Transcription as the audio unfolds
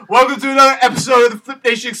Welcome to another episode of the Flip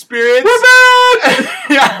Nation Experience. We're back!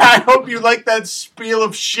 Yeah, I hope you like that spiel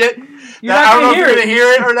of shit. You're I don't know if you're going going to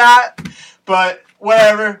hear it or not, but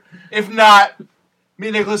whatever. If not, me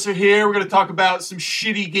and Nicholas are here. We're going to talk about some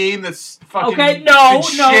shitty game that's fucking been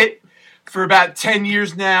shit for about 10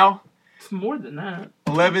 years now. It's more than that.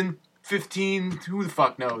 11, 15, who the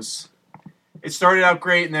fuck knows? It started out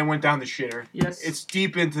great and then went down the shitter. Yes. It's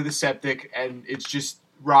deep into the septic and it's just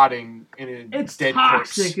rotting in a dead corpse. It's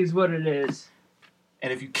toxic is what it is.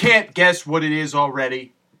 And if you can't guess what it is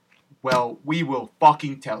already, well, we will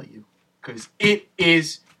fucking tell you. Because it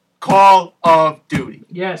is Call of Duty.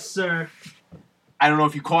 Yes, sir. I don't know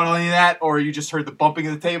if you caught any of that or you just heard the bumping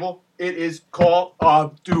of the table. It is Call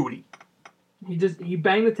of Duty. He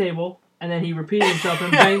banged the table, and then he repeated himself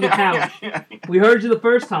and banged the couch. We heard you the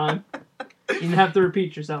first time. You didn't have to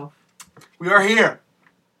repeat yourself. We are here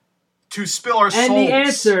to spill our souls. And the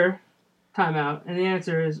answer, timeout, and the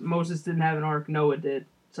answer is Moses didn't have an ark, Noah did.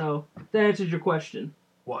 So, that answers your question.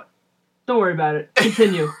 What? Don't worry about it.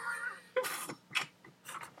 Continue.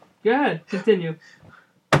 Go ahead. Continue.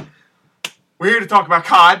 We're here to talk about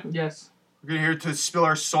COD. Yes. We're here to spill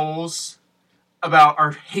our souls about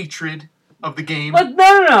our hatred of the game. But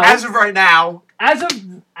no. As of right now. As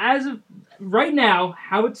of right now,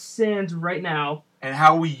 how it stands right now. And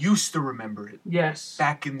how we used to remember it. Yes.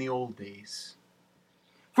 Back in the old days.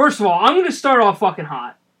 First of all, I'm going to start off fucking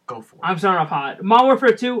hot. Go for it. I'm starting off hot. Modern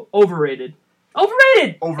Warfare 2, overrated.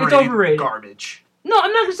 Overrated! It's overrated. Garbage. No,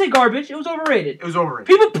 I'm not going to say garbage. It was overrated. It was overrated.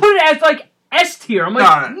 People put it as, like, S tier. I'm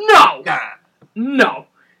like, no.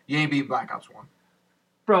 You ain't beat Black Ops 1.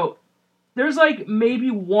 Bro, there's, like,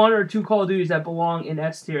 maybe one or two Call of Duties that belong in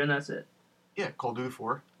S tier, and that's it. Yeah, Call of Duty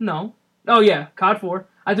 4. No. Oh, yeah, COD 4.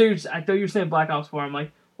 I thought you were saying Black Ops 4. I'm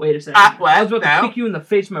like, wait a second. I was about to kick you in the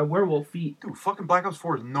face with my werewolf feet. Dude, fucking Black Ops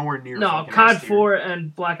 4 is nowhere near No, COD 4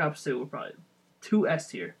 and Black Ops 2 were probably 2 S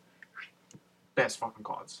tier. Best fucking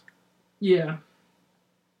CODs. Yeah.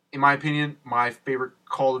 In my opinion, my favorite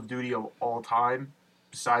Call of Duty of all time,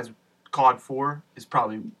 besides COD 4, is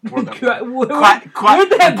probably more than what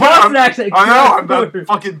that Boston accent? I know, I'm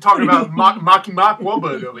fucking talking about Mocky Mock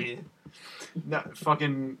Wahlberg over here. No,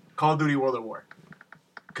 fucking Call of Duty World at War.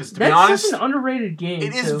 Because to be honest, that's such an underrated game.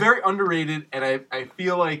 It is very underrated, and I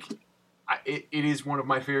feel like it is one of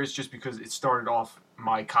my favorites just because it started off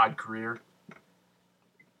my COD career.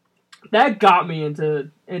 That got me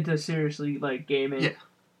into seriously like gaming. Yeah.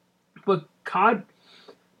 But COD,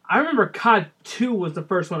 I remember COD 2 was the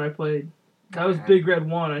first one I played. That was Big Red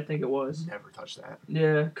 1, I think it was. Never touched that.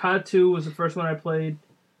 Yeah, COD 2 was the first one I played.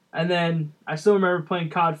 And then I still remember playing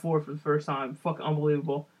COD 4 for the first time. Fucking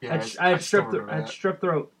unbelievable. Yeah, I had strep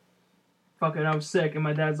throat. Fucking, I was sick, and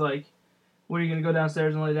my dad's like, "What are you gonna go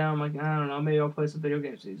downstairs and lay down?" I'm like, "I don't know, maybe I'll play some video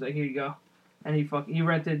games." He's like, "Here you go," and he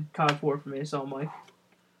rented COD 4 for me. So I'm like,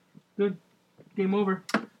 "Good, game over."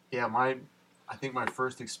 Yeah, I think my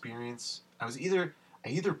first experience, I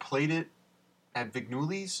either played it at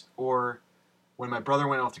Vignuli's or when my brother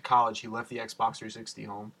went off to college, he left the Xbox 360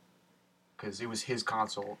 home. Because it was his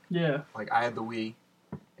console. Yeah. Like, I had the Wii,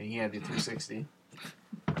 and he had the 360.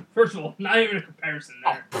 First of all, not even a comparison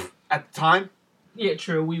there. At the time? Yeah,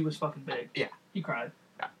 true. Wii was fucking big. Yeah. He cried.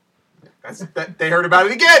 Yeah. They heard about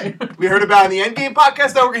it again. We heard about it in the Endgame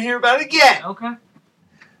podcast, now we're going to hear about it again. Okay.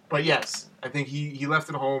 But yes, I think he left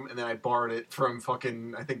it home, and then I borrowed it from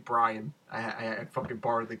fucking, I think, Brian. I fucking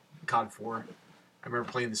borrowed the COD 4. I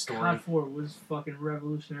remember playing the story. COD 4 was fucking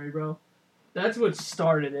revolutionary, bro. That's what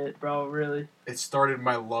started it, bro, really. It started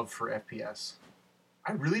my love for FPS.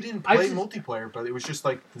 I really didn't play multiplayer, but it was just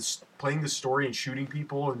like playing the story and shooting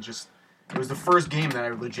people and just... It was the first game that I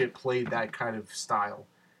legit played that kind of style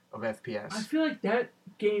of FPS. I feel like that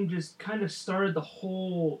game just kind of started the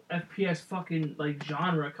whole FPS fucking, like,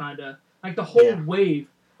 genre, kind of. Like, the whole wave.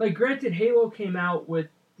 Like, granted, Halo came out with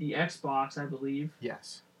the Xbox, I believe.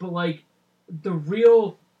 Yes. But, like, the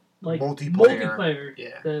real... Like multiplayer,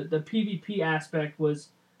 yeah. The PvP aspect was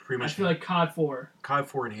pretty much. I feel like COD 4. COD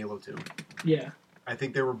 4 and Halo 2. Yeah. I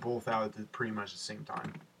think they were both out at pretty much the same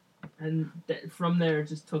time. And from there, it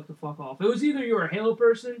just took the fuck off. It was either you were a Halo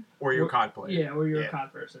person or you're a COD player. Yeah, or you're a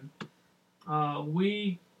COD person.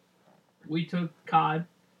 We took COD.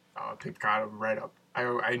 I picked COD right up.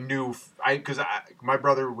 I knew because my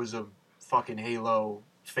brother was a fucking Halo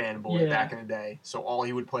fanboy back in the day, so all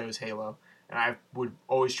he would play was Halo. And I would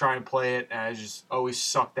always try and play it, and I just always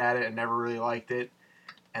sucked at it and never really liked it.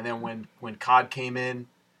 And then when COD came in,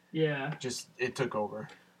 it took over.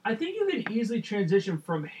 I think you could easily transition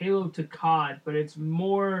from Halo to COD, but it's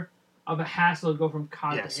more of a hassle to go from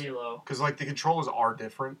COD to Halo. Because, like, the controls are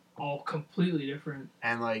different. All completely different.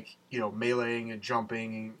 And, like, you know, meleeing and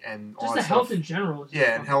jumping and all just that the health stuff. in general. Is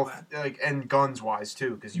and health, like, and guns-wise,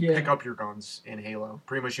 too. Because you pick up your guns in Halo.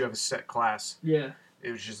 Pretty much you have a set class. Yeah.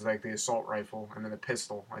 It was just, like, the assault rifle and then a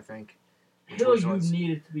pistol, I think. Halo, you need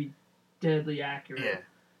it to be deadly accurate. Yeah.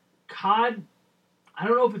 COD, I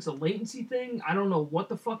don't know if it's a latency thing. I don't know what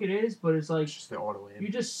the fuck it is, but it's like... It's just the auto aim. You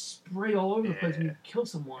just spray all over the place when you kill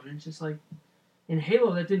someone. And it's just like... In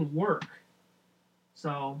Halo, that didn't work.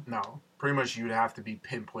 So... No. Pretty much you'd have to be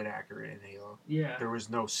pinpoint accurate in Halo. Yeah. There was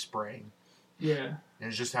no spraying. Yeah. It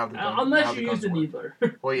was just how the gun, unless you used a needler.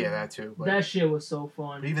 Well, yeah, that too. But, that shit was so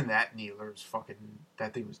fun. But even that needler was fucking...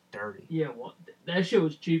 That thing was dirty. Yeah, well, that shit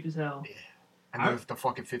was cheap as hell. Yeah. And the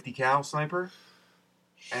fucking 50 cal sniper.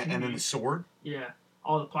 And then the sword. Yeah.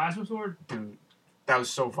 Oh, the plasma sword? Dude, that was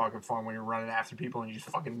so fucking fun when you're running after people and you just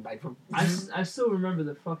fucking knife them. I still remember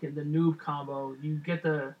the noob combo. You get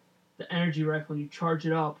the energy rifle and you charge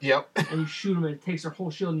it up. Yep. And you shoot them and it takes their whole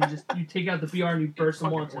shield and you take out the BR and you burst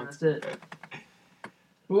them once and that's it.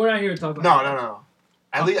 But we're not here to talk about No.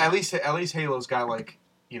 At least Halo's got, like,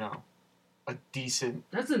 you know, a decent...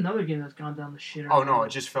 That's another game that's gone down the shitter. Oh, no, it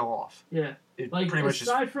just fell off. Yeah. It like, pretty much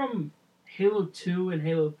aside from Halo 2 and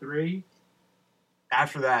Halo 3...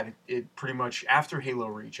 After that, it pretty much... After Halo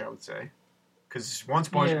Reach, I would say. Because once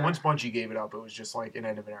Bungie gave it up, it was just like an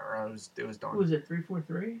end of an era. It was done. What was it,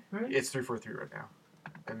 343, right? It's 343 right now.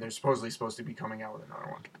 And they're supposed to be coming out with another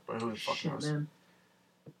one. But who the fuck knows? Man.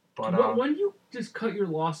 But when you just cut your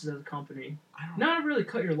losses as a company, not really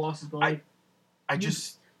cut your losses, but like... You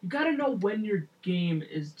gotta know when your game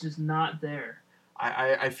is just not there.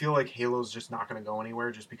 I feel like Halo's just not gonna go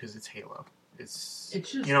anywhere just because it's Halo. It's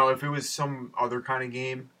just... You know, if it was some other kind of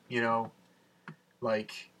game, you know,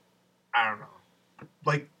 like, I don't know.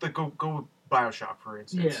 Like go with BioShock, for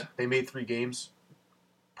instance. Yeah. They made 3 games.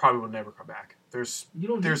 Probably will never come back. There's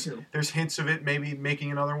hints of it maybe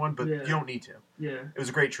making another one, but you don't need to. Yeah. It was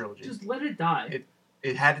a great trilogy. Just let it die.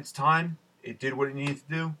 It had its time. It did what it needed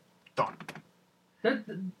to do. Done.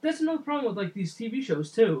 That's another problem with like these TV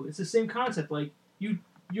shows too. It's the same concept. Like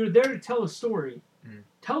you're there to tell a story. Mm.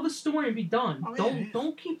 Tell the story and be done. Oh,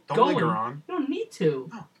 don't keep don't going. Linger on. You don't need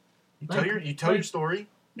to. No. You tell your story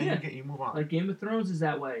and you move on. Like Game of Thrones is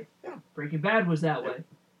that way. Yeah. Breaking Bad was that way.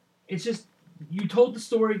 It's just you told the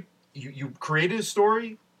story. You created a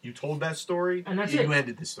story. You told that story, and that's it. You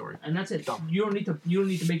ended the story, and that's it. Done. You don't need to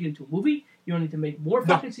make it into a movie. You don't need to make more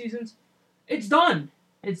fucking seasons. It's done.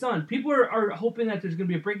 It's done. People are hoping that there's going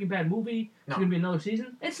to be a Breaking Bad movie. There's going to be another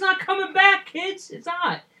season. It's not coming back, kids. It's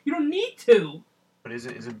not. You don't need to. But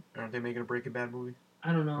aren't they making a Breaking Bad movie?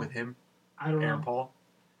 I don't know. With him? I don't know. Aaron Paul?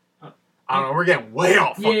 I don't know. We're getting way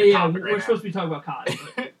off fucking topic We're supposed to be talking about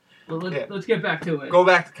COD. Let's get back to it. Go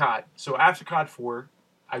back to COD. So after COD 4,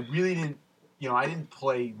 I really didn't... You know, I didn't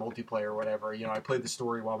play multiplayer or whatever. You know, I played the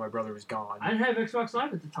story while my brother was gone. I didn't have Xbox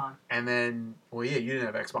Live at the time. And then... Well, yeah, you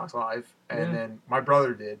didn't have Xbox Live. And then my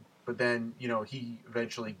brother did. But then, you know, he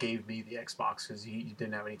eventually gave me the Xbox because he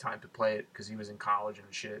didn't have any time to play it because he was in college and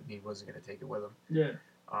shit, and he wasn't going to take it with him. Yeah.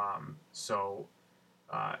 So,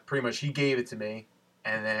 pretty much he gave it to me,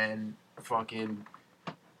 and then fucking,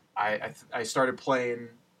 I started playing.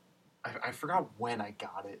 I forgot when I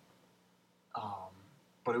got it,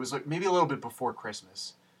 but it was like maybe a little bit before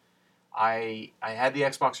Christmas. I had the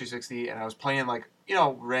Xbox 360, and I was playing like, you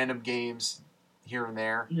know, random games here and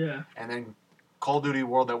there. Yeah. And then Call of Duty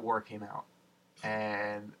World at War came out,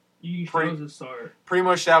 and that was the start. Pretty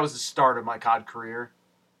much that was the start of my COD career.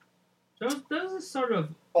 That was the start of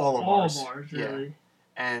all of ours, really. Yeah.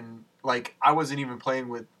 And like I wasn't even playing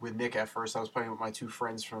with Nick at first. I was playing with my 2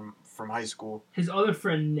 friends from high school. His other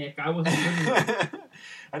friend Nick. I wasn't living with him.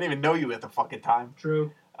 I didn't even know you at the fucking time.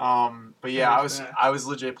 True. But yeah, I was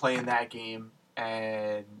legit playing that game,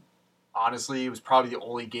 and honestly, it was probably the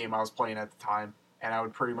only game I was playing at the time. And I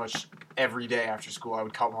would pretty much every day after school, I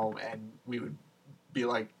would come home and we would be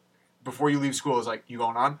like, before you leave school, it's like, you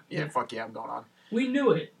going on? Yeah, fuck yeah, I'm going on. We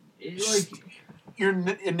knew it. You're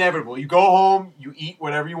inevitable. You go home, you eat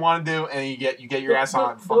whatever you want to do, and you get your ass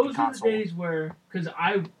on fucking console. Those are the days where, because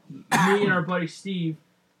me and our buddy Steve,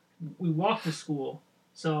 we walked to school,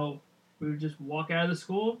 so we would just walk out of the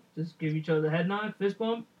school, just give each other the head nod, fist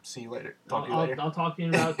bump. See you later. Talk to you later. I'll talk to you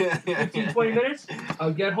in about 15, 20 minutes.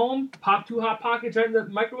 I'll get home, pop 2 Hot Pockets right in the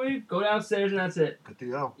microwave, go downstairs, and that's it. Good to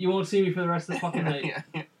go. You won't see me for the rest of the fucking night.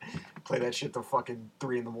 Play that shit till fucking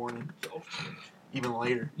 3 in the morning. Even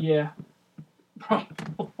later. Yeah.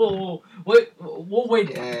 We'll wait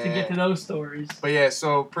to get to those stories. But yeah,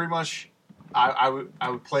 so pretty much, I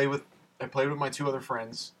would play with my 2 other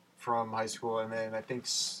friends from high school, and then I think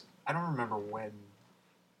I don't remember when.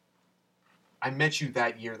 I met you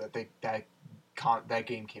that year that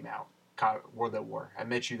game came out. World at War. I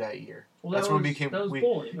met you that year. Well, That's when we became. That was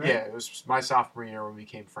bowling, right? Yeah, it was my sophomore year when we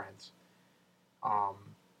became friends.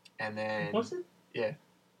 And then. Was it? Yeah,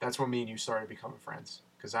 that's when me and you started becoming friends.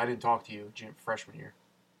 Because I didn't talk to you freshman year.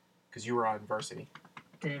 Because you were on varsity.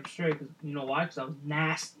 Damn straight. Cause you know why? Because I was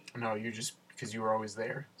nasty. No, you just because you were always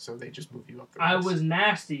there, so they just moved you up the I ranks. was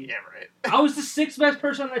nasty. Yeah, right. I was the 6th best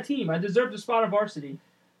person on that team. I deserved a spot on varsity.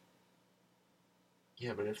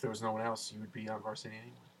 Yeah, but if there was no one else, you would be on varsity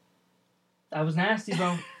anyway. I was nasty,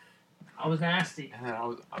 bro. I was nasty. And then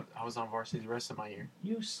I was on varsity the rest of my year.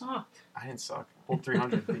 You sucked. I didn't suck. Pulled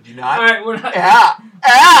 300. Did you not? All right, we're not.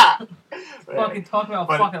 Yeah. Fucking talking about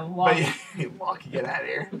fucking luck. But luck, get out of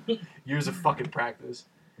here. Years of fucking practice.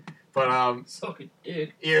 But Suck a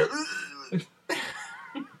dick. yeah.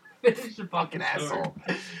 Finish your Fucking asshole.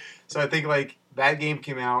 So I think like that game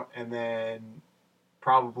came out, and then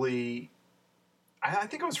probably I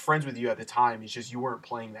think I was friends with you at the time. It's just you weren't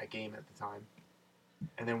playing that game at the time.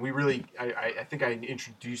 And then I think I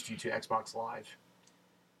introduced you to Xbox Live,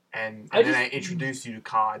 and then I introduced you to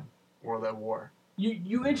COD World at War.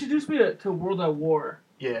 You introduced me to World at War.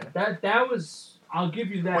 Yeah. That was, I'll give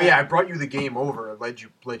you that. Well, yeah, I brought you the game over, let you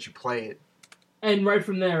play it. And right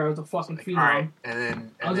from there, I was a fucking phenom. All right,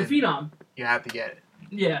 and I was a phenom. You have to get it.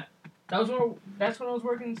 Yeah, that's when I was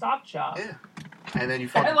working in Stop Shop. Yeah. And then you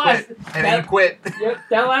fucking quit. And then you quit. Yep,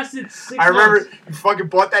 that lasted 6 months. I remember you fucking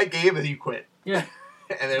bought that game and then you quit. Yeah.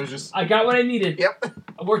 And it was just... I got what I needed. Yep.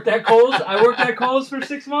 I worked at Kohl's for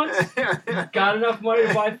 6 months. Got enough money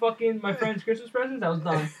to buy fucking my friend's Christmas presents. I was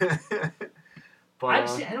done. But,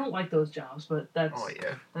 I don't like those jobs, but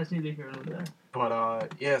that's neither here nor there.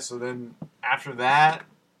 But, yeah, so then after that,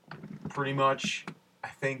 pretty much, I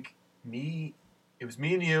think it was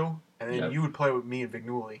me and you, and then you would play with me and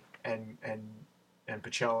Vignuli and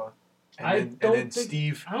Pacella. And then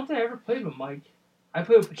Steve... I don't think I ever played with Mike. I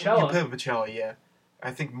played with Pacella. You played with Pacella, yeah. I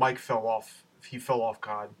think Mike fell off. He fell off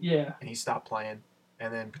COD. Yeah. And he stopped playing.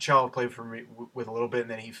 And then Pacella played for me with a little bit, and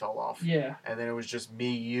then he fell off. Yeah. And then it was just me,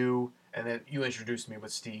 you, and then you introduced me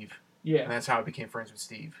with Steve. Yeah. And that's how I became friends with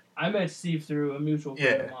Steve. I met Steve through a mutual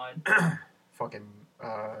friend of mine. Fucking,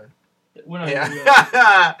 We're not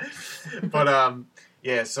yeah. But,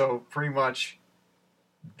 yeah, so pretty much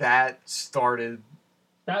that started...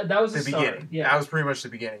 That was the beginning. Yeah. That was pretty much the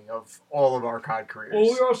beginning of all of our COD careers. Well,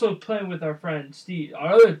 we were also playing with our friend Steve,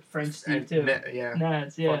 our other friend Steve too. Yeah.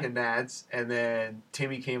 Nads, yeah. Fucking Nads. And then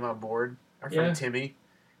Timmy came on board, our friend Timmy.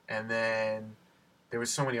 And then there was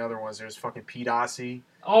so many other ones. There was fucking Pete Ossie.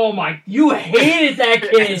 Oh my, you hated that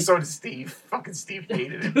kid. And so did Steve. Fucking Steve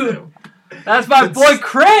hated him too. That's my boy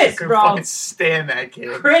Chris, bro. I fucking stand that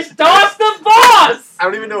kid. Chris Doss the boss! I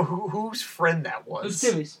don't even know whose friend that was. It was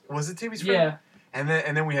Timmy's. Was it Timmy's friend? Yeah. And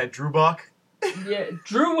then we had Drew Buck. Yeah,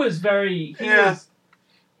 Drew was very...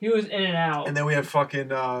 He was in and out. And then we had fucking...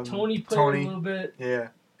 Tony played a little bit. Yeah.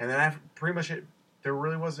 And then pretty much there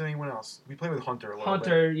really wasn't anyone else. We played with Hunter a little bit.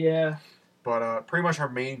 Hunter, yeah. But pretty much our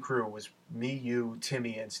main crew was me, you,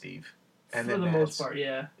 Timmy, and Steve. And For the most part,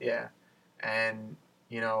 yeah. Yeah. And,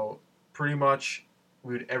 pretty much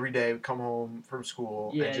we would every day come home from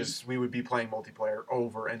school and we would be playing multiplayer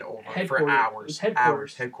over and over for hours.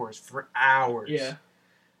 Headquarters for hours. Yeah.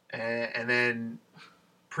 And then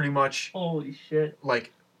pretty much... Holy shit.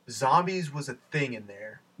 Like, zombies was a thing in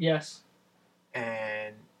there. Yes.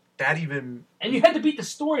 And that even... And you had to beat the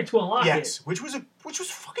story to unlock it. Yes, which was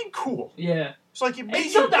fucking cool. Yeah. It's like it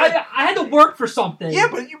made you... I had to work for something. Yeah,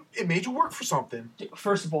 but it made you work for something.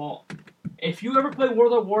 First of all, if you ever play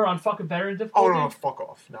World at War on fucking veteran difficulty... Oh, no, fuck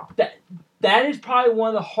off. No. That is probably one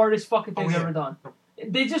of the hardest fucking things I've ever done. No.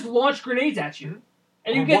 They just launch grenades at you. Mm-hmm.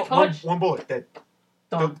 And you get touched. One bullet, dead.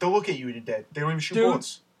 They'll look at you and you're dead. They don't even shoot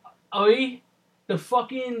bullets. The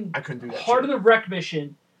fucking... I couldn't do that Heart of the Wreck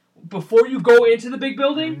mission, before you go into the big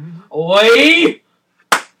building, I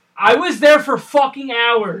was there for fucking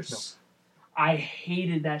hours. No. I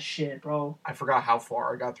hated that shit, bro. I forgot how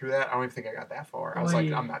far I got through that. I don't even think I got that far. I was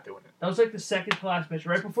like, I'm not doing it. That was like the second to last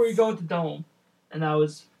mission, right before you go into Dome. And that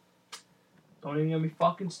was... Don't even get me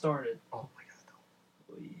fucking started. Oh my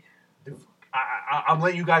god, no. Dude, I'm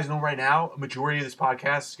letting you guys know right now, a majority of this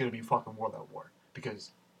podcast is going to be fucking World at War.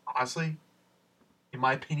 Because, honestly, in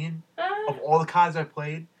my opinion, of all the CODs I've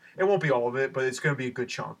played, it won't be all of it, but it's going to be a good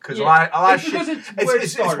chunk. Because a lot of shit...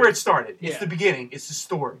 It's where it started. Yeah. It's the beginning. It's the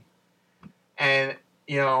story. And,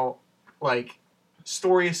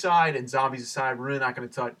 story aside and zombies aside, we're really not going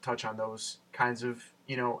to touch on those kinds of,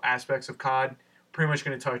 aspects of COD. Pretty much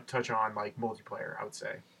going to touch on, multiplayer, I would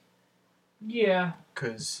say. Yeah.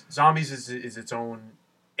 Because zombies is its own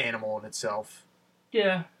animal in itself.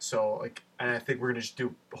 Yeah. So, like, and I think we're going to just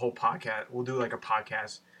do a whole podcast. We'll do, like, a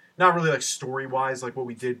podcast. Not really, like, story-wise, like what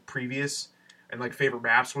we did previous and, like, favorite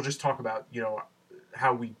maps. We'll just talk about, you know,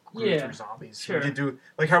 how we grew through zombies. Sure. We could do,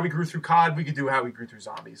 like, how we grew through COD. We could do how we grew through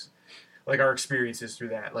zombies. Like, our experiences through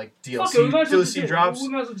that. Like, DLC drops. We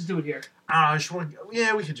might as well just do it here.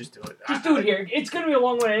 Yeah, we could just do it. Just do it here. It's going to be a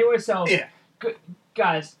long one anyway, so... Yeah.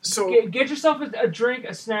 Guys, so get yourself a drink,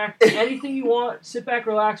 a snack, anything you want. Sit back,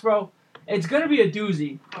 relax, bro. It's going to be a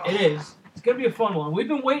doozy. It is. It's going to be a fun one. We've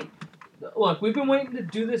been waiting to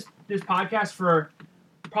do this podcast for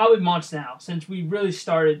probably months now, since we really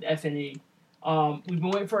started FNE. We've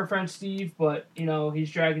been waiting for our friend Steve, but, you know,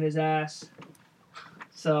 he's dragging his ass.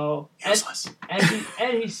 So,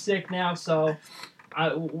 and he's sick now, so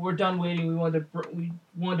we're done waiting. We wanted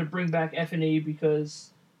to bring back FNE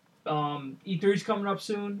because E3's coming up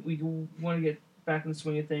soon. We want to get back in the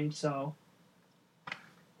swing of things, so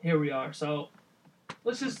here we are. So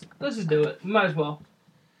let's just do it. We might as well.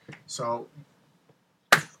 So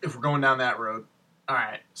if we're going down that road, all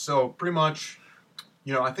right. So pretty much,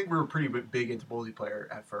 you know, I think we were pretty big into multiplayer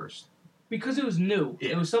at first because it was new.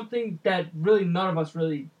 Yeah. It was something that really none of us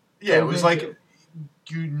really. Yeah, it was like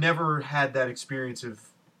you never had that experience of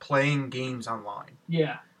playing games online.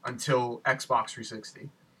 Yeah. Until Xbox 360.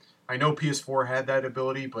 I know PS4 had that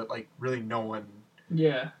ability, but like really no one.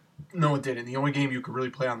 Yeah. No one did it. The only game you could really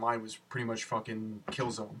play online was pretty much fucking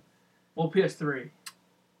Killzone. Well, PS3.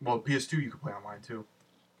 Well, PS2 you could play online too.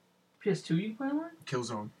 PS2 you can play online?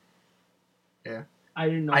 Killzone. Yeah. I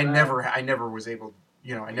didn't know. I never was able.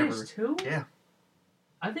 You know, I never. PS2? Yeah.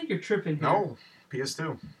 I think you're tripping here. No,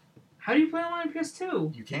 PS2. How do you play online on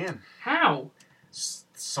PS2? You can. How?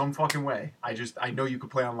 Some fucking way. I know you could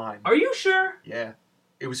play online. Are you sure? Yeah.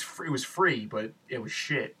 It was free, but it was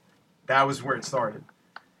shit. That was where it started.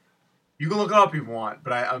 You can look it up if you want,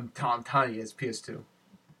 but I'm telling you, it's PS2.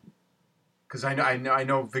 Because I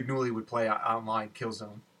know Vignuli would play online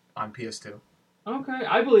Killzone on PS2. Okay,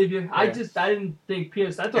 I believe you. Yeah. I didn't think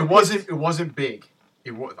PS. I thought it wasn't big.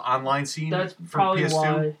 It was online scene. That's for probably PS2.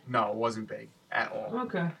 Why. No, it wasn't big at all.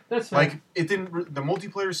 Okay, that's fair. Like it didn't. The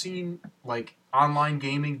multiplayer scene, like online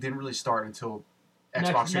gaming, didn't really start until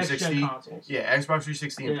Xbox 360. Yeah, Xbox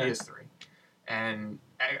 360 and PS3, and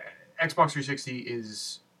Xbox 360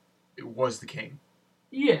 was the king.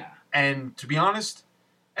 Yeah. And to be honest,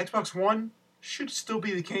 Xbox One should still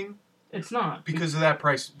be the king. It's not because of the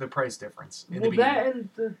price difference. In the beginning.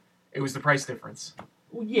 It was the price difference.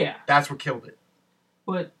 Well, yeah. That's what killed it.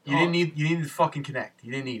 But you needed to fucking Kinect.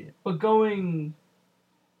 You didn't need it. But going.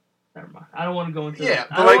 Never mind. I don't want to go into. Yeah,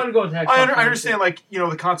 I don't want to go into. I understand, like, you know,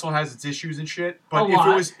 the console has its issues and shit. But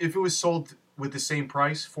if it was sold with the same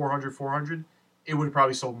price, $400, it would have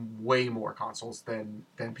probably sold way more consoles than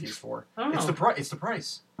PS4. It's the price. It's the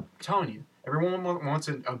price. I'm telling you, everyone wants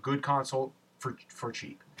a good console for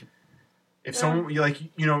cheap. If someone if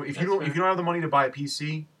you don't have the money to buy a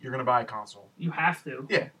PC, you're gonna buy a console. You have to.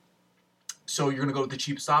 Yeah. So you're gonna go with the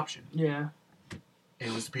cheapest option. Yeah. And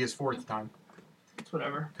it was the PS4 at the time. It's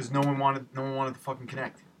whatever. Because no one wanted the fucking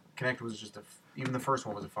Kinect. Kinect was just even the first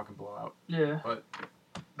one was a fucking blowout. Yeah. But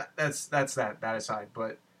that's that aside.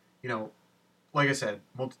 But you know, like I said,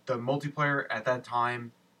 the multiplayer at that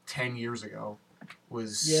time, 10 years ago,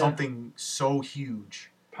 was something so huge.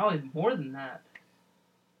 Probably more than that.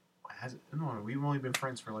 No, we've only been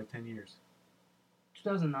friends for like 10 years.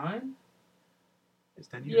 2009? It's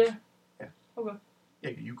 10 years. Yeah. Okay. Yeah,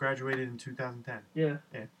 you graduated in 2010. Yeah.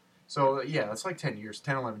 Yeah. So, yeah, that's like 10 years,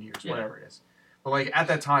 10, 11 years, whatever it is. But, like, at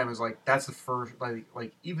that time, it was like, that's the first,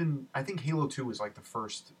 like even, I think Halo 2 was like the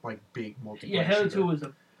first, like, big multiplayer Yeah, Halo 2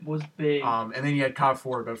 was big. And then you had COD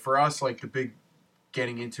 4, but for us, like, the big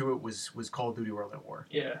getting into it was Call of Duty World at War.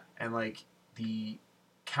 Yeah. And, like, the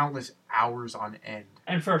countless hours on end.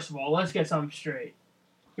 And first of all, let's get something straight.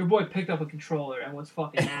 Your boy picked up a controller and was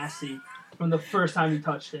fucking nasty from the first time he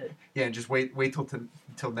touched it. Yeah, and just wait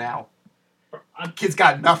till now. Kid's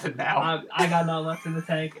got nothing now. I got nothing left in the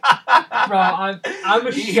tank, bro. I'm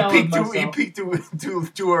a shell of myself. He peaked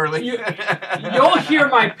too early. You'll hear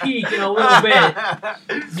my peak in a little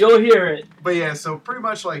bit. You'll hear it. But yeah, so pretty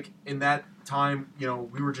much like in that time, you know,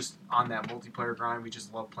 we were just on that multiplayer grind. We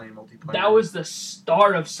just loved playing multiplayer. That was the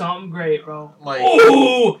start of something great, bro. Like,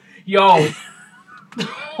 ooh, yo.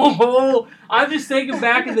 I'm just thinking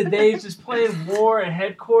back in the days, just playing War at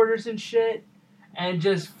headquarters and shit, and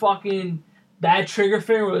just fucking. That trigger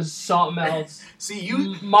finger was something else. See,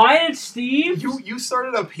 mine and Steve. You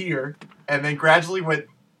started up here and then gradually went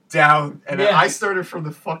down, and then I started from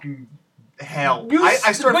the fucking hell.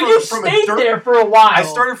 I started from the dirt there for a while. I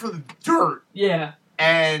started from the dirt. Yeah.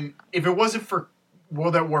 And if it wasn't for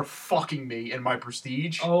World at War fucking me in my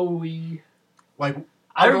prestige. Oh, like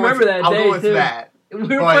I remember that I'll day go with too. that. We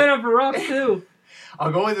were playing on Verup too.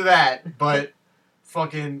 I'll go into that, but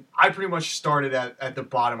fucking, I pretty much started at the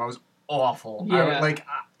bottom. I was awful. Yeah.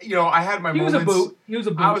 I had my moments. He was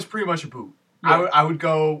a boot. I was pretty much a boot. Yeah. I would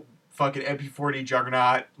go fucking MP40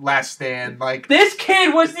 Juggernaut, Last Stand. Like, this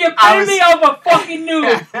kid was the epitome of a fucking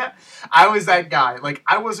noob. I was that guy. Like,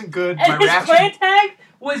 I wasn't good. And my his reaction clan tag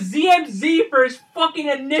was ZMZ for his fucking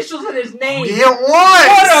initials in his name. It was!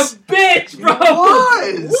 What a bitch, bro!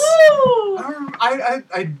 It was! Woo!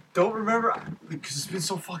 I don't remember because it's been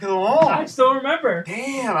so fucking long. I still remember.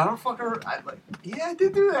 Damn, I don't fucking. Yeah, I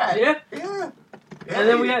did do that. Yeah.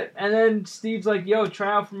 And then Steve's like, "Yo,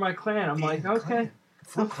 try out for my clan." I'm like, "Okay."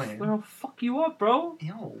 Flip Clan. I'm gonna fuck you up, bro.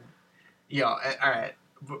 Yo, all right.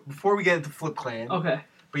 Before we get into Flip Clan. Okay.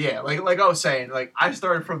 But yeah, like I was saying, like I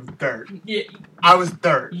started from dirt. Yeah. I was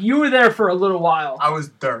dirt. You were there for a little while. I was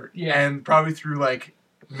dirt. Yeah. And probably through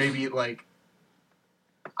maybe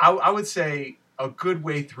I would say a good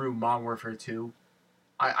way through Modern Warfare 2,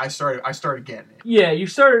 I started getting it. Yeah, you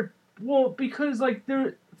started because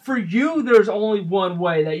for you there's only one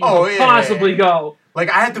way that you can possibly go. Like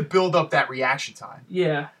I had to build up that reaction time.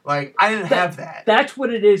 Yeah. Like I didn't have that. That's what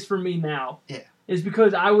it is for me now. Yeah. Is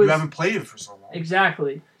because I was. You haven't played it for so long.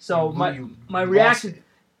 Exactly. So my reaction,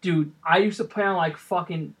 dude. I used to play on like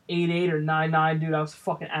fucking 8.8 or 9.9, dude. I was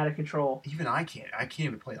fucking out of control. Even I can't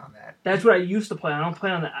even play on that. That's what I used to play on. I don't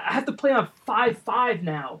play on that. I have to play on 5.5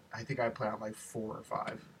 now. I think I play on like 4 or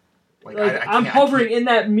 5. I'm hovering in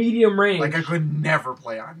that medium range. Like I could never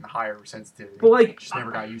play on higher sensitivity. But like, just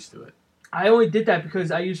never got used to it. I only did that because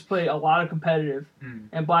I used to play a lot of competitive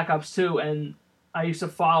and Black Ops 2, and I used to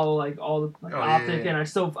follow like all the Optic, and I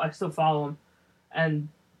still follow them, and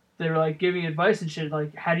they were like giving advice and shit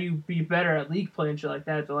like, how do you be better at League play and shit like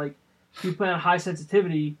that. They're like, if you play on high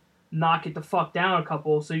sensitivity, knock it the fuck down a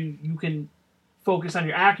couple so you can focus on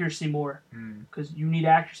your accuracy more, because you need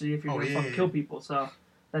accuracy if you're gonna fucking kill people. So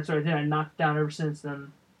that's what I did. I knocked it down ever since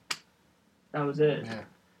then. That was it. Yeah,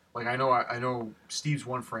 like I know Steve's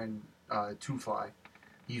one friend, Two Fly.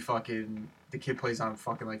 The kid plays on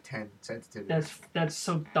fucking like 10 sensitivity. That's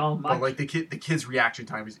so dumb. But like the kid's reaction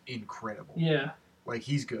time is incredible. Yeah. Like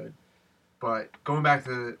he's good. But going back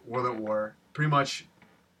to World at War, pretty much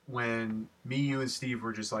when me, you, and Steve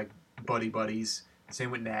were just like buddies.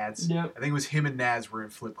 Same with Nads. Yep. I think it was him and Nads were in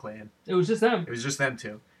Flip Clan. It was just them. It was just them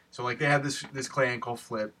two. So like they had this clan called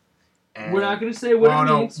Flip. And we're not gonna say what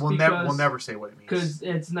it means. We'll never say what it means. Because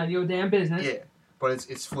it's none of your damn business. Yeah. But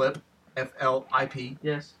it's Flip. FLIP.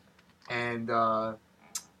 Yes. And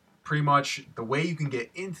pretty much the way you can get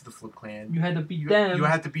into the Flip Clan, you had to beat them. You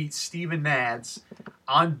had to beat Steve and Nads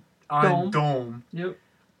on Dome. Yep.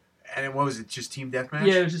 And what was it? Just team deathmatch?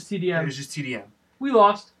 Yeah, it was just TDM. It was just TDM. We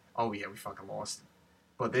lost. Oh yeah, we fucking lost.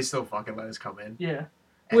 But they still fucking let us come in. Yeah.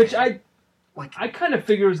 Which I kind of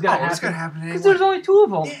figured was gonna happen. It's gonna happen anyway. Because there's only 2 of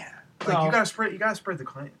them. Yeah. Like you gotta spread the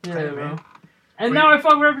clan. Yeah, man. And now I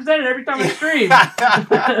fucking represent it every time I stream.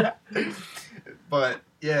 But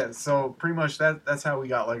yeah, so pretty much that's how we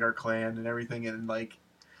got like our clan and everything, and like,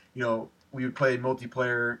 you know, we would play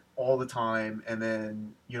multiplayer all the time, and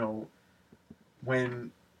then, you know,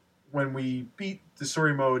 when we beat the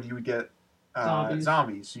story mode, you would get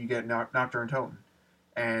zombies. So you get Nocturne and Toten,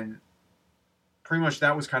 and pretty much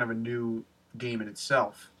that was kind of a new game in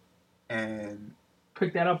itself, and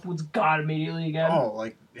pick that up with God immediately again. Oh,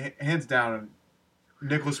 like hands down.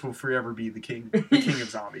 Nicholas will forever be the king of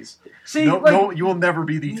zombies. See, no, you will never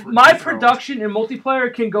be the. My production in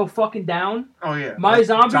multiplayer can go fucking down. Oh yeah, my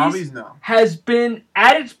zombies has been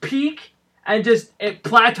at its peak and it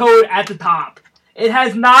plateaued at the top. It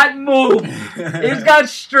has not moved. It's got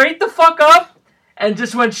straight the fuck up and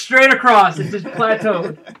just went straight across. It just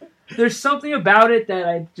plateaued. There's something about it that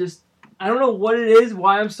I don't know what it is.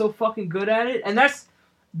 Why I'm so fucking good at it, and that's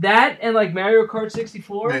that and like Mario Kart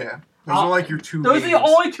 64. Yeah. Those are like your 2 Those games. are the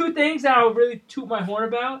only 2 things that I'll really toot my horn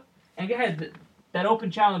about. And go ahead, that open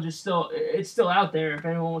challenge is still out there. If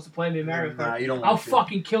anyone wants to play me in Mario Kart, nah, you don't want I'll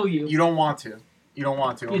fucking kill you. You don't want to.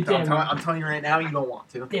 I'm telling you right now, you don't want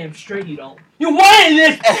to. Damn straight you don't. You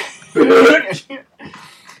wanted this!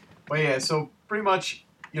 But yeah, so pretty much,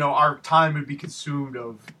 you know, our time would be consumed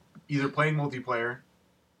of either playing multiplayer,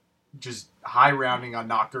 just high rounding on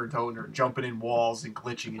Nocturne and Toten, or jumping in walls and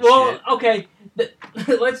glitching and shit. Well, okay,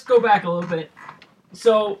 let's go back a little bit.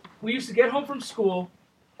 So, we used to get home from school,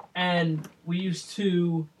 and we used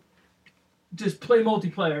to just play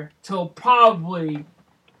multiplayer till probably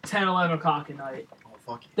 10, 11 o'clock at night. Oh,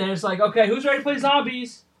 fuck yeah. Then it's like, okay, who's ready to play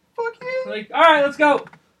zombies? Fuck yeah. Like, alright, let's go.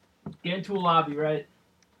 Get into a lobby, right?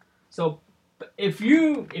 So, if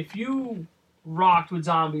you rocked with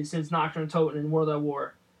zombies since Nocturne and Totem in World at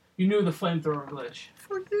War, you knew the flamethrower glitch.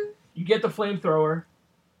 You get the flamethrower,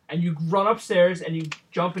 and you run upstairs, and you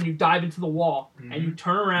jump and you dive into the wall, and you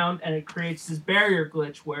turn around, and it creates this barrier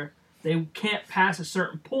glitch where they can't pass a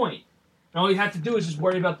certain point. And all you have to do is just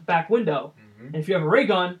worry about the back window. And if you have a ray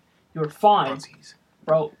gun, you're fine.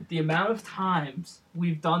 Bro, the amount of times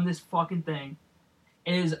we've done this fucking thing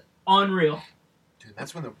is unreal. Dude,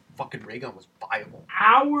 that's when the fucking ray gun was viable.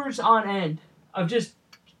 Hours on end of just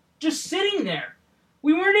sitting there.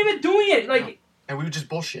 We weren't even doing it. Like, and we would just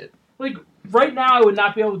bullshit. Like, right now I would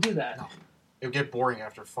not be able to do that. No. It would get boring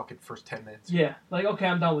after fucking first 10 minutes. Yeah. Like, okay,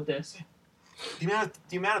 I'm done with this. The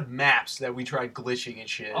amount of maps that we tried glitching and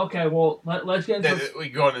shit. Okay, well, let's get into... We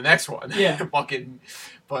go on the next one. Yeah.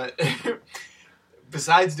 But...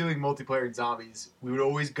 Besides doing multiplayer and zombies, we would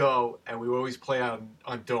always go and we would always play on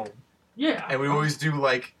Dome. Yeah. And we would always do,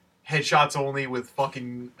 like, headshots only with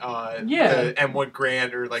fucking the M1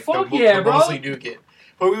 Grand or, like, the mostly nuke it.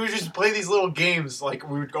 But we would just play these little games. Like,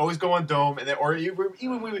 we would always go on Dome, and then, or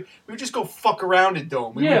even we would just go fuck around in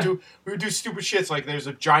Dome. We would do stupid shits. Like, there's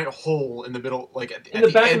a giant hole in the middle, like at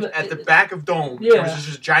the back of Dome. Yeah. There was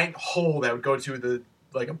just a giant hole that would go to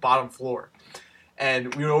a bottom floor,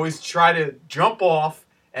 and we would always try to jump off.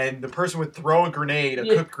 And the person would throw a grenade, a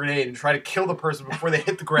cooked grenade, and try to kill the person before they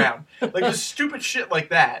hit the ground. Like, just stupid shit like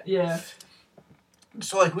that. Yeah.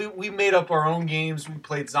 So, like, we made up our own games. We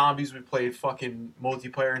played zombies. We played fucking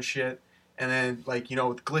multiplayer and shit. And then, like,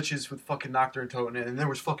 with glitches with fucking Nocturne and Totem. And then there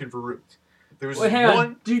was fucking Varut. There was hang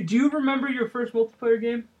on. Do you remember your first multiplayer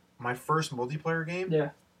game? My first multiplayer game?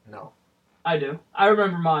 Yeah. No. I do. I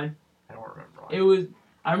remember mine. I don't remember mine.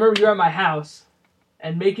 I remember you were at my house,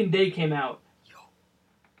 and Making Day came out.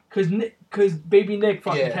 Because Baby Nick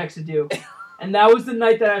fucking texted you. And that was the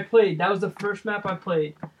night that I played. That was the first map I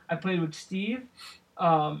played. I played with Steve.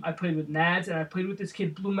 I played with Nads, and I played with this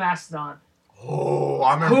kid, Blue Mastodon. Oh,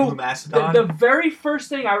 I remember Blue Mastodon. The very first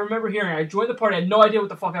thing I remember hearing, I joined the party, I had no idea what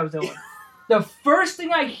the fuck I was doing. The first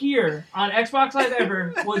thing I hear on Xbox Live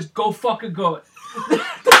ever was "Go fuck a goat."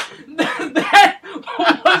 That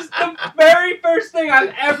was the very first thing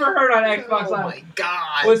I've ever heard on Xbox Live. Oh my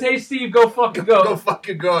god! Was "Hey Steve, go fuck a goat." Go fuck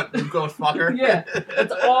a goat, you goat fucker. Yeah,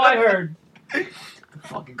 that's all I heard.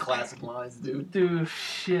 Fucking classic lines, dude. Dude,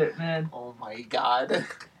 shit, man. Oh my god.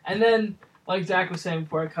 And then, like Zach was saying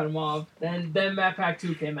before I cut him off, then Map Pack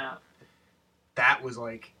 2 came out. That was,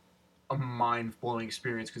 like, a mind-blowing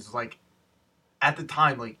experience, because, like, at the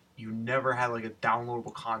time, like, you never had, like, a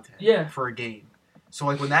downloadable content for a game. So,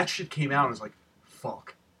 like, when that shit came out, I was like,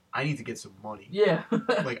 fuck, I need to get some money. Yeah.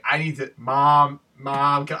 Like, I need to... Mom,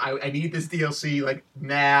 I need this DLC, like,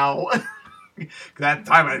 now. Because at the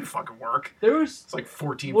time, I didn't fucking work. It's like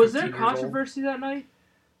 14, Was there controversy that night?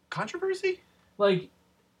 Controversy? Like...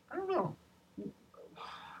 I don't know.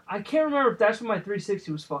 I can't remember if that's when my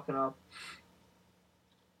 360 was fucking up.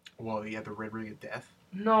 Well, you had the red ring of death?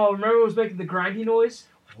 No, remember it was making the grindy noise?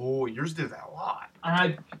 Oh, yours did that a lot.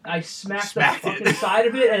 And I smacked the fucking side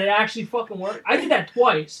of it, and it actually fucking worked. I did that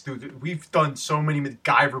twice. Dude, we've done so many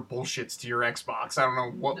MacGyver bullshits to your Xbox. I don't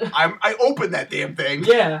know what... I opened that damn thing.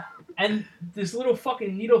 Yeah. And this little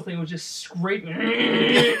fucking needle thing was just scraping.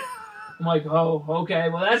 I'm like, oh, okay,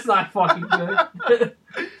 well, that's not fucking good.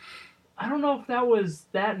 I don't know if that was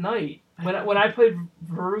that night when I played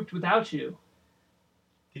Varut without you.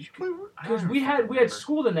 Did you play Varut? Because we had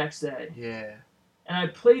school the next day. Yeah. And I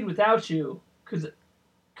played without you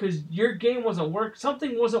because your game wasn't working.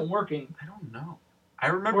 Something wasn't working. I don't know. I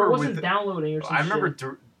remember or it wasn't downloading or something. I remember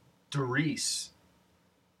Doris.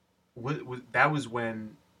 That was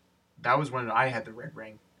when I had the red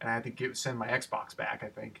ring and I had to send my Xbox back. I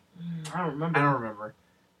think. I don't remember.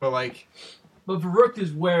 But like. But Varuk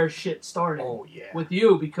is where shit started. Oh yeah. With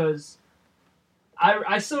you because.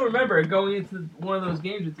 I still remember going into one of those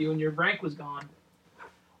games with you and your rank was gone.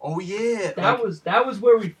 Oh yeah. That was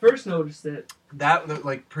where we first noticed it. That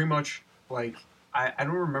like pretty much like. I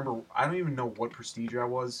don't remember. I don't even know what prestige I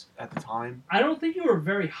was at the time. I don't think you were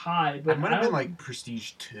very high, but I might have been like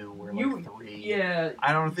prestige 2 or like 3. Yeah.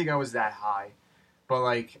 I don't think I was that high, but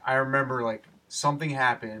like I remember like something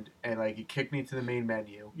happened and like it kicked me to the main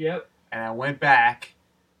menu. Yep. And I went back,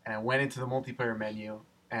 and I went into the multiplayer menu,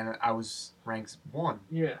 and I was ranked 1.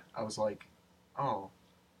 Yeah. I was like, oh,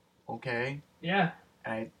 okay. Yeah.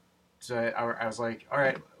 And I was like, all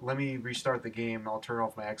right, let me restart the game. I'll turn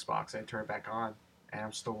off my Xbox. I turn it back on, and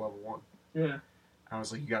I'm still level 1. Yeah. And I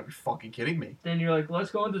was like, you gotta be fucking kidding me. Then you're like,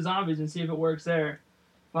 let's go into zombies and see if it works there.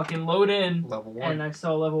 Fucking load in. Level 1. And I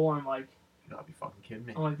saw level 1. I'm like, you gotta be fucking kidding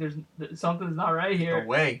me. I'm like, something's not right here. No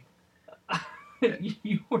way.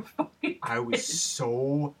 You were fucking I was pissed.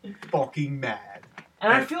 so fucking mad.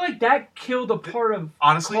 And I feel like that killed a part of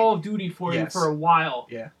honestly, Call of Duty for you for a while.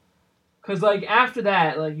 Yeah. Because, like, after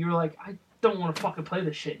that, like, you were like, I don't want to fucking play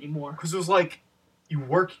this shit anymore. Because it was like, you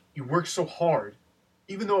work so hard.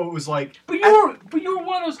 Even though it was like... But you were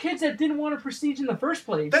one of those kids that didn't want a prestige in the first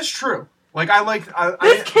place. That's true. Like,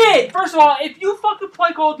 This kid, first of all, if you fucking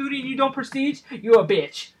play Call of Duty and you don't prestige, you're a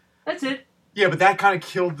bitch. That's it. Yeah, but that kind of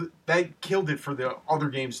killed it for the other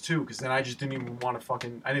games too, because then I just didn't even want to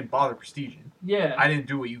fucking... I didn't bother prestiging. Yeah. I didn't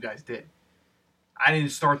do what you guys did. I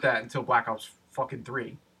didn't start that until Black Ops fucking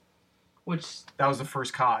 3. Which... That was the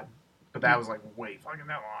first COD. But that was like way fucking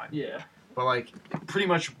that long. Yeah. But like, pretty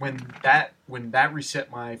much when that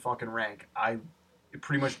reset my fucking rank, it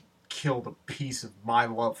pretty much killed a piece of my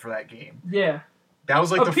love for that game. Yeah. That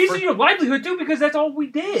was like a piece of your livelihood too, because that's all we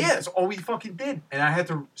did. Yeah, that's all we fucking did, and I had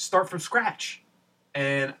to start from scratch.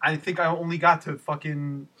 And I think I only got to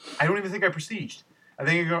fucking... I don't even think I prestiged. I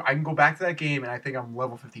think I can go back to that game, and I think I'm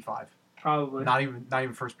level 55. Probably. Not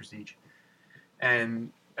even first prestige.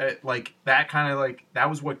 And like that kind of like that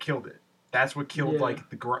was what killed it. That's what killed like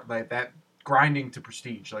that grinding to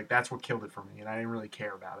prestige. Like that's what killed it for me, and I didn't really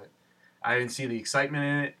care about it. I didn't see the excitement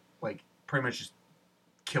in it. Like pretty much just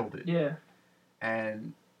killed it. Yeah.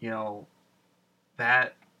 And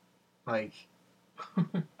that like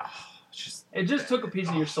it just took a piece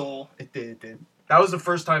of your soul. It did. That was the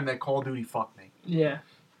first time that Call of Duty fucked me. Yeah.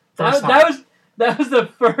 That was the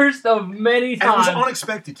first of many times. And it was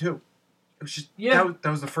unexpected too. It was just that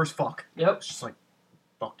was the first fuck. Yep. It's just like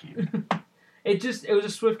fuck you. It was a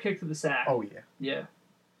swift kick to the sack. Oh yeah. Yeah.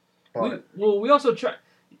 But we also tried.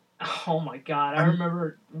 Oh my god! I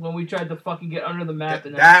remember when we tried to fucking get under the map.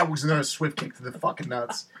 That was another swift kick to the fucking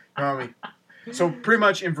nuts. You know what I mean? So pretty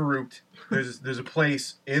much in Verrückt, there's a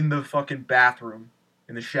place in the fucking bathroom,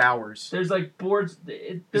 in the showers. There's like boards.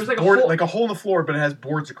 There's like a hole in the floor, but it has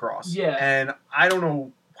boards across. Yeah. And I don't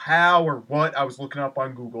know how or what I was looking up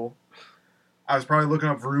on Google. I was probably looking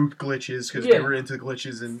up Verrückt glitches because we were into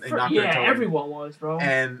glitches and not everyone was, bro.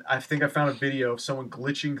 And I think I found a video of someone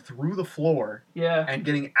glitching through the floor. Yeah. And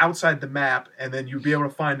getting outside the map, and then you'd be able to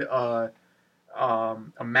find a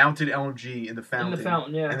mounted LMG in the fountain. In the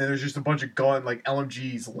fountain, yeah. And then there's just a bunch of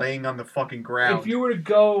LMGs laying on the fucking ground. If you were to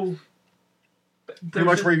go... Pretty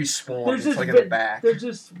much where you spawn. It's like in the back. There's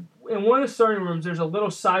just... In one of the starting rooms, there's a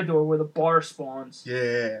little side door where the bar spawns.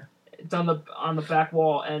 Yeah. It's on the back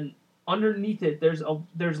wall, and underneath it, there's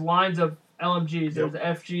lines of LMGs. There's the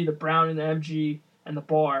FG, the Brown, and the MG, and the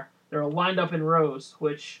bar. They're all lined up in rows,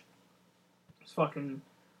 which is fucking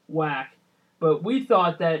whack. But we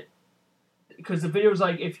thought that... Because the video was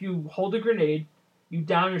like, if you hold a grenade, you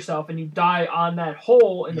down yourself, and you die on that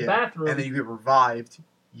hole in the bathroom. And then you get revived.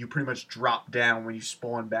 You pretty much drop down when you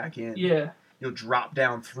spawn back in. Yeah. You'll drop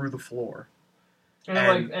down through the floor.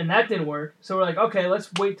 And that didn't work. So we're like, okay,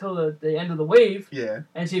 let's wait till the end of the wave. Yeah.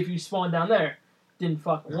 And see if you spawn down there. Didn't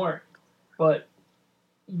fucking work. But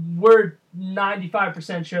we're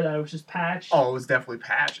 95% sure that it was just patched. Oh, it was definitely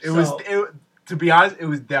patched. To be honest, it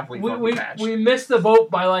was definitely fucking patched. We missed the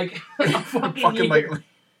boat by like a fucking year.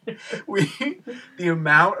 The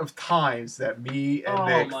amount of times that me and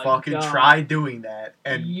Nick fucking tried doing that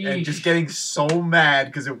and just getting so mad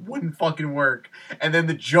because it wouldn't fucking work, and then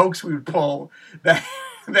the jokes we would pull that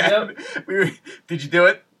did you do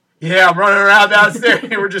it? Yeah, I'm running around downstairs.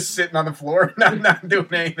 We're just sitting on the floor, not doing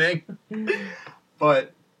anything.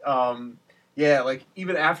 But like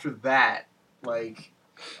even after that, like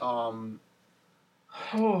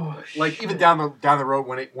even down the road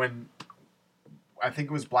when I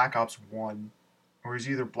think it was Black Ops 1, or it was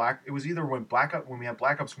either when we had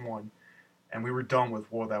Black Ops 1 and we were done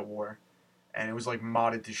with World at War, and it was like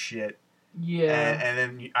modded to shit. Yeah. And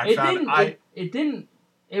then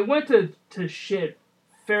it went to shit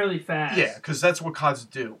fairly fast. Yeah, because that's what CODs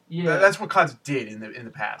do. Yeah. That's what CODs did in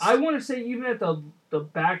the past. I want to say even at the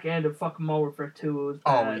back end of fucking Modern Warfare 2, it was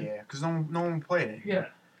bad. Oh yeah, because no one played it. Yeah.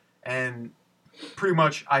 And pretty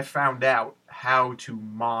much I found out how to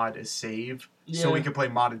mod a save so we could play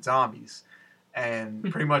modded zombies. And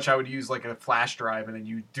pretty much I would use like a flash drive, and then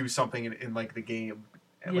you do something in like the game,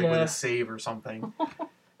 and like with a save or something.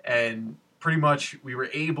 And pretty much we were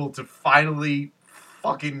able to finally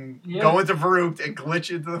fucking go into Verrückt and glitch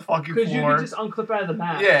into the fucking floor. Because you could just unclip out of the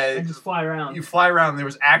map and just fly around. You fly around, and there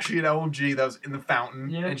was actually an LMG that was in the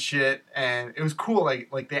fountain and shit, and it was cool.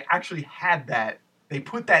 Like they actually had that. They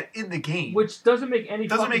put that in the game. Which doesn't make any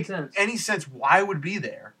sense. Any sense why it would be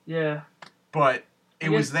there. Yeah. But it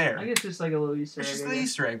was there. I guess it's just like a little Easter egg. It's just an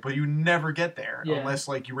Easter egg, but you never get there unless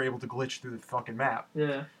like you were able to glitch through the fucking map.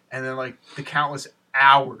 Yeah. And then like the countless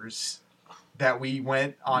hours that we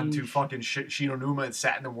went on to fucking Shinonuma and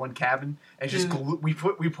sat in the one cabin and just we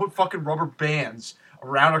put fucking rubber bands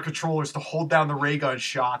around our controllers to hold down the ray gun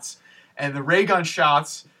shots, and the ray gun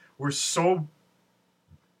shots were so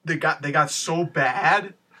they got so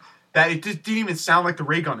bad that it just didn't even sound like the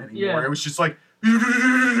ray gun anymore. Yeah. It was just like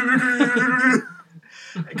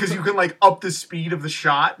because you can like up the speed of the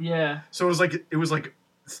shot. Yeah. So it was like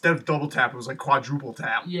instead of double tap, it was like quadruple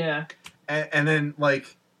tap. Yeah. And then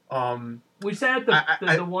like we sat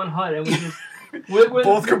at the one hut and we just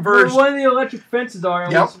both converged. Where one of the electric fences are,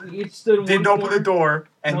 and we each stood in didn't one open corner. the door,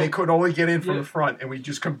 and they could only get in from the front, and we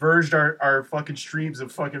just converged our fucking streams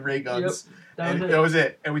of fucking ray guns. Yep. That was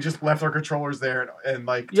it. And we just left our controllers there and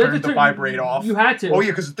like turned the vibrate off. You had to. Oh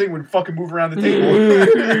yeah, because the thing would fucking move around the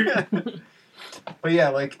table. But yeah,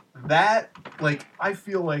 like that, like I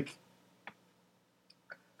feel like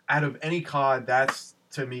out of any COD, that's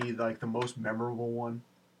to me like the most memorable one.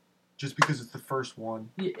 Just because it's the first one.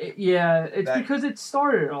 Yeah, it's because it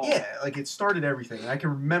started it all. Yeah, like it started everything. I can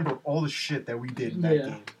remember all the shit that we did in that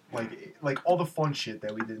game. Like all the fun shit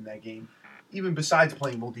that we did in that game. Even besides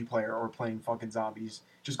playing multiplayer or playing fucking zombies.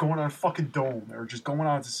 Just going on a fucking dome or just going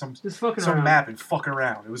on to some map and fucking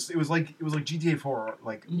around. It was like GTA 4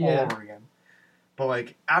 like all over again. But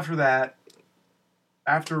like after that,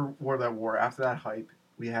 after World at War, after that hype,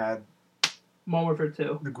 we had Modern Warfare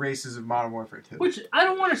 2. The graces of Modern Warfare 2. Which I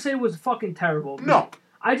don't want to say was fucking terrible. No.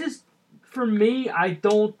 For me, I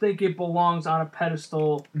don't think it belongs on a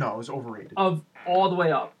pedestal. No, it was overrated. Of all the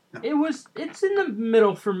way up. No. It's in the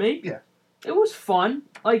middle for me. Yeah. It was fun.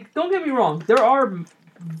 Like, don't get me wrong. There are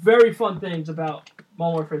very fun things about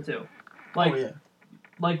Modern Warfare 2. Like,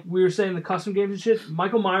 like we were saying, the custom games and shit.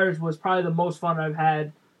 Michael Myers was probably the most fun I've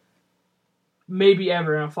had maybe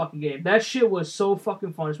ever in a fucking game. That shit was so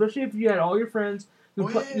fucking fun, especially if you had all your friends. You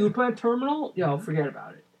would play a terminal. Yo, forget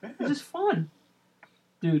about it. It's just fun,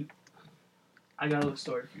 dude. I got a little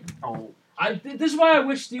story for you. Oh, this is why I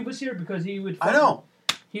wish Steve was here because he would. I know.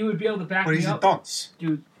 He would be able to back me up. But he's a dunce,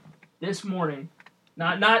 dude. This morning,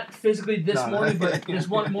 not physically this morning, but this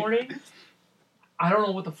one morning, I don't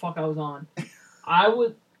know what the fuck I was on. I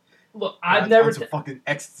would. Look, I've never fucking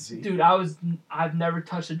ecstasy, dude. I've never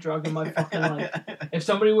touched a drug in my fucking life. If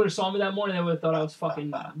somebody would have saw me that morning, they would have thought I was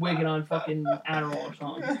fucking wigging on fucking Adderall or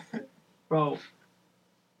something. Bro,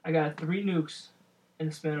 I got 3 nukes in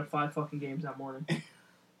the span of 5 fucking games that morning.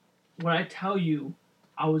 When I tell you,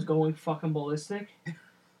 I was going fucking ballistic,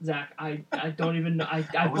 Zach. I don't even know.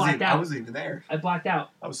 I blacked out. I wasn't even there. I blacked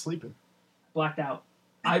out. I was sleeping. Blacked out.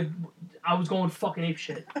 I was going fucking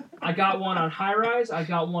apeshit. I got one on High Rise. I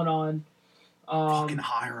got one on fucking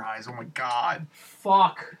High Rise. Oh my god.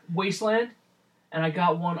 Fuck Wasteland, and I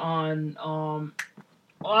got one on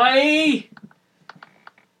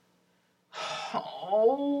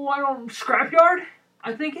Scrapyard.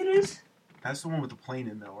 I think it is. That's the one with the plane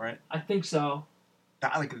in though, right? I think so.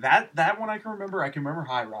 That one I can remember. I can remember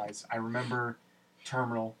High Rise. I remember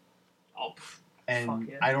Terminal. Oh, and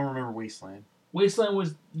yeah. I don't remember Wasteland. Wasteland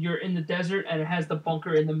was you're in the desert and it has the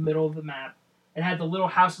bunker in the middle of the map. It had the little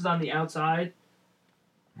houses on the outside.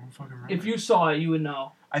 I don't fucking remember. If you saw it, you would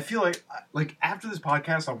know. I feel like after this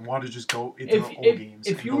podcast, I want to just go into the old games.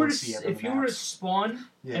 If you were to spawn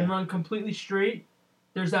and run completely straight,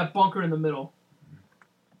 there's that bunker in the middle.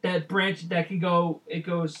 That branch that can go. It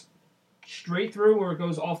goes straight through or it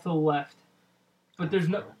goes off to the left. But there's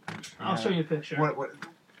no. I'll show you a picture. What?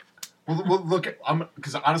 Well, look,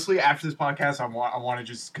 because honestly, after this podcast, I want to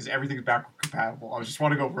just because everything's backward compatible. I just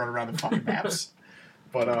want to go run around the fucking maps.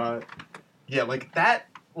 But yeah, like that,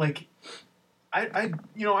 like I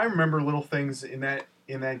remember little things in that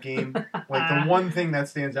game. Like the one thing that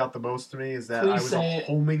stands out the most to me is that I was a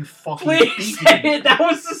homing fucking beacon. Say it. That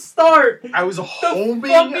was the start. I was a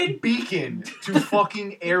homing beacon to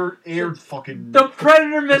fucking air fucking the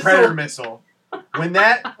Predator missile. The Predator missile.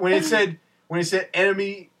 When it said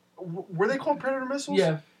enemy. Were they called Predator missiles?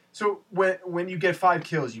 Yeah. So when you get 5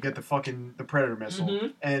 kills, you get the Predator missile. Mm-hmm.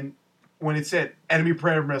 And when it said enemy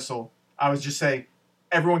Predator missile, I was just saying,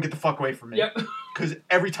 everyone get the fuck away from me. Yep. Because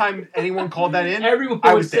every time anyone called that in, everyone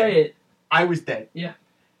would say it. I was dead. Yeah.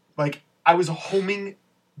 Like I was a homing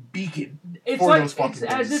beacon those fucking things.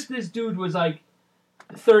 It's as if this dude was like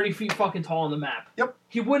 30 feet fucking tall on the map. Yep.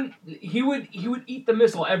 He would eat the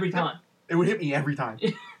missile every time. It would hit me every time.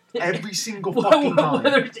 Every single fucking time.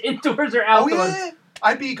 Whether it's indoors or outdoors. Oh, yeah.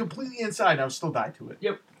 I'd be completely inside and I would still die to it.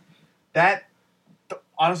 Yep.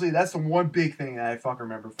 Honestly, that's the one big thing that I fucking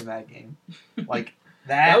remember from that game. Like,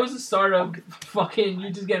 that was the start of fucking you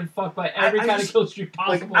just getting fucked by every kind of kill streak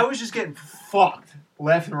possible. Like, I was just getting fucked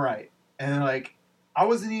left and right. And, like, I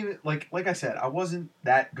wasn't even, like I said, I wasn't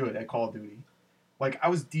that good at Call of Duty. like I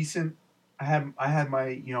was decent. I had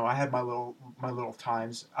my little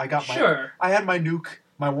times. I had my nuke,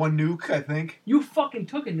 my one nuke, I think. You fucking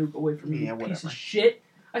took a nuke away from me, you piece of shit.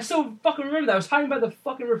 I still fucking remember that. I was hiding by the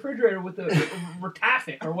fucking refrigerator with the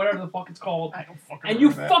Rotafik or whatever the fuck it's called. I don't fucking and you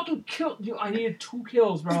fucking killed. I needed 2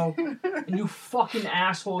 kills, bro. And you fucking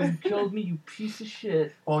asshole, you killed me, you piece of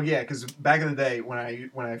shit. Well, yeah, because back in the day when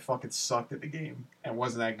I fucking sucked at the game and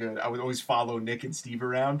wasn't that good, I would always follow Nick and Steve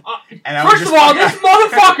around. And first of all, this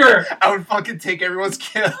motherfucker! I would fucking take everyone's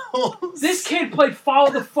kills. This kid played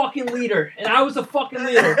follow the fucking leader, and I was the fucking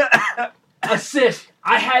leader. Assist.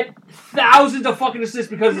 I had thousands of fucking assists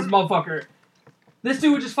because of this motherfucker. This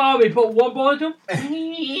dude would just follow me, put one bullet into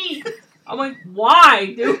him. I'm like,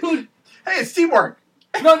 why, dude? Hey, it's teamwork.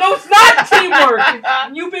 No, it's not teamwork.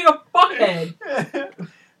 It's you being a fuckhead.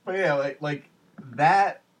 But yeah, like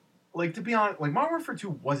that. Like, to be honest, like Modern Warfare 2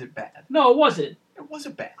 wasn't bad. No, it wasn't. It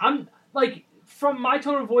wasn't bad. I'm like, from my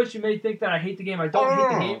tone of voice, you may think that I hate the game. I don't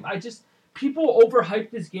hate the game. I just people overhype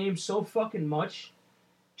this game so fucking much.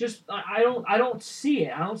 Just I don't see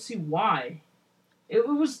it. I don't see why. It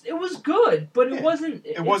was good, but it wasn't.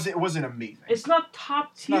 It wasn't amazing. It's not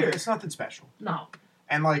top tier. It's nothing special. No.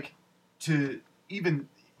 And like to even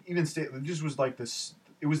state, this was like this.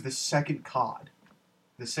 It was the second COD,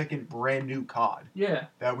 the second brand new COD. Yeah.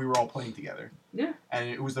 That we were all playing together. Yeah. And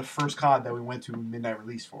it was the first COD that we went to midnight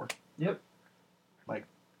release for. Yep. Like,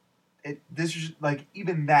 this is like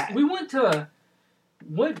even that. We went to.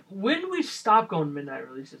 When we stopped going to midnight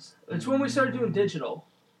releases? It's when we started doing digital.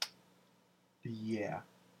 Yeah.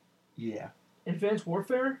 Advanced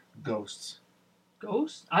Warfare? Ghosts?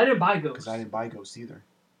 I didn't buy Ghosts. Because I didn't buy Ghosts either.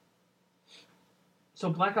 So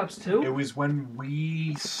Black Ops 2? It was when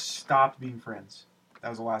we stopped being friends. That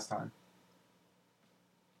was the last time.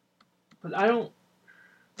 But I don't...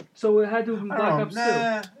 So it had to have been Black Ops 2.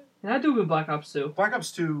 It had to have been Black Ops 2. Black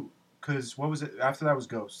Ops 2, because what was it? After that was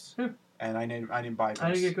Ghosts. And I didn't buy Ghosts. I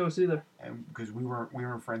didn't get Ghosts either. And because we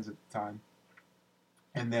weren't friends at the time.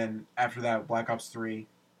 And then after that, Black Ops 3.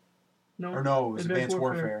 No, it was Advanced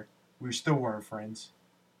Warfare. We still weren't friends.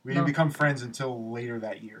 We didn't become friends until later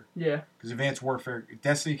that year. Yeah. Because Advanced Warfare,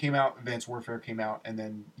 Destiny came out, Advanced Warfare came out, and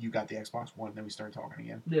then you got the Xbox One, and then we started talking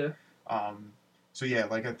again. Yeah. So yeah,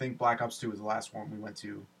 like I think Black Ops 2 was the last one we went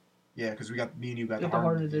to. Yeah, because me and you got the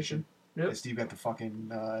Hardened Edition. Yep. And Steve got the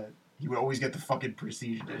fucking. He would always get the fucking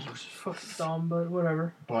Prestige Edition. Fucking dumb, but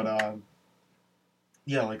whatever. But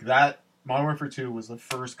yeah, like that. Modern Warfare 2 was the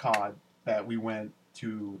first COD that we went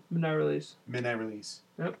to midnight release.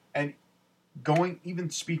 Yep. And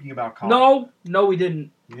speaking about COD. No, we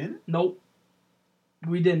didn't. You didn't? Nope.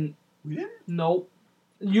 We didn't. We didn't? Nope.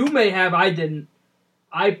 You may have. I didn't.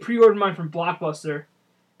 I pre-ordered mine from Blockbuster,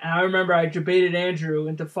 and I remember I debated Andrew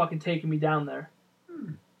into fucking taking me down there.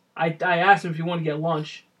 I asked him if he wanted to get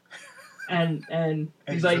lunch. And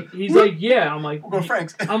he's like, yeah. I'm like, we'll go to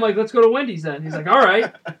Frank's. I'm like, let's go to Wendy's then. He's like, all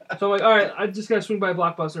right. So I'm like, all right, I just gotta swing by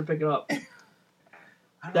Blockbuster and pick it up.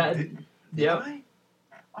 I don't know.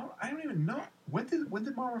 I don't even know. When did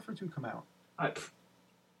Modern Warfare 2 come out? I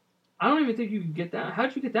don't even think you could get down.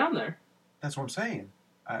 How'd you get down there? That's what I'm saying.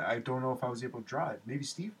 I don't know if I was able to drive. Maybe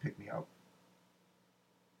Steve picked me up.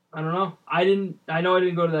 I don't know. I know I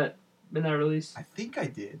didn't go to that midnight release. I think I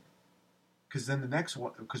did. Because then the next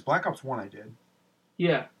one, because Black Ops 1 I did.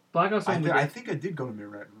 Yeah, Black Ops 1 I think I did go to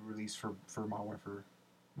midnight release for Modern Warfare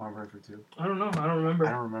 2. I don't know. I don't remember.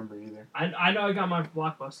 I don't remember either. I know I got mine from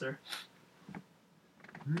Blockbuster.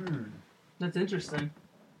 Hmm. That's interesting.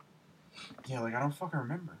 Yeah, like I don't fucking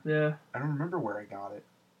remember. Yeah. I don't remember where I got it.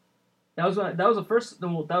 That was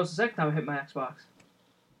the second time I hit my Xbox.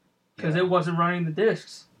 Because it wasn't running the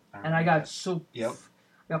discs. And I got I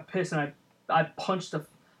got pissed and I punched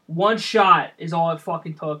one shot is all it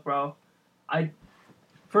fucking took, bro.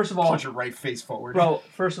 First of all, punch it right face forward. Bro,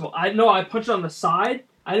 first of all, I punched it on the side.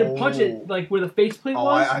 I didn't punch it like where the faceplate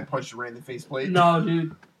was. I punched it right in the faceplate. No,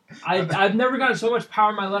 dude. I've never gotten so much power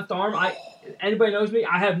in my left arm. Anybody knows me,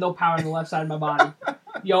 I have no power in the left side of my body.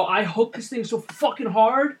 Yo, I hooked this thing so fucking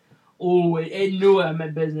hard. Oh, it knew I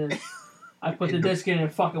meant business. I put the disc in and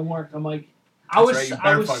it fucking worked. I'm like, I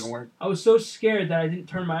was so scared that I didn't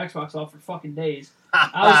turn my Xbox off for fucking days.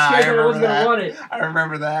 I was scared that I wasn't gonna run it. I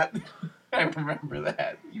remember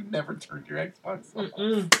that. You never turned your Xbox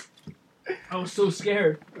off. I was so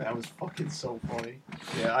scared. That was fucking so funny.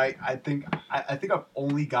 Yeah, I think I've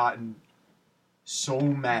only gotten so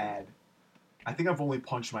mad. I think I've only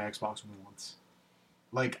punched my Xbox once.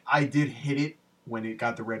 Like, I did hit it when it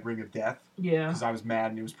got the red ring of death. Yeah. Because I was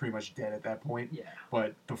mad and it was pretty much dead at that point. Yeah.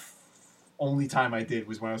 But only time I did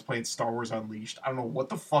was when I was playing Star Wars Unleashed. I don't know what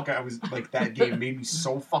the fuck I was like. That game made me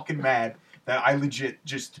so fucking mad that I legit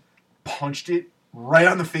just punched it right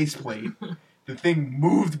on the faceplate. The thing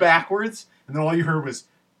moved backwards, and then all you heard was.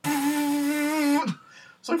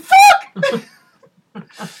 It's like fuck.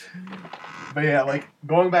 But yeah, like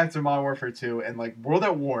going back to Modern Warfare 2 and like World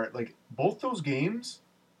at War, like both those games,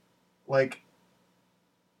 like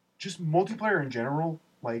just multiplayer in general,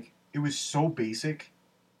 like it was so basic.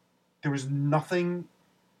 There was nothing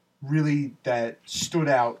really that stood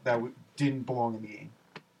out that didn't belong in the game.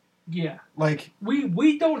 Yeah. Like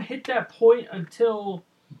we don't hit that point until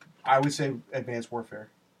I would say Advanced Warfare.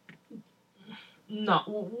 No,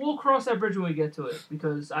 we'll cross that bridge when we get to it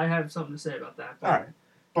because I have something to say about that. All right,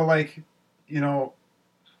 but like, you know,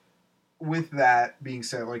 with that being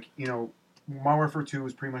said, like, you know, Modern Warfare 2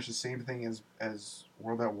 was pretty much the same thing as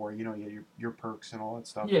World at War. You know, you had your perks and all that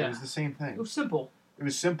stuff. Yeah, it was the same thing. It was simple. It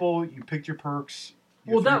was simple. You picked your perks.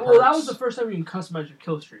 That was the first time you can customize your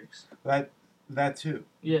kill streaks. That too.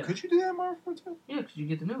 Yeah. Could you do that in Modern Warfare 2? Yeah, because you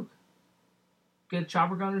get the nuke. Get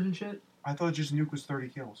chopper gunners and shit. I thought just nuke was 30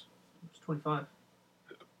 kills. It's 25.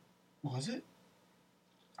 Was it?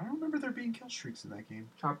 I don't remember there being kill streaks in that game.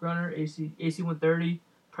 Chopper gunner, AC-130,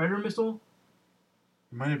 Predator missile.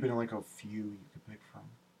 It might have been like a few you could pick from.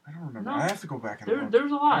 I don't remember. No, I have to go back and look. There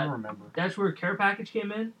was a lot. I don't remember. That's where care package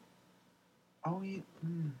came in. Oh yeah.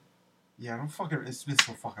 Yeah, I don't fucking. It's been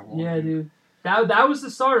so fucking long. Yeah, dude. That was the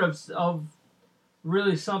start of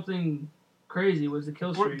really something crazy. Was the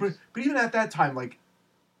kill streaks. But even at that time, like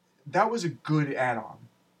that was a good add-on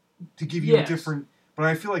to give you a different. But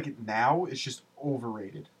I feel like now it's just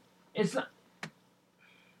overrated. It's not.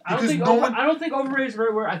 I don't think overrated is the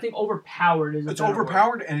right word. I think overpowered is. It's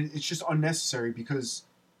overpowered and it's just unnecessary because,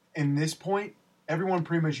 in this point, everyone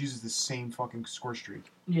pretty much uses the same fucking score streak.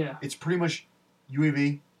 Yeah. It's pretty much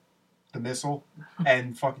UAV, the missile,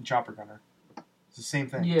 and fucking chopper gunner. It's the same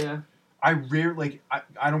thing. Yeah. I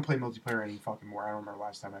don't play multiplayer any fucking more. I don't remember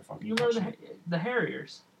last time I fucking. You remember the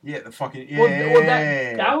Harriers? Yeah, the fucking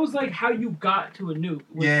that was like how you got to a nuke.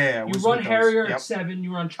 You run Harrier at 7,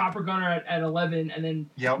 you run chopper gunner at 11, and then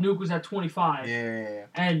nuke was at 25. Yeah.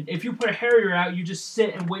 And if you put a Harrier out, you just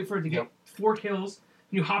sit and wait for it to get 4 kills.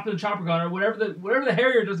 And you hop in the chopper gunner. Whatever the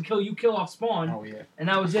Harrier doesn't kill, you kill off spawn. Oh yeah. And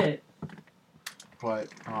that was it. But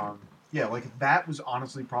yeah, like that was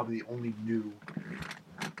honestly probably the only new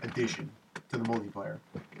addition to the multiplayer.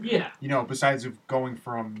 Yeah. You know, besides of going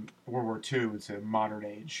from World War II to modern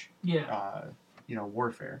age. Yeah. You know,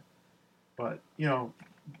 warfare. But you know,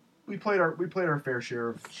 we played our fair share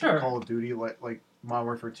of Call of Duty, like Modern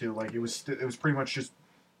Warfare 2. Like it was pretty much just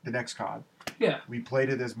the next COD. Yeah. We played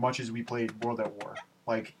it as much as we played World at War.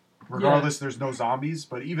 Like regardless, there's no zombies,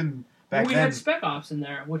 but even. We had Spec Ops in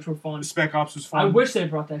there, which were fun. Spec Ops was fun. I wish they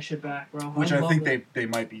brought that shit back, bro. Which I think they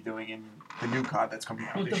might be doing in the new COD that's coming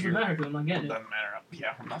out this year. It doesn't matter because I'm not getting it. Doesn't matter.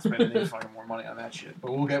 Yeah, I'm not spending any fucking more money on that shit.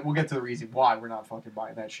 But we'll get to the reason why we're not fucking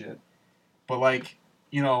buying that shit. But like,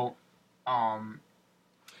 you know,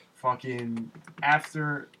 fucking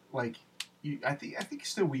after like, I think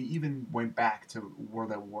still we even went back to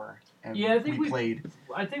World at War. And yeah, I think we played.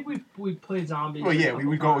 I think we played zombies. Well, yeah, we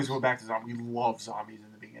would always go back to zombies. We love zombies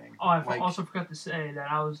in the beginning. Oh, I also forgot to say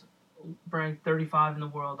that I was ranked 35 in the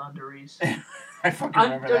world on Doris. I fucking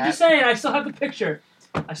remember that. I'm just saying, I still have the picture.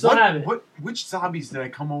 I still have it. Which zombies did I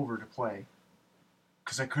come over to play?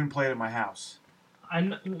 Because I couldn't play it at my house. I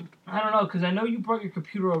don't know, because I know you brought your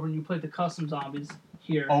computer over and you played the custom zombies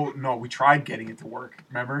here. Oh, no, we tried getting it to work,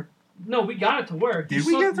 remember? No, we got it to work. Did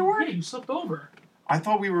we get it to work? Yeah, you slipped over. I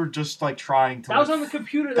thought we were just, like, trying to... That was on the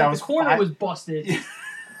computer that the corner was busted. Yeah.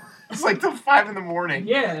 It's like till 5 in the morning.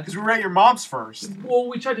 Yeah. Because we were at your mom's first. Well,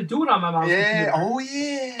 we tried to do it on my mom's computer. Oh,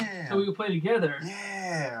 yeah. So we could play together.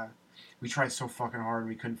 Yeah. We tried so fucking hard and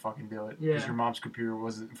we couldn't fucking do it. Yeah. Because your mom's computer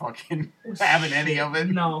wasn't fucking having any of it.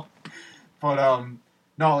 No. But,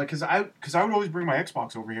 no, like, because I would always bring my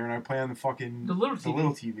Xbox over here and I'd play on the fucking... The little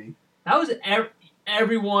TV. That was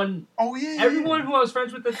everyone... Oh, yeah. Everyone who I was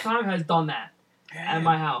friends with at the time has done that at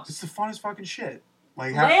my house. It's the funnest fucking shit.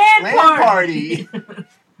 Like, LAN party!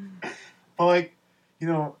 But, like, you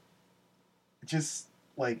know, just,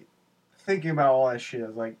 like, thinking about all that shit, I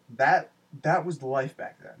was like, that was the life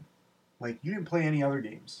back then. Like, you didn't play any other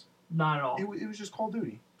games. Not at all. It was just Call of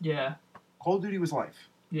Duty. Yeah. Call of Duty was life.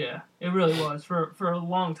 Yeah, it really was. For a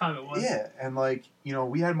long time it was. Yeah, and, like, you know,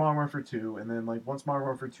 we had Modern Warfare 2, and then, like, once Modern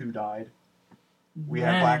Warfare 2 died, we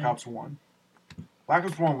had Black Ops 1. Black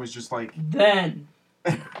Ops 1 was just, like... Then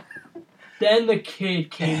the kid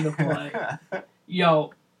came to play.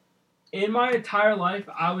 Yo, in my entire life,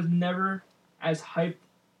 I was never as hyped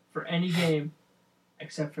for any game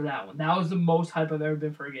except for that one. That was the most hype I've ever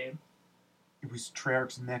been for a game. It was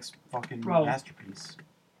Treyarch's next fucking Bro, masterpiece.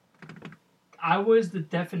 I was the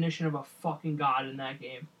definition of a fucking god in that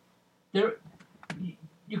game.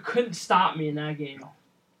 You couldn't stop me in that game.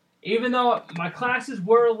 Even though my classes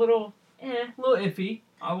were a little iffy,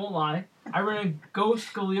 I won't lie. I ran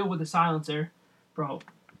Ghost Galil with a silencer. Bro,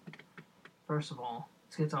 first of all,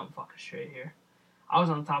 let's get something fucking straight here. I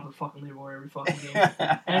was on top of the fucking leaderboard every fucking game.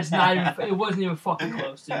 And it wasn't even fucking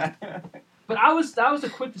close, dude. But that was a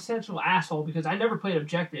quintessential asshole because I never played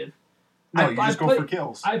objective. No, you just go for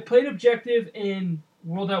kills. I played objective in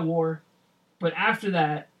World at War, but after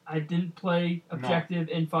that, I didn't play objective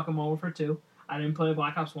in fucking Modern Warfare 2. I didn't play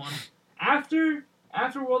Black Ops 1. After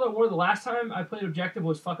World at War, the last time I played objective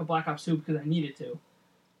was fucking Black Ops 2 because I needed to.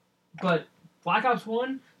 But Black Ops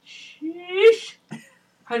 1, sheesh.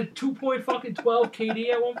 Had a 2.12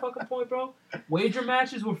 KD at one fucking point, bro. Wager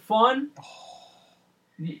matches were fun.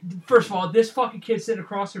 First of all, this fucking kid sitting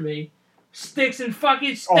across from me, sticks and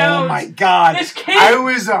fucking stones. Oh my god. This kid, I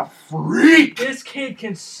was a freak. This kid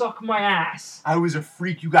can suck my ass. I was a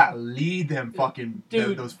freak. You gotta lead them fucking,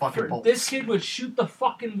 dude, those fucking bolts. This kid would shoot the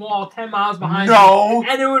fucking wall 10 miles behind me.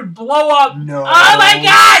 And it would blow up. No. Oh my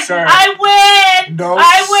god! Sir. I win! No,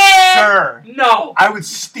 I win! Sir. No. I would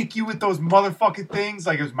stick you with those motherfucking things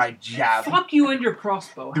like it was my jab. Fuck you and your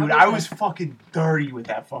crossbow. Dude, I was fucking dirty with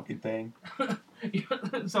that fucking thing.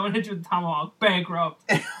 Someone hit you with a tomahawk.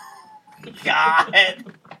 Bankrupt. God.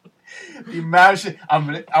 The amount of shit.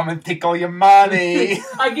 I'm gonna take all your money.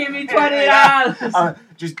 I give you $20.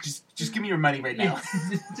 Just give me your money right now.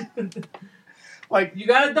 Like you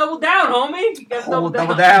gotta double down, homie. You gotta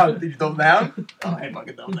double down. Did you double down? Oh, I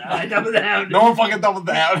fucking double down. I double down. No one fucking doubled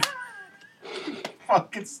down.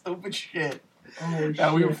 Fucking stupid shit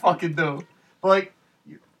that we would fucking do. But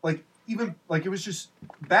even it was just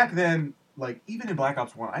back then. Like even in Black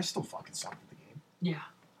Ops 1, I still fucking sucked at the game. Yeah.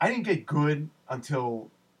 I didn't get good until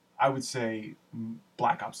I would say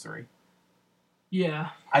Black Ops 3.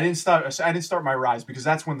 Yeah. I didn't start my rise because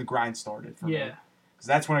that's when the grind started for me. Yeah. Because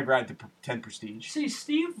that's when I grinded to 10 prestige. See,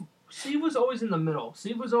 Steve was always in the middle.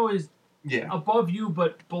 Steve was always above you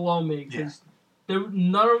but below me because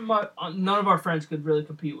none of our friends could really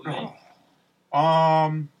compete with me.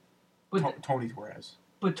 But Tony Torres.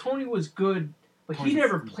 But Tony was good, but he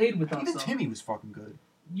never played with us. Even Timmy was fucking good.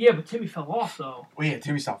 Yeah, but Timmy fell off though. Well, yeah,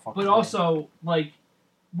 Timmy stopped fucking. But also, like,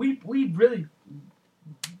 we really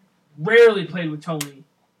rarely played with Tony.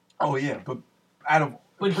 Oh yeah, but out of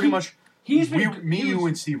pretty much, you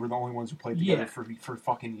and Steve were the only ones who played together for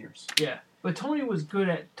fucking years. Yeah, but Tony's always good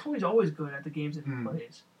at the games that he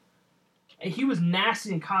plays. And he was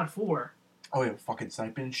nasty in COD 4. Oh yeah, fucking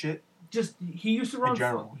sniping and shit. Just he used to run. In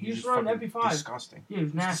general, he used to run MP5. Disgusting. Yeah, he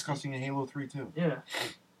was nasty. Disgusting in Halo 3 too. Yeah.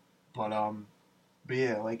 But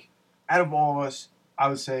yeah, like out of all of us, I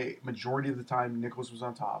would say majority of the time Nicholas was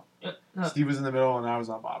on top. Steve was in the middle, and I was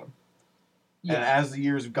on bottom. Yeah. And as the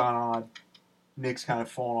years have gone on, Nick's kind of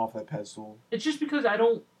fallen off that pedestal. It's just because I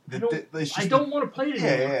don't want to play it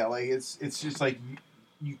anymore. Yeah. Like it's just like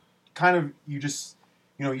you kind of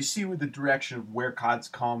you see with the direction of where COD's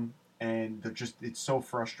come, and it's so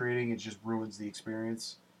frustrating. It just ruins the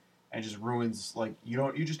experience, and just ruins like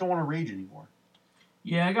you just don't want to rage anymore.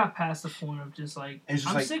 Yeah, I got past the point of just like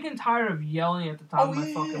I'm sick and tired of yelling at the top of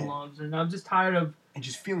my fucking lungs, and I'm just tired of and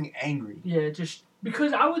just feeling angry. Yeah, just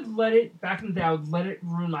because I would let it back in the day. I would let it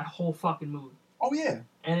ruin my whole fucking mood. Oh yeah,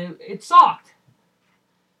 and it sucked.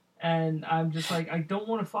 And I'm just like I don't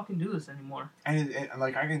want to fucking do this anymore. And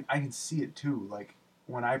like I can see it too. Like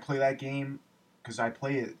when I play that game, because I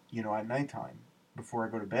play it at nighttime before I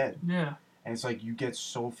go to bed. Yeah. And it's like you get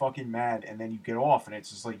so fucking mad, and then you get off, and it's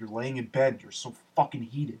just like you're laying in bed, you're so fucking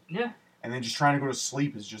heated. Yeah. And then just trying to go to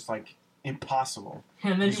sleep is just like impossible.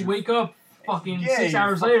 And then you wake up fucking 6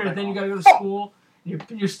 hours later, then you gotta go to school.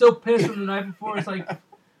 You're still pissed from the night before. It's like,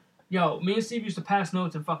 yo, me and Steve used to pass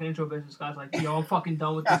notes in fucking intro business guys. Like, yo, I'm fucking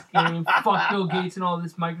done with this game. Fuck Bill Gates and all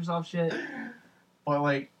this Microsoft shit. But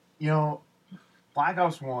like, Black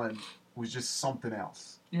Ops 1 was just something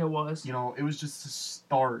else. Yeah, it was. It was just the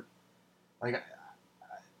start. Like,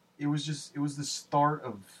 it was the start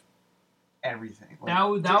of everything. Like,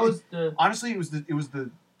 honestly, it was the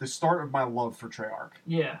start of my love for Treyarch.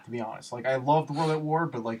 Yeah. To be honest, like I loved World at War,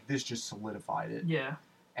 but like this just solidified it. Yeah.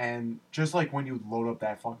 And just like when you would load up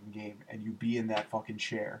that fucking game and you be in that fucking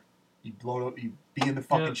chair, you be in the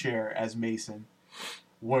fucking chair as Mason.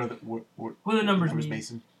 What are the numbers mean?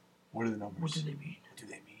 Mason? What are the numbers? What do they mean? What do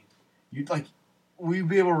they mean? You like. we'd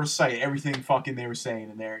be able to recite everything fucking they were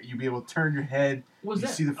saying in there. You'd be able to turn your head.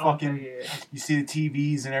 See the fucking, you see the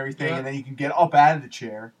TVs and everything, and then you can get up out of the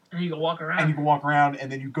chair. And you can walk around.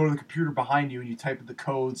 And then you go to the computer behind you and you type in the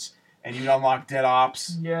codes, and you unlock dead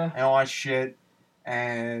ops. Yeah. And all that shit.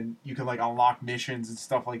 And you can, like, unlock missions and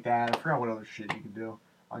stuff like that. I forgot what other shit you can do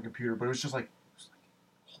on a computer, but it was just like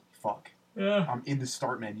holy fuck. Yeah. I'm in the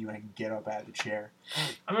start menu and I can get up out of the chair.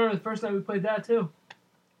 I remember the first night we played that, too.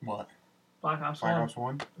 What? Black Ops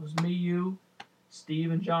 1? It was me, you,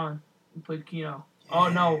 Steve, and John. We played Kino. Yeah. Oh,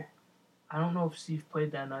 no. I don't know if Steve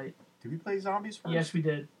played that night. Did we play Zombies first? Yes, we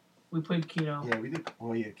did. We played Kino. Yeah, we did.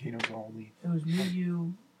 Well, yeah, Kino's the only. It was me,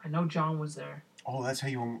 you. I know John was there. Oh, that's how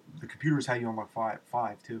you. The computer is how you unlock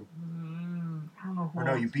five too. I don't know. Or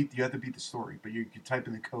no, you have to beat the story, but you can type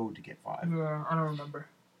in the code to get 5. Yeah, I don't remember.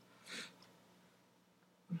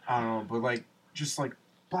 I don't know, but like, just like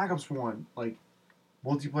Black Ops 1, like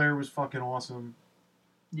multiplayer was fucking awesome.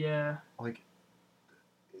 Yeah. Like,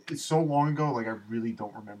 it's so long ago. Like, I really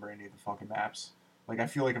don't remember any of the fucking maps. Like, I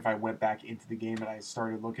feel like if I went back into the game and I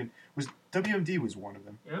started looking, WMD was one of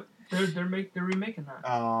them. Yep, they're remaking that.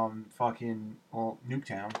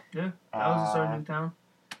 Nuketown. Yeah, that was the start of Nuketown.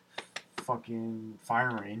 Fucking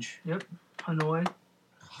Firing Range. Yep, Hanoi.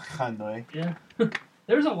 Yeah,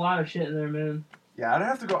 there's a lot of shit in there, man. Yeah, I'd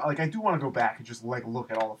have to go. Like, I do want to go back and just like look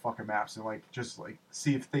at all the fucking maps and like just like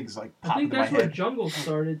see if things like pop into my head. I think that's where Jungle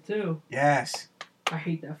started too. Yes. I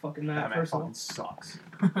hate that fucking map. That map fucking sucks.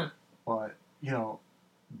 But you know,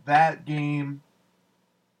 that game,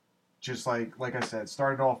 just like I said,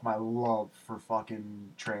 started off my love for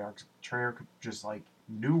fucking Treyarch. Treyarch just like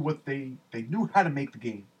knew what they knew how to make the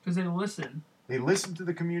game. Because they listened. They listened to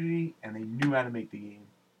the community and they knew how to make the game.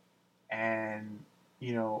 And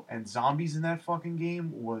you know, and zombies in that fucking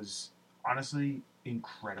game was honestly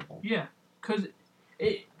incredible. Yeah, because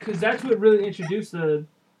that's what really introduced the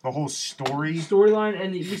whole storyline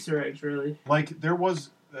and the Easter eggs, really. Like there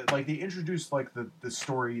was. Like, they introduced, like, the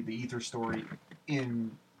story, the Ether story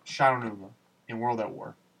in Shadow Numa, in World at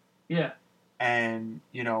War. Yeah. And,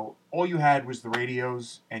 you know, all you had was the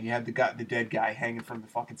radios, and you had the dead guy hanging from the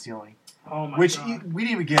fucking ceiling. Oh, my God. We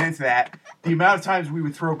didn't even get into that. The amount of times we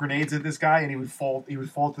would throw grenades at this guy, and he would fall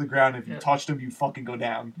to the ground, and if you touched him, you'd fucking go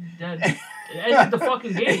down. Dead. It ended the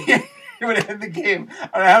fucking game. It would end the game.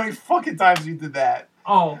 I don't know how many fucking times you did that.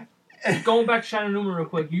 Oh, going back to Shadow Numa real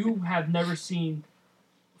quick, you have never seen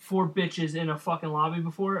 4 bitches in a fucking lobby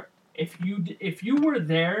before. If you were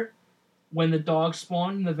there when the dog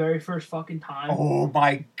spawned the very first fucking time. Oh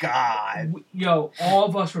my God. All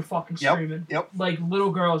of us were fucking screaming. Yep. Like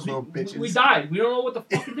little girls. Little bitches. We died. We don't know what the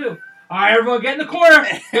fuck to do. Alright, everyone, get in the corner!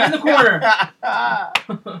 Get in the corner!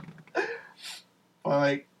 Well,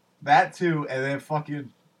 like, that too, and then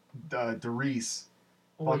fucking Derice.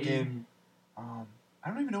 Fucking, I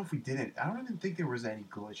don't even know if we did it. I don't even think there was any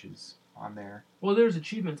glitches on there. Well, there's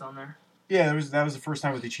achievements on there. Yeah, that was the first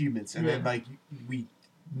time with achievements, and then like we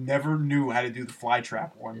never knew how to do the fly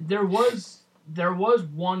trap one. There was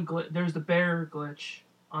one glitch. There's the bear glitch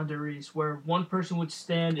on Derice where one person would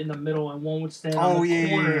stand in the middle and one would stand on the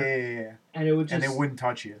corner. Yeah. And it would just, and they wouldn't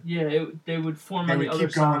touch you. Yeah, they would form on the other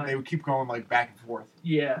side. They would keep going like back and forth.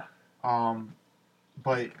 Yeah.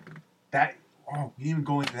 But that we didn't even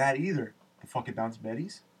go into that either. The fucking bounce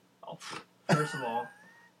Betties. Oh, first of all.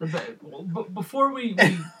 Before we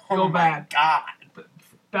go back, God.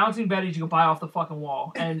 Bouncing Betties you can buy off the fucking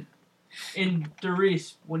wall. And in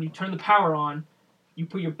Derice, when you turn the power on, you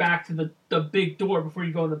put your back to the big door before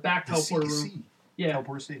you go in the back teleporter room. Yeah.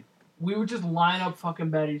 Teleporter C. We would just line up fucking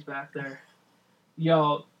Betties back there.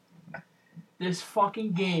 Yo, this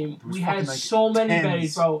fucking game, we had like so many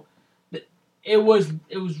Betties, bro. It was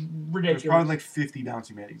ridiculous. There's probably like 50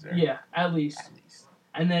 bouncing Betties there. Yeah, at least.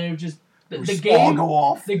 And then it was just the game all go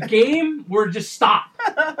off. The game would just stop.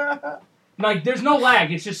 Like there's no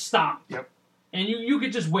lag, it's just stop. Yep. And you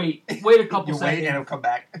could just wait a couple seconds. Wait and it'll come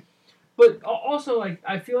back. But also, like,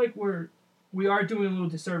 I feel like we are doing a little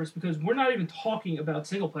disservice because we're not even talking about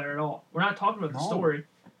single player at all. We're not talking about the story.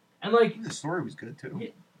 And like the story was good too. Yeah,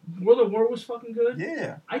 World at War was fucking good.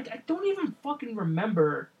 Yeah. I don't even fucking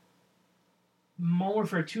remember Modern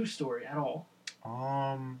Warfare 2 story at all.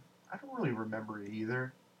 I don't really remember it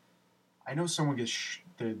either. I know someone gets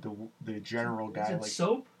the general guy. Is it like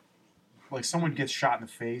Soap? Like someone gets shot in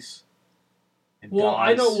the face. Well,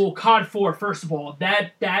 dies. I know. Well, COD 4. First of all,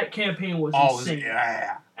 that campaign was insane.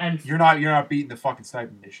 Yeah. And you're not beating the fucking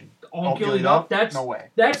sniper mission. All Gillied Up. That's no way.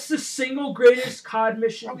 That's the single greatest COD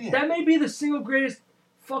mission. Oh, yeah. That may be the single greatest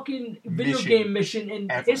fucking video game mission in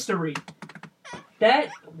history. That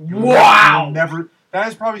wow. That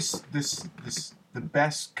is probably the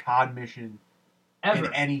best COD mission Ever.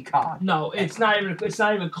 in any COD. No, it's not even. It's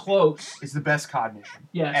not even close. It's the best COD mission.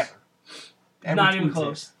 Yes. Ever Not even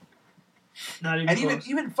close. Not even close. And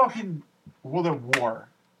even fucking World at War.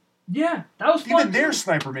 Yeah, that was fun. Even their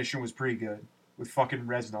sniper mission was pretty good with fucking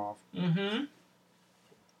Reznov. Mm-hmm.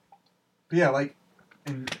 But yeah, like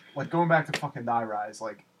going back to fucking Die Rise,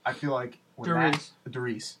 like I feel like with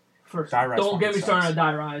Darius. First, Die Rise don't get me started on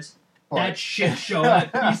Die Rise. That shit show,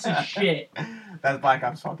 that piece of shit. That's Black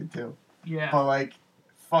Ops fucking 2. Yeah. But like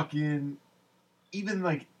fucking even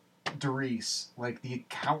like Darius, like the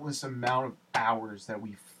countless amount of hours that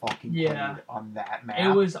we fucking played on that map.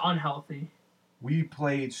 It was unhealthy. We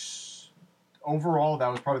played overall, that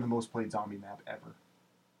was probably the most played zombie map ever.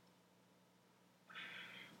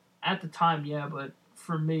 At the time, yeah, but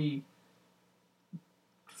for me,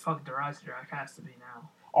 fucking Darius has to be now.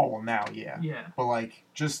 Oh well, now, yeah. Yeah. But like,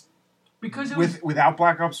 just because without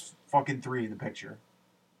Black Ops fucking 3 in the picture,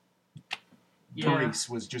 yeah. Darius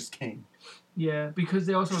was just king. Yeah, because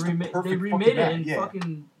they also remade it in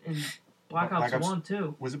fucking in Black Ops 1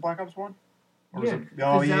 too. Was it Black Ops 1? Or yeah.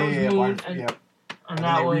 And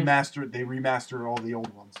they remastered all the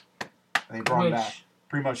old ones. And they brought them back.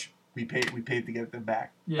 Pretty much, we paid to get them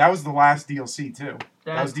back. Yeah. That was the last DLC too.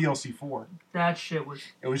 That was DLC 4. That shit was.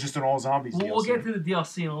 It was just an all zombies DLC. We'll get to the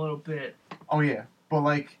DLC in a little bit. Oh yeah, but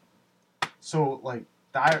like, so like,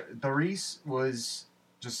 Darius was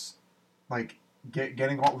just like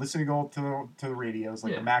listening to the radios,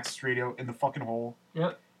 like the Maxis radio in the fucking hole.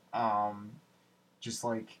 Yep. Just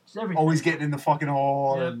like always getting in the fucking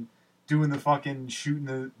hole and doing the fucking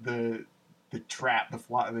shooting the trap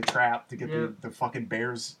to get the fucking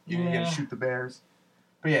bears. You gotta shoot the bears.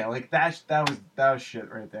 But yeah, like that was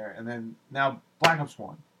shit right there. And then now Black Ops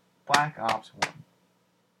 1.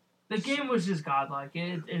 The game was just godlike.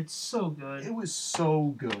 It's so good. It was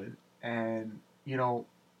so good. And you know,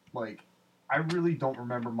 like I really don't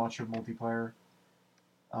remember much of multiplayer.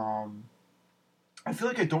 I feel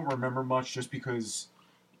like I don't remember much just because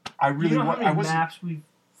I really how many maps we've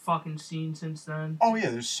fucking seen since then? Oh yeah,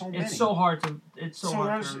 there's so many. It's so hard to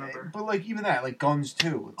remember. But like even that, like guns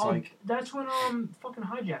too. It's like that's when fucking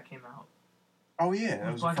Hijack came out. Oh yeah,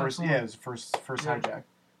 that was the first. Yeah, it was the first Hijack.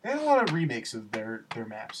 They had a lot of remakes of their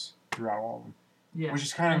maps throughout all of them. Yeah, which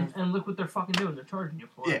is kind of and look what they're fucking doing. They're charging you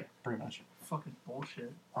for it. Yeah, pretty much. Fucking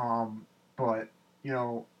bullshit. But you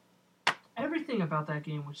know. Everything about that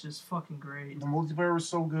game was just fucking great. The multiplayer was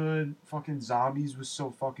so good. Fucking Zombies was so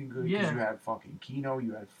fucking good. Because you had fucking Kino,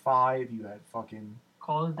 you had 5, you had fucking...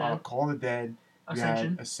 Call of the Dead. Ascension.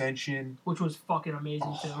 You had Ascension. Which was fucking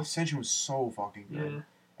amazing, too. Ascension was so fucking good. Yeah.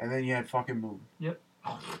 And then you had fucking Moon. Yep.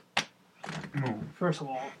 Moon. First of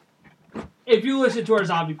all, if you listen to our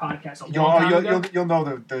zombie podcast you'll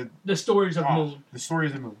know the stories of Moon. The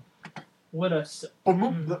stories of Moon. What a... But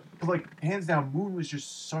Moon, but like, hands down, Moon was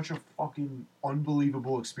just such a fucking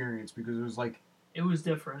unbelievable experience because it was like... It was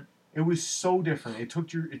different. It was so different. It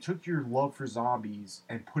took your love for zombies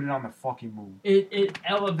and put it on the fucking moon. It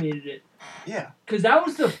elevated it. Yeah. Because that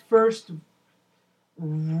was the first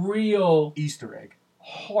real... Easter egg.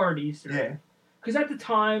 Hard Easter egg. Yeah. Because at the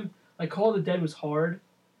time, like, Call of the Dead was hard.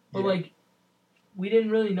 But, like, we didn't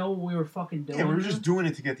really know what we were fucking doing. Yeah, we were just doing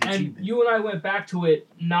it to get the achievement. And you and I went back to it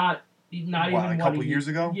not even a couple years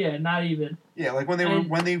ago. Yeah, not even. Yeah, like when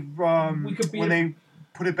they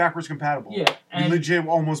put it backwards compatible. Yeah, we legit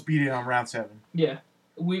almost beat it on round 7. Yeah,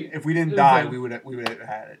 if we didn't die, we would have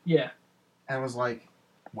had it. Yeah, and it was like,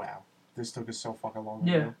 wow, this took us so fucking long.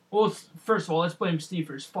 Yeah. Well, first of all, let's blame Steve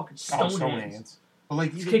for his fucking stone hands. But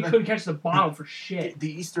like, this kid couldn't catch the bottle for shit.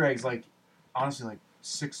 The Easter eggs, like, honestly, like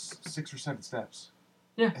 6 or 7 steps.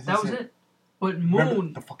 Yeah, that was it. But Moon...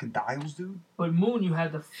 Remember the fucking dials, dude? But Moon,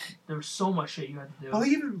 there was so much shit you had to do. Well,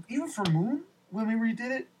 even for Moon, when we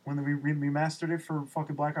redid it, when we remastered it for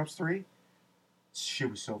fucking Black Ops 3,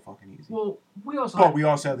 shit was so fucking easy. Well, we also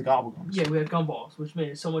had the gobble guns. Yeah, we had gumballs, which made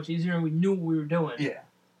it so much easier, and we knew what we were doing. Yeah.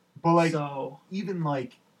 But, like, even,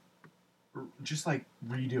 like, just, like,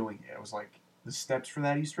 redoing it, it was like, the steps for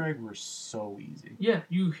that Easter egg were so easy. Yeah,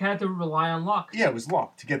 you had to rely on luck. Yeah, it was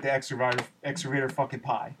luck to get the excavator fucking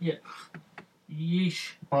pie. Yeah.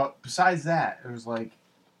 Yeesh. But besides that, it was like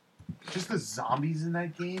just the zombies in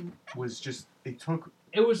that game was just it took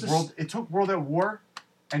World at War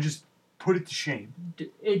and just put it to shame.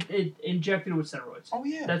 It injected it with steroids. Oh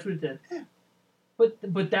yeah, that's what it did. Yeah.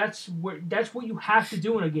 But that's what you have to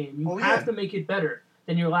do in a game. You have to make it better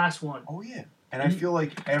than your last one. Oh yeah. And I feel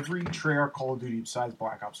like every Treyarch Call of Duty besides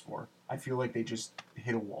Black Ops 4, I feel like they just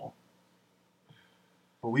hit a wall.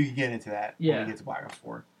 But we can get into that when we get to Black Ops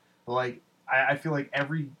 4. But like, I feel like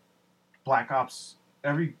every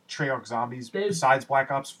Treyarch Zombies besides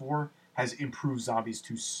Black Ops 4 has improved zombies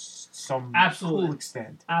to some cool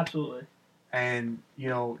extent. Absolutely. And, you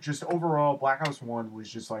know, just overall, Black Ops 1 was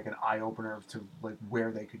just, like, an eye-opener to, like,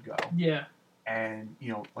 where they could go. Yeah. And,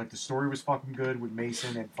 you know, like, the story was fucking good with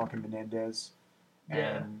Mason and fucking Menendez.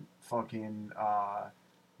 Yeah. And fucking,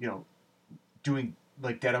 you know, doing,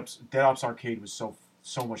 like, Dead Ops Arcade was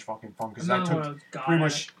so much fucking fun. Because that took pretty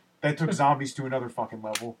much... That took zombies to another fucking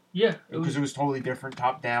level. Yeah. Because it was totally different.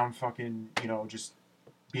 Top-down, fucking, you know, just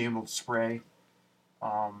being able to spray.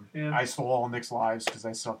 I stole all Nick's lives because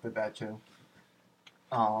I sucked at that, too.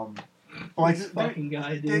 Like this fucking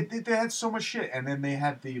guy, dude. They had so much shit, and then they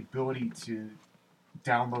had the ability to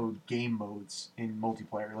download game modes in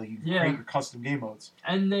multiplayer. Like you create your custom game modes,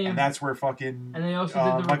 and that's where fucking and they also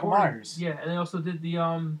did the Michael Myers. Yeah, and they also did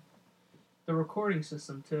the recording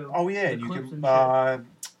system too. Oh yeah, and you can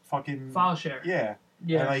fucking file share. Yeah,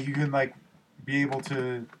 and like you can like be able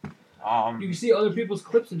to. You can see other people's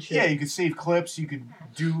clips and shit. Yeah, you can save clips. You can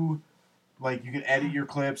do. Like, you can edit your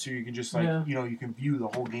clips, or you can just, like, you know, you can view the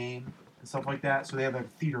whole game and stuff like that. So they have, like,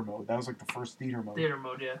 theater mode. That was, like, the first theater mode. Theater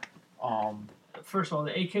mode, yeah. First of all,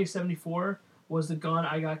 the AK-74 was the gun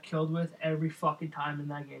I got killed with every fucking time in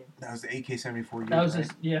that game. That was the AK-74. That was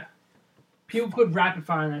just, yeah. People put rapid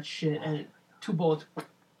fire on that shit, and 2 bullets.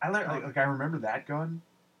 I remember that gun.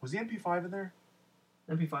 Was the MP5 in there?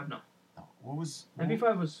 MP5, no. No. What was...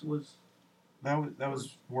 MP5 was... That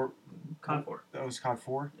was... COD 4. That was COD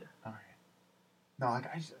 4? Yeah. All right. No, like,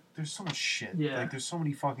 there's so much shit. Yeah. Like, there's so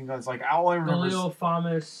many fucking guns. Like, all I remember Galil,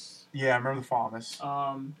 FAMAS. Yeah, I remember the FAMAS.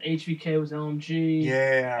 HVK was LMG.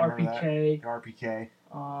 Yeah, I remember RPK. The RPK.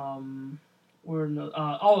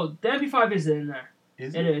 The MP5 is in there.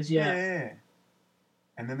 Is it? It is, yeah. Yeah.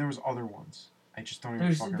 And then there was other ones. I just don't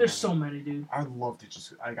even fucking There's so many, dude. I'd love to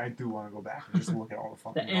just... I do want to go back and just look at all the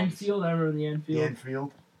fucking The Enfield, I remember the Enfield. The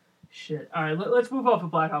Enfield. Shit. Alright, let's move off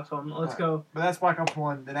of Black Ops 1. Let's go. But that's Black Ops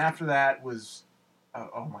 1. Then after that was...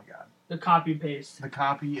 oh my god. The copy and paste. The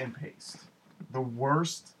copy and paste. The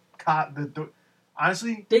worst...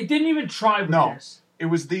 honestly... They didn't even try with this. It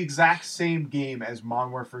was the exact same game as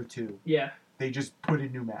Modern Warfare 2. Yeah. They just put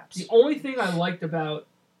in new maps. The only thing I liked about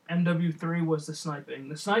MW3 was the sniping.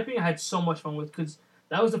 The sniping I had so much fun with because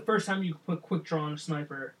that was the first time you could put quick draw on a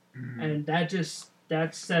sniper. Mm-hmm. And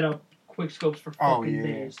that set up quick scopes for fucking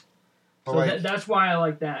days. So like, that's why I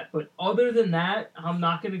like that. But other than that, I'm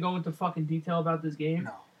not going to go into fucking detail about this game.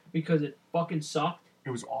 No. Because it fucking sucked.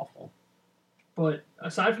 It was awful. But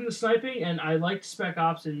aside from the sniping, and I liked Spec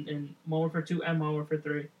Ops in Modern Warfare 2 and Modern Warfare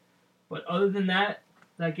 3. But other than that,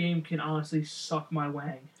 that game can honestly suck my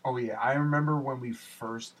wang. Oh yeah, I remember when we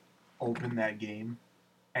first opened that game,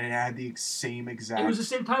 and it had the same exact... It was the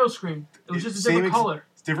same title screen. It was just a different color.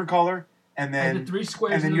 It's different color. And then the 3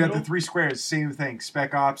 squares. And then you have the 3 squares. Same thing.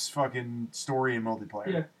 Spec Ops, fucking story and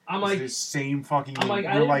multiplayer. Yeah, I'm like the same fucking. I'm like,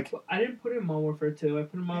 I didn't put in Modern Warfare 2. I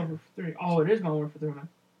put in Modern Warfare 3. Oh, it is Modern Warfare 3. I'm like,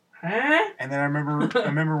 huh? And then I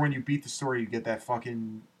remember when you beat the story, you get that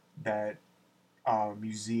fucking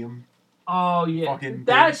museum. Oh yeah. Fucking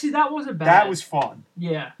that wasn't bad. That was fun.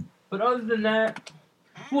 Yeah, but other than that,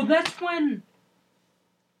 well, that's when.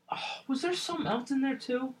 Oh, was there something else in there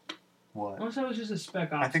too? What? Unless that was just a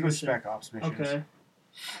Spec Ops. I think it was Spec Ops missions. Okay.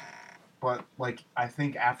 But like, I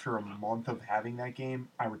think after a month of having that game,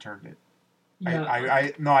 I returned it. Yeah.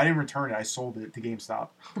 I didn't return it. I sold it to GameStop.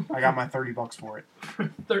 I got my $30 for it.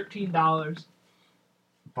 $13.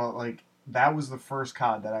 But like, that was the first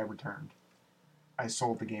COD that I returned. I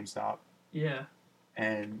sold to GameStop. Yeah.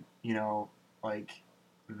 And like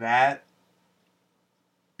that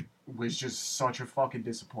was just such a fucking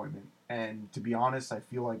disappointment. And to be honest, I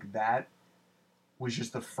feel like that was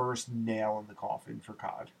just the first nail in the coffin for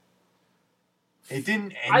COD. It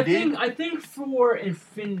didn't end it. I think for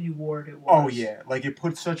Infinity Ward it was. Oh yeah, like it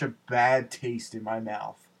put such a bad taste in my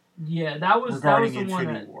mouth. Yeah, that was the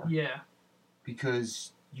Infinity War. Yeah.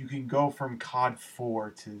 Because you can go from COD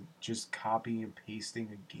 4 to just copy and pasting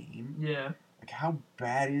a game. Yeah. Like, how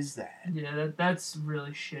bad is that? Yeah, that's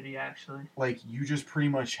really shitty, actually. Like, you just pretty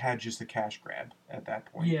much had just a cash grab at that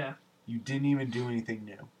point. Yeah. You didn't even do anything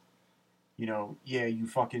new. You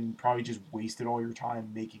fucking probably just wasted all your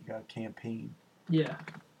time making a campaign. Yeah.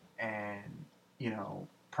 And,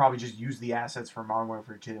 probably just used the assets from Modern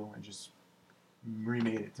Warfare 2 and just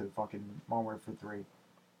remade it to fucking Modern Warfare 3.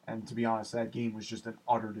 And to be honest, that game was just an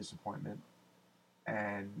utter disappointment.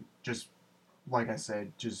 And just, like I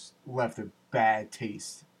said, just left a bad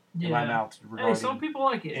taste in my mouth. Hey, some people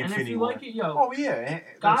like it. And if you like it, yo. Oh, yeah.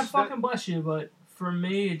 God fucking bless you, but for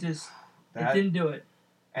me, it didn't do it.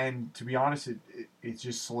 And to be honest, it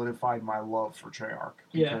just solidified my love for Treyarch.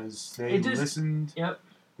 Because they listened. Yep.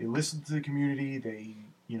 They listened to the community. They,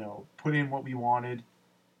 put in what we wanted,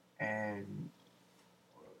 and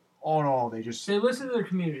all in all, they listen to their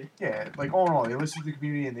community. Yeah, like all in all, they listen to the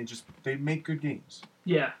community and they make good games.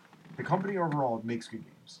 Yeah. The company overall makes good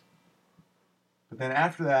games. But then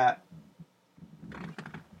after that,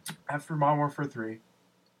 after Modern Warfare 3,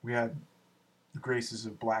 we had the graces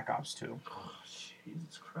of Black Ops 2. Oh,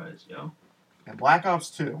 Jesus Christ, yo. And Black Ops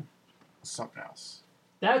 2 was something else.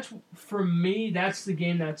 For me, that's the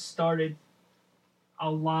game that started a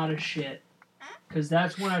lot of shit. Because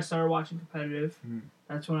that's when I started watching competitive.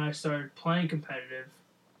 That's when I started playing competitive.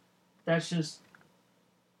 That's just...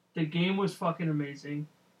 The game was fucking amazing.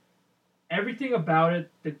 Everything about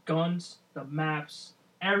it, the guns, the maps,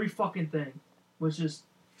 every fucking thing was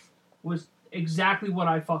exactly what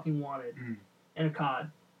I fucking wanted in a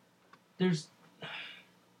COD. There's...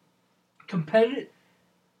 Competitive...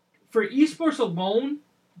 For esports alone,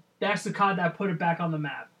 that's the COD that put it back on the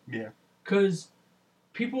map. Yeah. Because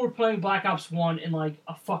people were playing Black Ops 1 in, like,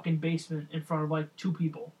 a fucking basement in front of, like, 2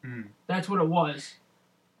 people. That's what it was.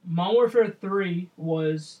 Modern Warfare 3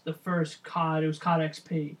 was the first COD. It was COD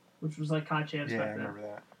XP, which was, like, COD Champs back then. Yeah, I remember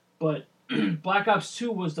that. But Black Ops 2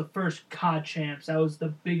 was the first COD Champs. That was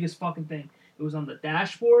the biggest fucking thing. It was on the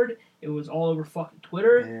dashboard. It was all over fucking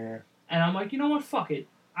Twitter. Yeah. And I'm like, you know what? Fuck it.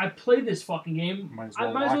 I played this fucking game. I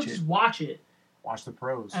might as well just watch it. Watch the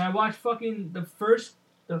pros. And I watched fucking the first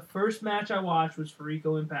match I watched was for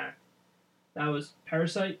Rico Impact. That was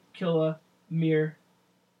Parasite, Killa, Mir.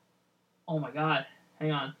 Oh my god.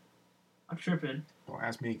 Hang on. I'm tripping. Don't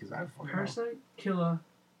ask me because I fucking Parasite, Killa,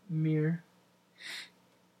 Mir.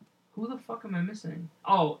 Who the fuck am I missing?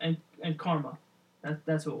 Oh, and Karma.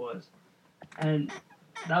 That's what it was. And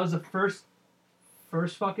that was the first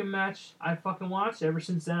fucking match I fucking watched. Ever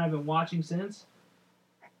since then, I've been watching since.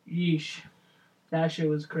 Yeesh. That shit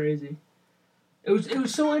was crazy. It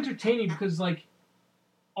was so entertaining because, like,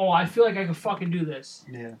 oh, I feel like I could fucking do this.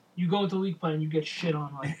 Yeah. You go into league play and you get shit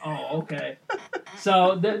on. Like, oh, okay.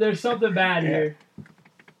 So there's something bad here.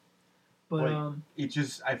 But it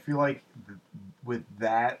just, I feel like with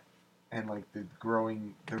that and like the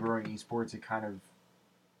growing esports, it kind of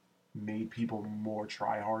made people more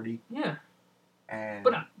try-hardy. Yeah. And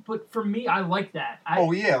but for me, I like that.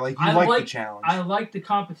 Like you like the challenge. I like the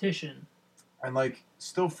competition. And like,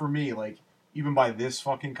 still for me, like, even by this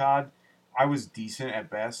fucking COD, I was decent at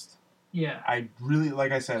best. Yeah. I really,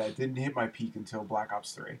 like I said, I didn't hit my peak until Black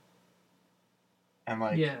Ops 3. And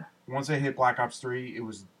like, once I hit Black Ops 3, it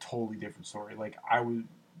was a totally different story. Like, I would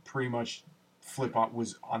pretty much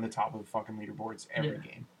was on the top of the fucking leaderboards every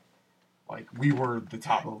game. Like, we were the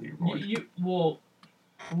top of the leaderboard.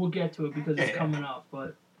 We'll get to it because it's coming up,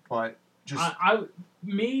 but just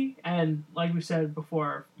me and, like we said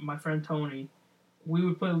before, my friend Tony, we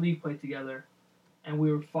would play league play together, and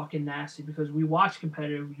we were fucking nasty because we watched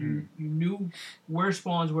competitive. You knew where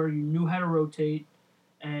spawns were, you knew how to rotate,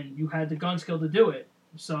 and you had the gun skill to do it.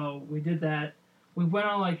 So we did that. We went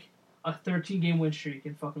on like a 13-game win streak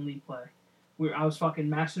in fucking league play. I was fucking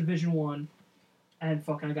Master Division 1, and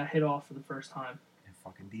fucking I got hit off for the first time.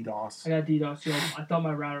 Fucking DDoS. I got DDoS, yo. I thought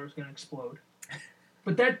my router was gonna explode.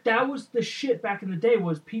 But that was the shit back in the day,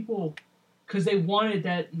 was people, because they wanted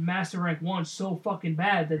that Master Rank 1 so fucking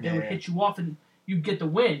bad that they would hit you off and you'd get the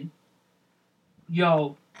win.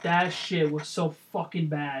 Yo, that shit was so fucking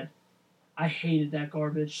bad. I hated that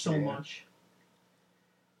garbage so much.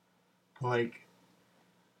 Like,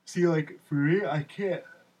 see, like, for me, I can't...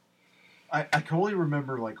 I can only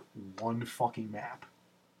remember, like, one fucking map.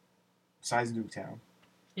 Besides Nuketown.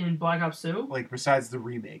 In Black Ops 2? Like, besides the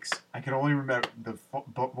remakes. I can only remember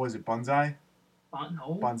was it Banzai?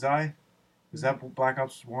 No. Banzai? Was that Black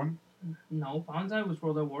Ops 1? No, Banzai was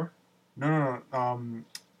World at War. No.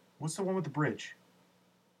 What's the one with the bridge?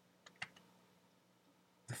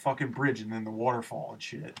 The fucking bridge and then the waterfall and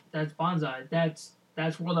shit. That's Banzai. That's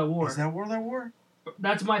World at War. Is that World at War?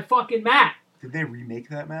 That's my fucking map! Did they remake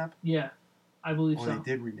that map? Yeah, I believe so. They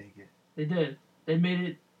did remake it. They did. They made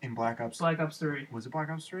it... In Black Ops 3. Was it Black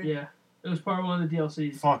Ops 3? Yeah. It was part of one of the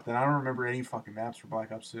DLCs. Fuck, then I don't remember any fucking maps for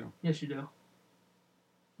Black Ops 2. Yes, you do.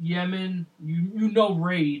 Yemen, you know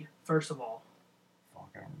Raid, first of all. Fuck,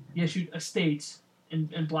 I don't remember. Yes, Estates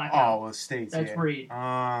in Black Ops. Oh, Estates, That's Raid.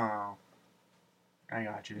 Oh. I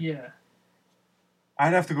got you. Yeah.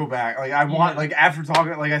 I'd have to go back. Like, I want, like, after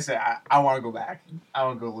talking, like I said, I want to go back. I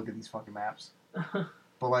want to go look at these fucking maps.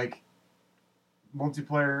 But, like,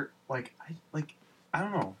 multiplayer, I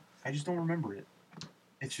don't know. I just don't remember it.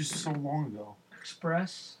 It's just so long ago.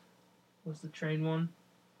 Express was the train one.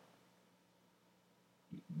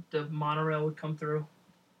 The monorail would come through.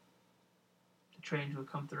 The trains would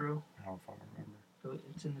come thugh. I don't fucking remember. It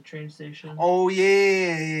It's in the train station. Oh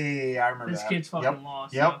yeah, I remember this that. kid's fucking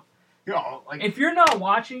lost. Yep. So. You know, like if you're not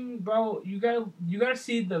watching, bro, you gotta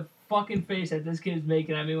see the fucking face that this kid is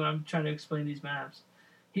making at me when I'm trying to explain these maps.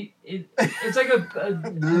 It's like a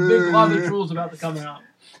big glob of jewels about to come out.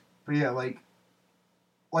 But yeah, like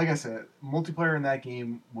I said, multiplayer in that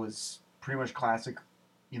game was pretty much classic,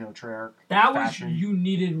 Treyarch. That fashion. was you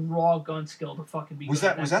needed raw gun skill to fucking be. Was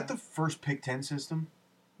that the first Pick 10 system?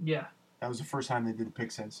 Yeah. That was the first time they did a Pick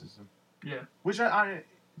 10 system. Yeah. Which I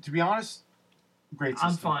to be honest, great system.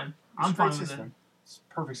 I'm fine. I'm fine with it. It's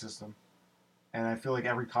a perfect system. And I feel like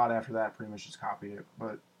every COD after that pretty much just copied it,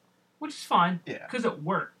 but which is fine. Yeah. Because it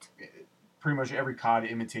worked. Pretty much every COD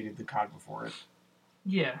imitated the COD before it.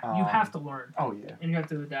 Yeah, you have to learn. Oh yeah. And you have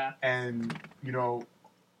to adapt. And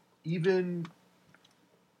even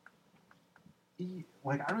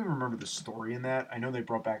like I don't even remember the story in that. I know they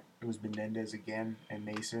brought back it was Menendez again and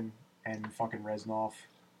Mason and fucking Reznov.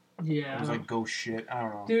 Yeah. It was like ghost shit. I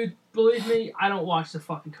don't know. Dude, believe me, I don't watch the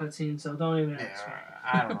fucking cutscenes, so don't even ask me.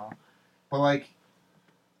 I don't know. But like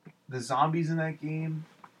the zombies in that game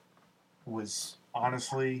was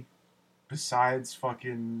honestly, besides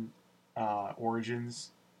fucking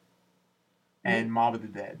Origins and Mob of the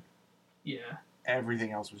Dead. Yeah.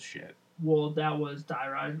 Everything else was shit. Well, that was Die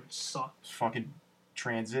Rise, which sucked. Fucking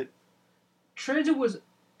Transit. Transit was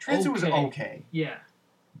okay. Yeah.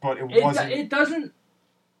 But it wasn't. It doesn't.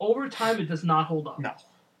 Over time, it does not hold up. No.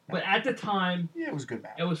 But at the time, yeah, it was good,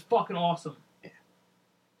 man. It was fucking awesome. Yeah.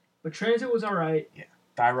 But Transit was alright. Yeah.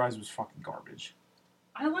 Die Rise was fucking garbage.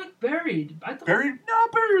 I like Buried. Buried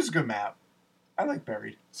was a good map. I like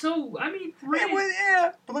Buried. So, I mean, 3...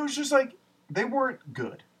 Yeah, but it was just like, they weren't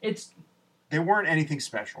good. They weren't anything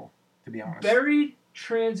special, to be honest. Buried,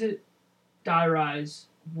 Transit, Die Rise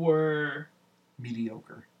were...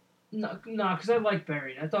 mediocre. No, because I like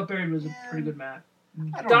Buried. I thought Buried was a pretty good map.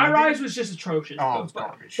 Die Rise was just atrocious. Oh, it was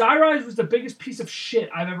garbage. Die Rise was the biggest piece of shit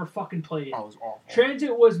I've ever fucking played. Oh, it was awful.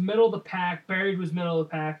 Transit was middle of the pack. Buried was middle of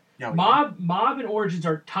the pack. Yeah, Mob and Origins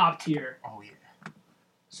are top tier. Oh, yeah.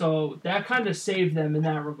 So that kind of saved them in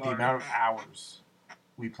that regard. The amount of hours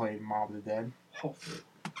we played Mob of the Dead. Oh.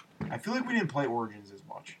 I feel like we didn't play Origins as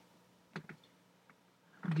much.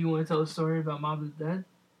 Do you want to tell the story about Mob of the Dead?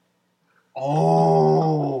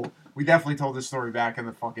 Oh, we definitely told this story back in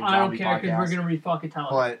the fucking zombie podcast. I don't care because we're gonna fucking tell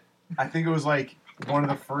it. But I think it was like one of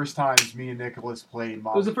the first times me and Nicholas played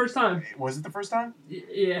Mob. It was the first time. Was it the first time?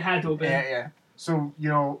 It had to have been. Yeah. So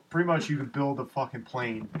pretty much you could build a fucking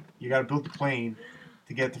plane. You got to build the plane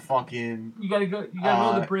to get the fucking. You gotta go to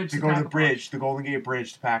the bridge. To go to the bridge, the Golden Gate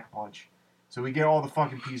Bridge to pack a punch. So we get all the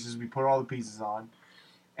fucking pieces. We put all the pieces on,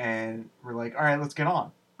 and we're like, all right, let's get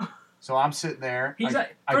on. So I'm sitting there.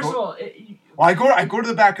 I go to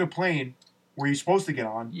the back of the plane where you're supposed to get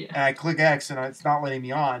on, yeah. And I click X, and it's not letting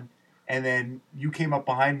me on. And then you came up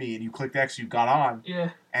behind me, and you clicked X, you got on. Yeah.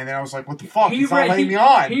 And then I was like, what the fuck? It's not letting me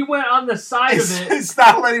on. He went on the side of it. It's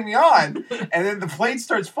not letting me on. And then the plane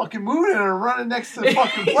starts fucking moving, and I'm running next to the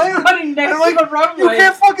fucking plane. He's running next to the runway. You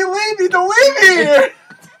can't fucking leave me. Don't leave me here.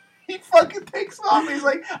 He fucking takes off. He's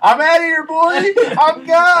like, I'm out of here, boy. I'm gone.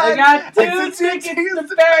 I got two tickets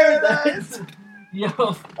to paradise. Yo,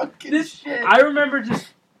 fucking shit. I remember just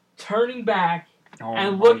turning back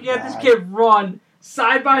and looking at this kid run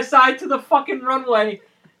side by side to the fucking runway.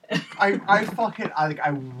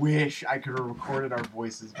 I wish I could have recorded our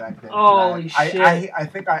voices back then. Holy shit. I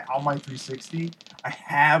think on my 360, I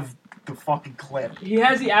have the fucking clip. He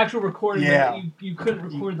has the actual recording. Yeah. You couldn't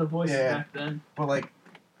record the voices back then. But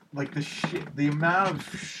like the shit, the amount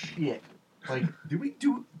of shit. Like, did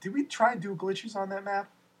we try and do glitches on that map?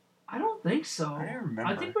 I don't think so. I don't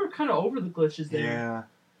remember. I think we were kind of over the glitches there. Yeah.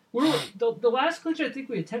 The last glitch I think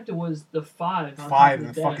we attempted was the 5. In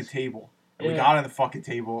the fucking table. And we got on the fucking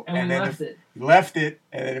table. And then we left it,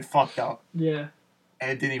 and then it fucked up. Yeah.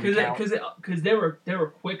 And it didn't even count. Because they were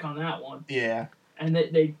quick on that one. Yeah. And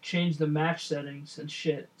they changed the match settings and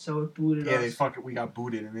shit, so it booted us. Yeah, we got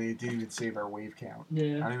booted, and they didn't even save our wave count.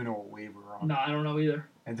 Yeah. I don't even know what wave we were on. No, I don't know either.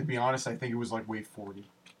 And to be honest, I think it was like wave 40.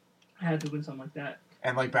 I had to win something like that.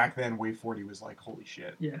 And like back then, wave 40 was like, holy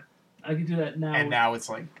shit. Yeah. I could do that now. And now it's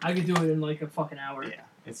like... I could do it in like a fucking hour. Yeah,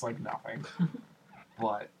 it's like nothing.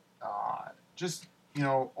 But, just,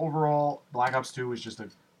 overall, Black Ops 2 was just a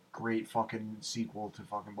great fucking sequel to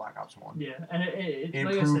fucking Black Ops 1. Yeah, and it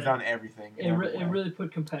improved like I said, on everything. It really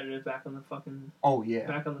put competitive back on the fucking... Oh, yeah.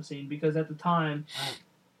 Back on the scene, because at the time,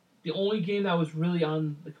 the only game that was really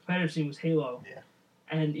on the competitive scene was Halo. Yeah.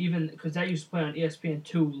 And even, because that used to play on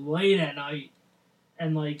ESPN2 late at night,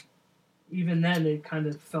 and like, even then it kind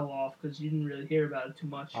of fell off because you didn't really hear about it too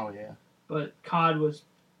much. Oh, yeah. But COD was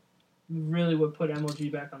really what put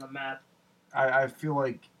MLG back on the map. I feel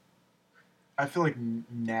like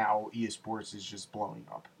now EA Sports is just blowing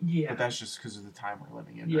up. Yeah. But that's just because of the time we're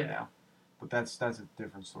living in right now. But that's a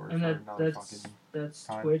different story and for another fucking that's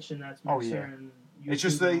time. Twitch and that's Mixer and YouTube. It's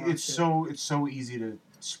just that it's so easy to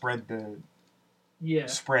spread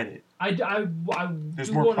it.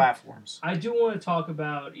 There's more platforms. I do want to talk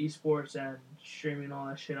about esports and streaming all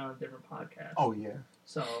that shit on different podcasts. Oh yeah.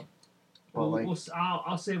 So,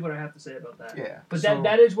 I'll say what I have to say about that. Yeah. But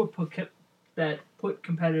that is what put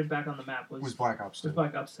competitive back on the map was Black Ops 2. Was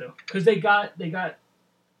Black Ops 2 because they got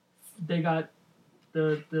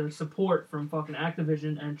the support from fucking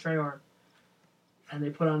Activision and Treyarch, and they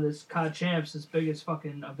put on this COD Champs, this biggest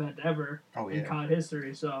fucking event ever in COD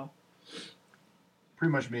history. So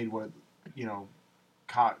pretty much made what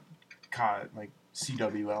COD like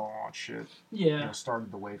CWL and all that shit. Yeah,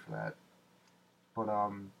 started the way for that. But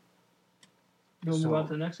you want to move on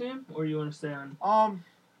to the next game, or you want to stay on?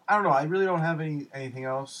 I don't know. I really don't have anything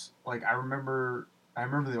else. Like I remember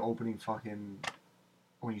the opening fucking.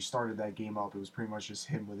 When you started that game up, it was pretty much just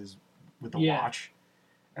him with the watch,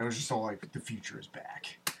 and it was just all like the future is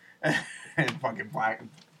back, and fucking Black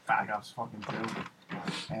Ops fucking 2,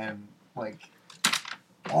 and like,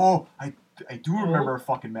 I do remember a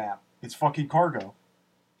fucking map. It's fucking Cargo.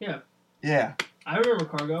 Yeah. Yeah. I remember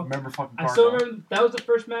Cargo. Remember fucking Cargo. I still remember that was the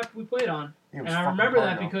first map we played on, and I remember Cargo.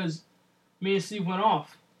 that because me and Steve went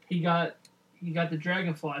off. He got the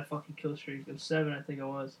Dragonfly fucking kill streak of 7, I think it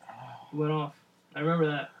was. He went off. I remember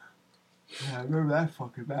that. Yeah, I remember that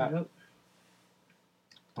fucking map. Yep.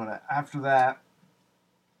 But after that,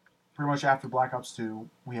 pretty much after Black Ops 2,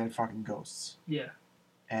 we had fucking Ghosts. Yeah.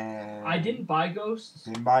 And I didn't buy Ghosts.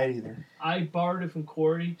 Didn't buy it either. I borrowed it from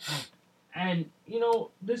Corey. And,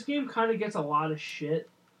 this game kind of gets a lot of shit.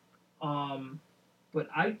 But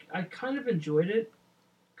I kind of enjoyed it.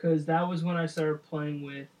 Because that was when I started playing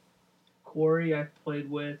with Corey. I played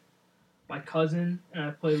with my cousin. And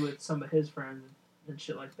I played with some of his friends and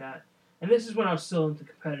shit like that. And this is when I was still into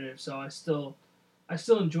competitive. So I still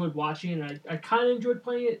enjoyed watching it. I kind of enjoyed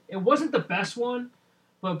playing it. It wasn't the best one.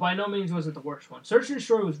 But by no means wasn't the worst one. Search and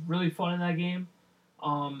Destroy was really fun in that game.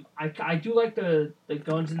 I do like the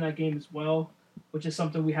guns in that game as well, which is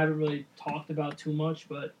something we haven't really talked about too much,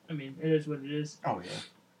 but, I mean, it is what it is. Oh, yeah.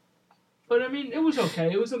 But, I mean, it was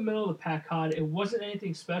okay. It was a middle-of-the-pack COD. It wasn't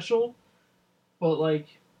anything special, but, like,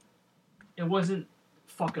 it wasn't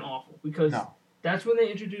fucking awful, because that's when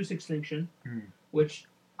they introduced Extinction, which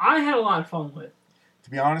I had a lot of fun with. To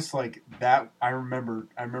be honest, like, that, I remember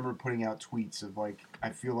putting out tweets of, like, I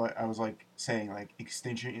feel like, I was, like, saying, like,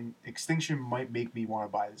 Extinction might make me want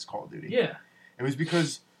to buy this Call of Duty. Yeah. It was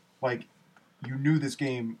because, like, you knew this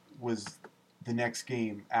game was the next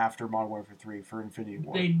game after Modern Warfare 3 for Infinity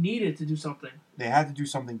War. They needed to do something. They had to do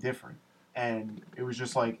something different. And it was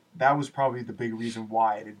just, like, that was probably the big reason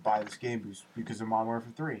why I didn't buy this game, was because of Modern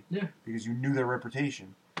Warfare 3. Yeah. Because you knew their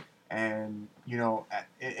reputation. And,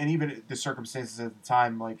 and even the circumstances at the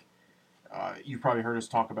time, like, you probably heard us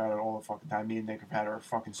talk about it all the fucking time. Me and Nick have had our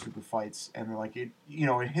fucking stupid fights. And, like, it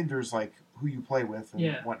hinders, like, who you play with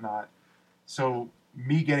and whatnot. So,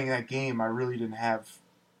 me getting that game, I really didn't have,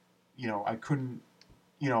 I couldn't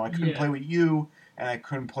play with you. And I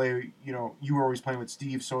couldn't play, you were always playing with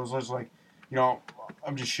Steve. So, it was just like,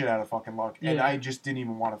 I'm just shit out of fucking luck. Yeah. And I just didn't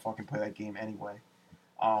even want to fucking play that game anyway.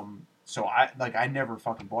 So I never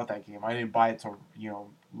fucking bought that game. I didn't buy it till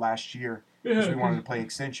last year because we wanted to play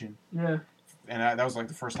Extinction. Yeah. And that was like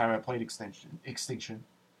the first time I played Extinction.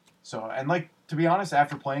 So and like to be honest,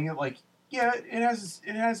 after playing it, like it has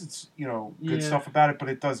its good stuff about it, but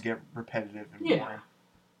it does get repetitive and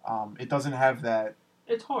boring. It doesn't have that.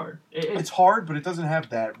 It's hard. It's hard, but it doesn't have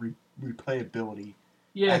that replayability.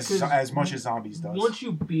 Yeah, as much as Zombies does. Once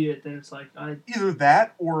you beat it, then it's like either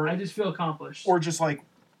that or I just feel accomplished, or just like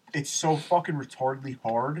it's so fucking retardedly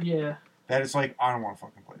hard. Yeah. That it's like I don't want to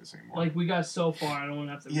fucking play this anymore. Like we got so far, I don't want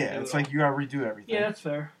to have to. Yeah, it's like you gotta redo everything. Yeah, that's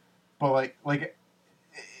fair. But like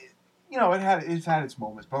it's had its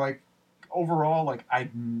moments, but like overall, like I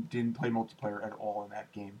didn't play multiplayer at all in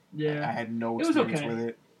that game. Yeah. I had no experience with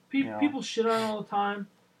it. People shit on it all the time.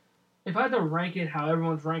 If I had to rank it how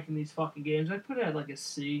everyone's ranking these fucking games, I'd put it at like a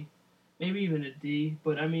C, maybe even a D.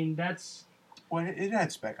 But I mean, that's. Well, it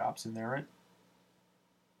had Spec Ops in there, right?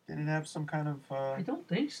 Didn't it have some kind of? I don't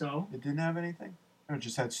think so. It didn't have anything. It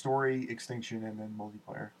just had story, Extinction, and then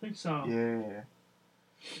multiplayer. I think so. Yeah.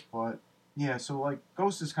 But yeah, so like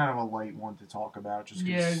Ghost is kind of a light one to talk about, just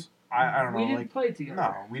because I don't know. We didn't play it together.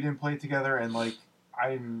 No, we didn't play it together, and like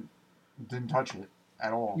I didn't touch it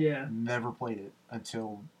at all. Yeah. Never played it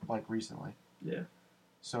until like recently. Yeah.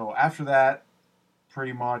 So after that,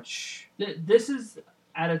 pretty much. This is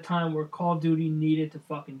at a time where Call of Duty needed to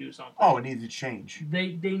fucking do something. Oh, it needed to change.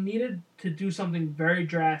 They needed to do something very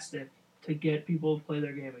drastic to get people to play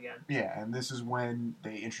their game again. Yeah, and this is when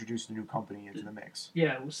they introduced a new company into the mix.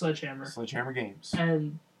 Yeah, with Sledgehammer. Sledgehammer Games.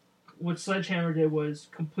 And what Sledgehammer did was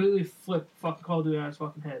completely flip fucking Call of Duty on its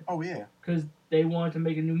fucking head. Oh, yeah. Because they wanted to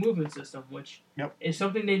make a new movement system, which is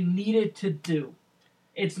something they needed to do.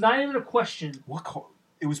 It's not even a question.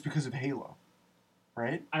 It was because of Halo,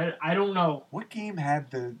 right? I don't know. What game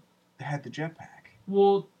had the jetpack?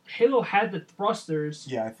 Well, Halo had the thrusters.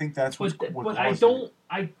 Yeah, I think that's what. But I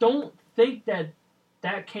don't think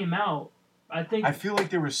that came out. I feel like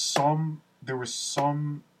there was some,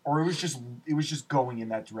 or it was just going in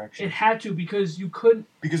that direction. It had to because you couldn't.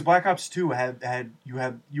 Because Black Ops 2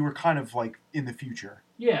 you were kind of like in the future.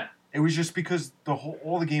 Yeah. It was just because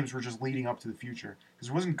all the games were just leading up to the future.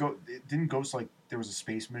 Because didn't Ghost like there was a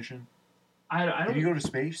space mission? Did you go to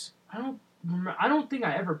space? I don't remember. I don't think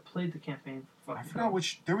I ever played the campaign. I forgot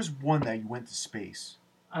which. There was one that you went to space.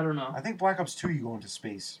 I don't know. I think Black Ops 2 you go into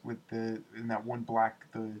space in that one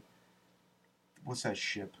what's that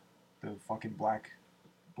ship? The fucking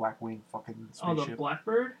Blackwing fucking spaceship. Oh, the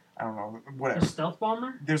Blackbird? I don't know. Whatever. The stealth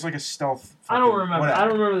bomber? There's like a stealth. I don't remember. Whatever. I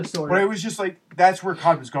don't remember the story. But it was just like that's where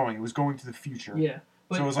COD was going. It was going to the future. Yeah.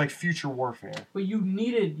 So it was like future warfare. But you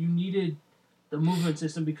needed the movement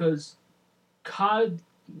system because COD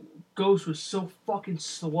Ghost was so fucking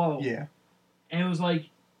slow. Yeah. And it was like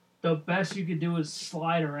the best you could do is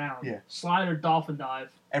slide around. Yeah. Slide or dolphin dive.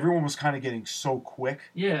 Everyone was kind of getting so quick.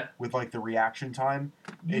 Yeah. With like the reaction time,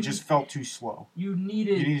 it just felt too slow. You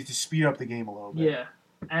needed to speed up the game a little bit. Yeah.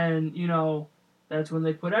 And that's when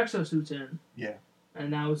they put exosuits in. Yeah.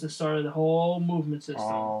 And that was the start of the whole movement system.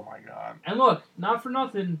 Oh my god. And look, not for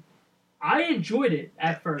nothing, I enjoyed it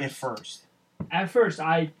at first. At first,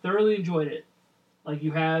 I thoroughly enjoyed it. Like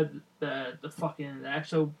you had the fucking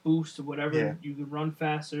exo boost or whatever, yeah. You could run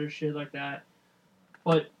faster, shit like that.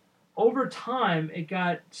 But over time, it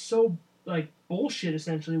got so like bullshit.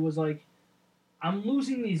 Essentially, was like I'm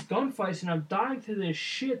losing these gunfights and I'm dying to this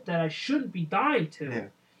shit that I shouldn't be dying to. Yeah.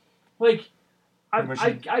 Like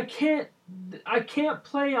I can't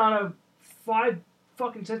play on a 5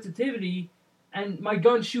 fucking sensitivity and my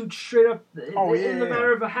gun shoots straight up in the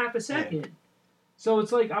matter of a half a second. Yeah. So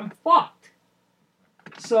it's like I'm fucked.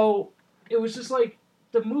 So it was just like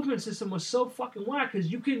the movement system was so fucking whack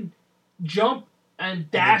because you can jump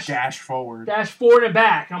and dash forward and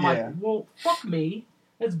back. I'm like, well, fuck me.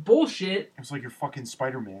 That's bullshit. It was like you're fucking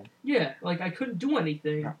Spider-Man. Yeah, like I couldn't do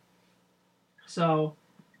anything. No. So,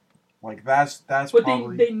 like that's but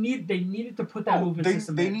probably. They needed to put that movement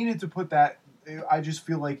system. They needed to put that. I just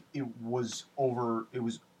feel like it was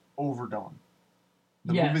overdone.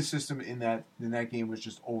 The movement system in that game was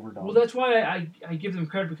just overdone. Well, that's why I give them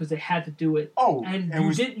credit because they had to do it. Oh, and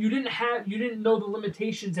you didn't know the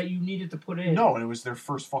limitations that you needed to put in. No, and it was their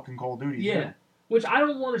first fucking Call of Duty. Yeah. Too. Which I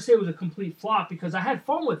don't want to say was a complete flop because I had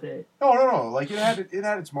fun with it. No. Like it had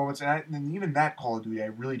its moments, and even that Call of Duty I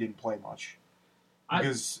really didn't play much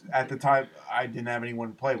because at the time I didn't have anyone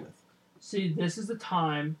to play with. See, this is the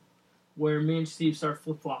time where me and Steve start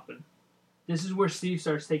flip flopping. This is where Steve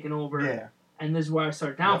starts taking over. Yeah. And this is where I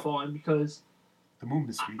start downfalling because the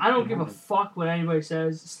movement speed. I don't give a fuck what anybody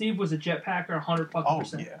says. Steve was a jetpacker 100%. Oh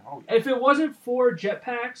yeah. If it wasn't for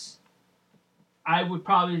jetpacks, I would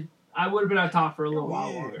have been on top for a little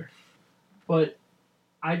while longer. But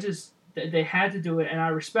they had to do it, and I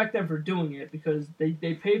respect them for doing it because they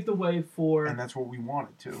paved the way for. And that's what we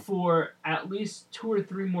wanted to. For at least 2 or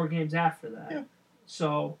 3 more games after that. Yeah.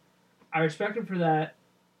 So, I respect them for that.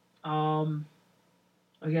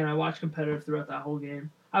 Again, I watched competitive throughout that whole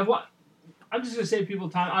game. I'm just gonna save people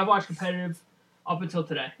time. I watched competitive up until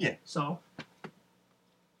today. Yeah. So.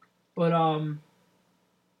 But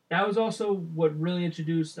that was also what really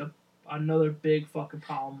introduced another big fucking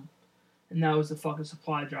problem, and that was the fucking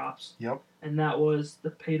supply drops. Yep. And that was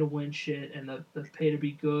the pay to win shit and the pay to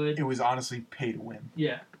be good. It was honestly pay to win.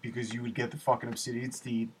 Yeah. Because you would get the fucking Obsidian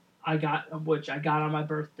Steed. Which I got on my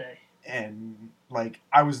birthday. And, like,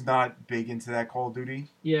 I was not big into that Call of Duty.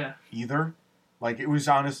 Yeah. Either. Like, it was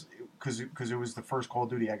honest, because it was the first Call of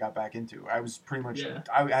Duty I got back into. I was pretty much, yeah.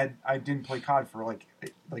 I didn't play COD for,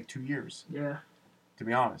 like 2 years. Yeah. To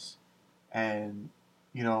be honest. And,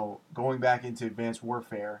 going back into Advanced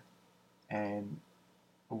Warfare, and,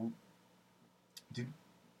 did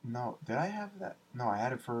I have that? No, I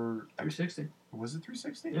had it for... 360. Was it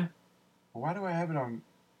 360? Yeah. Well, why do I have it on...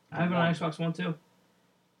 I have it on Xbox One, too.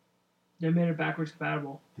 They made it backwards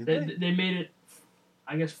compatible. They made it,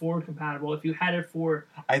 I guess, forward compatible. If you had it for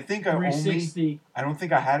 360... I don't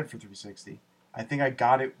think I had it for 360. I think I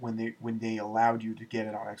got it when they allowed you to get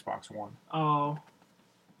it on Xbox One. Oh.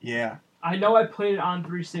 Yeah. I know I played it on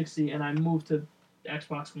 360 and I moved to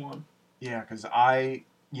Xbox One. Yeah, because I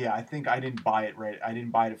think I didn't buy it right. I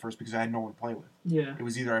didn't buy it at first because I had no one to play with. Yeah. It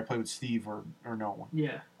was either I played with Steve or no one.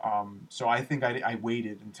 Yeah. So I think I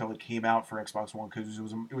waited until it came out for Xbox One because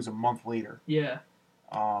it was a month later. Yeah.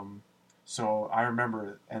 So I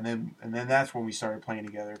remember, and then that's when we started playing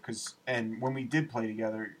together. And when we did play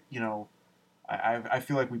together, I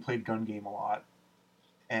feel like we played Gun Game a lot,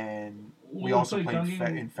 and we also played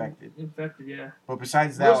Infected. Infected, yeah. But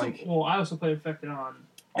besides that, I also played Infected on.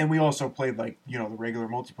 And we also played the regular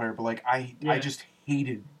multiplayer. But I just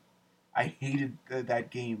hated that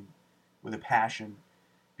game with a passion.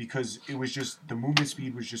 Because it was just, the movement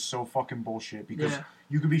speed was just so fucking bullshit. Because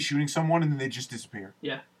you could be shooting someone and then they just disappear.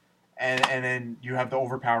 Yeah. And then you have the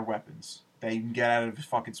overpowered weapons that you can get out of his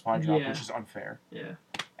fucking supply drop, which is unfair. Yeah.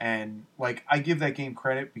 And, I give that game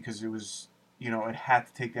credit because it was, it had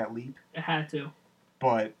to take that leap. It had to.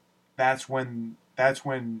 But that's when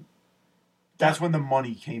the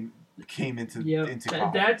money came into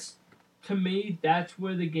college. To me, that's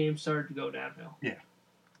where the game started to go downhill. Yeah.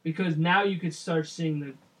 Because now you could start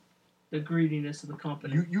seeing the greediness of the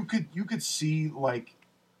company. You could see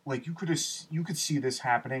you could see this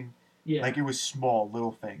happening. Yeah. It was small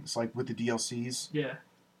little things with the DLCs. Yeah.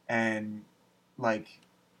 And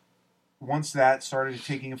once that started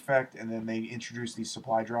taking effect, and then they introduced these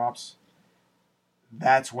supply drops,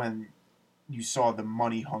 that's when you saw the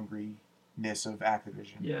money hungriness of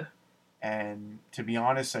Activision. Yeah. And to be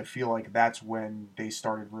honest, I feel like that's when they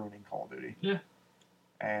started ruining Call of Duty. Yeah.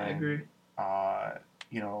 And, I agree.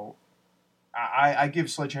 I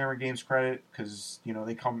give Sledgehammer Games credit because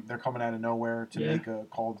they're coming out of nowhere to make a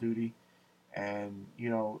Call of Duty, and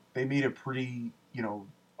they made a pretty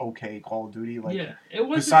okay Call of Duty. It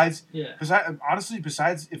was besides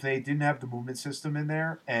if they didn't have the movement system in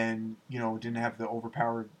there and didn't have the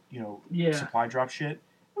overpowered supply drop shit,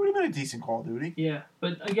 it would have been a decent Call of Duty. Yeah,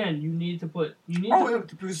 but again, you need to put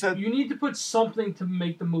something to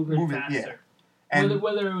make the movement faster. Yeah. And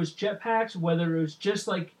whether it was jetpacks, whether it was just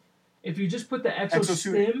if you just put the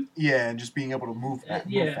exostim. Yeah, and just being able to move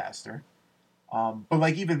faster.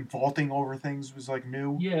 But even vaulting over things was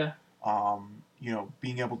new. Yeah.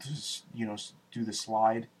 Being able to do the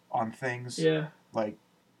slide on things. Yeah.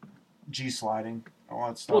 G sliding, all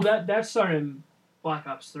that stuff. Well, that started in Black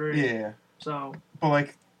Ops 3. Yeah. So. But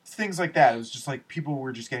things like that, it was just people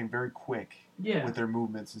were just getting very quick. Yeah. With their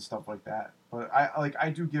movements and stuff like that. But I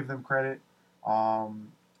do give them credit.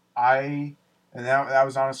 And that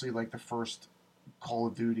was honestly the first Call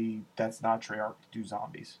of Duty that's not Treyarch to do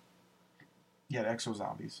zombies. Yeah, Exo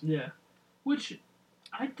Zombies. Yeah, which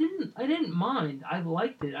I didn't mind. I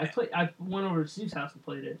liked it. I went over to Steve's house and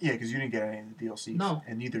played it. Yeah, because you didn't get any of the DLCs. No,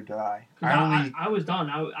 and neither did I. I was done.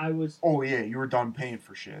 I was. Oh yeah, you were done paying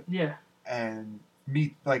for shit. Yeah. And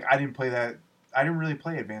me, I didn't play that. I didn't really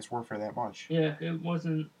play Advanced Warfare that much. Yeah, it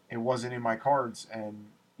wasn't. It wasn't in my cards, and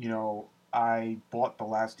I bought the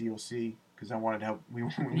last DLC because I wanted to help. We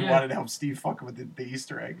wanted to help Steve fuck with the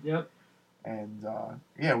Easter egg. Yep. And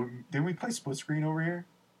didn't we play Split Screen over here?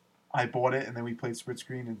 I bought it, and then we played Split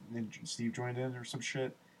Screen, and Steve joined in or some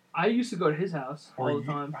shit. I used to go to his house all the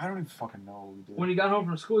time. I don't even fucking know what we did. When he got home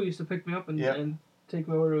from school, he used to pick me up and take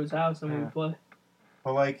me over to his house, and we would play.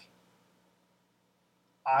 But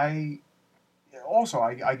I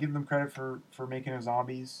give them credit for making a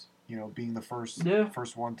zombies. Being the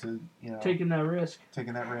first one to taking that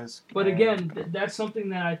risk. But again, that's something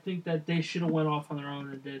that I think that they should have went off on their own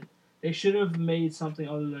and did. They should have made something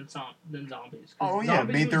other than zombies. Oh yeah,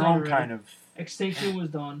 made their own kind of. Extinction was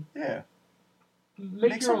done. Yeah.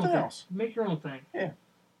 Make your own thing. Make your own thing. Yeah.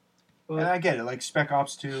 But, and I get it, Spec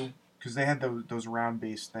Ops 2, because they had those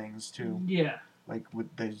round-based things too. Yeah. With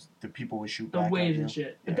the people would shoot the back waves at you. And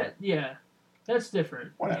shit. But that's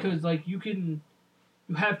different. Whatever. Because you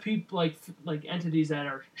have people like entities that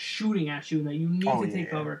are shooting at you and that you need to take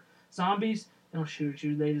cover. Zombies, they don't shoot at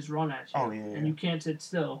you; they just run at you. Oh yeah. And you can't sit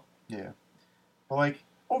still. Yeah, but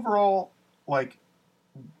overall,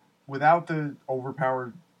 without the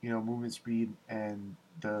overpowered movement speed and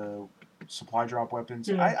the supply drop weapons,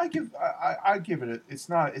 I give it. It's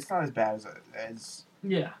not as bad as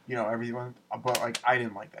everyone. But I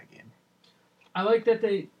didn't like that game. I like that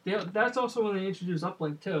they that's also when they introduced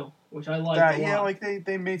Uplink too, which I like a lot. Yeah,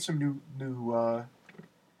 they made some new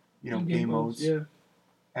game modes. Yeah.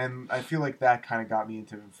 And I feel like that kind of got me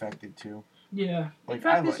into Infected too. Yeah.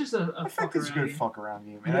 Infected's just a Infected's a good fuck around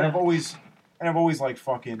game. And I've always liked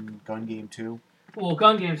fucking Gun Game too. Well,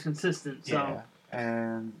 Gun Game's consistent, so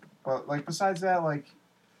yeah. But besides that,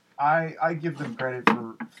 I give them credit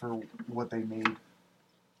for what they made,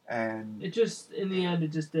 and it just in the end it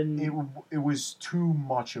just didn't. It was too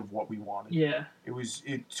much of what we wanted. Yeah.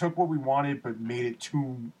 It took what we wanted but made it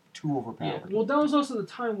too overpowered. Yeah. Well, that was also the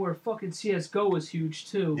time where fucking CS:GO was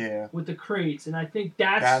huge too. Yeah. With the crates, and I think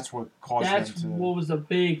that's what caused that's them to. what was the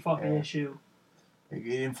big fucking issue. It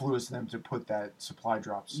influenced them to put that supply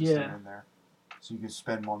drop system in there, so you could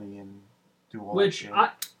spend money and do all that shit.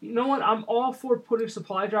 You know what? I'm all for putting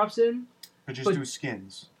supply drops in. But do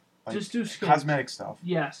skins. Like, just do skins. Cosmetic stuff.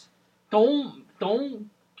 Yes. Don't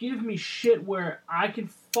give me shit where I can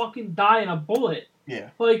fucking die in a bullet. Yeah.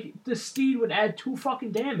 Like, the Steed would add 2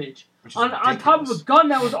 fucking damage. On ridiculous. top of a gun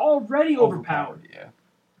that was already overpowered. Yeah.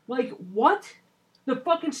 Like, what? The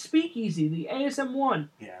fucking Speakeasy, the ASM-1.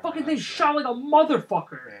 Yeah. Fucking thing shot like a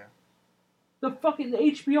motherfucker. Yeah. The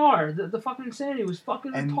HBR, the fucking Insanity was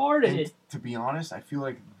fucking retarded. And to be honest, I feel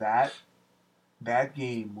like that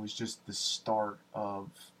game was just the start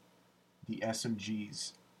of the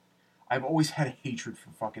SMGs. I've always had a hatred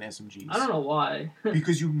for fucking SMGs. I don't know why.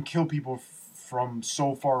 Because you can kill people from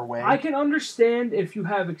so far away. I can understand if you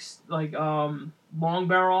have long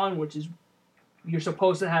barrel on, which is you're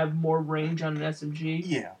supposed to have more range on an SMG.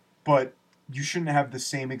 Yeah, but you shouldn't have the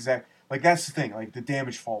same exact. Like, that's the thing. Like, the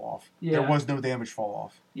damage fall off. Yeah. There was no damage fall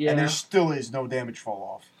off. Yeah. And there still is no damage fall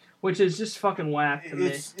off. Which is just fucking whack to me.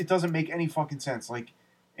 It doesn't make any fucking sense. Like,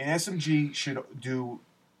 an SMG should do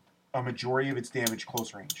a majority of its damage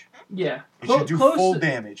close range. Yeah. It should do full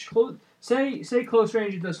damage. Say close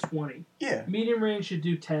range it does 20. Yeah. Medium range should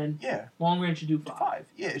do 10. Yeah. Long range should do 5.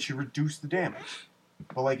 Yeah, it should reduce the damage.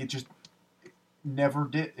 But, like, it never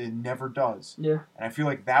did. It never does. Yeah. And I feel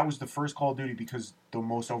like that was the first Call of Duty because the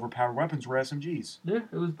most overpowered weapons were SMGs. Yeah,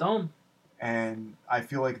 it was dumb. And I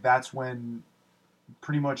feel like that's when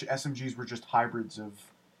pretty much SMGs were just hybrids of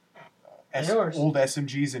old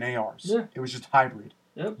SMGs and ARs. Yeah. It was just hybrid.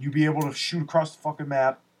 Yep. You'd be able to shoot across the fucking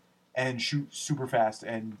map and shoot super fast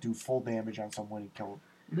and do full damage on someone and kill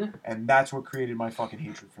them. Yeah. And that's what created my fucking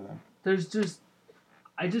hatred for them.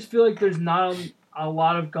 I just feel like there's not a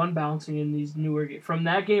lot of gun balancing in these newer games. From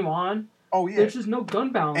that game on, there's just no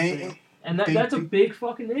gun balancing. And that's a big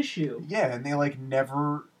fucking issue. Yeah, and they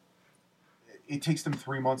never. It takes them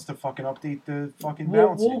 3 months to fucking update the fucking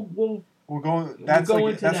balancing. We'll go. That's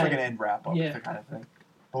like an end wrap up kind of thing.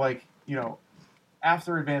 But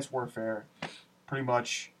after Advanced Warfare, pretty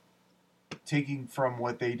much taking from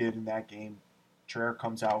what they did in that game, Treyarch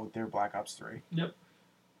comes out with their Black Ops 3. Yep.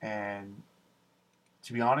 And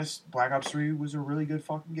to be honest, Black Ops 3 was a really good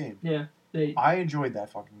fucking game. Yeah. I enjoyed that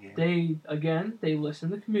fucking game. They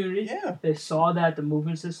listened to the community. Yeah. They saw that the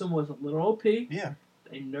movement system was a little OP. Yeah.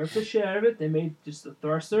 They nerfed the shit out of it. They made just the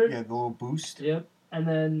thruster. Yeah, the little boost. Yep. And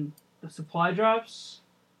then the supply drops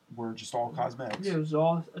were just all cosmetics. Yeah, it was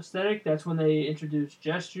all aesthetic. That's when they introduced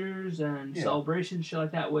gestures and celebrations, shit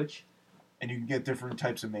like that, And you can get different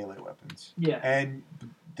types of melee weapons. Yeah. And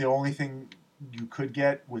the only thing you could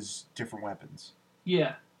get was different weapons.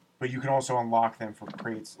 Yeah. But you can also unlock them from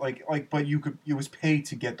crates. But it was paid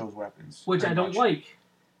to get those weapons. Which I don't like.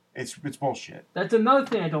 It's bullshit. That's another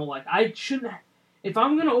thing I don't like. I shouldn't. If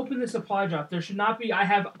I'm going to open the supply drop, there should not be. I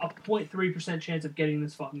have a 0.3% chance of getting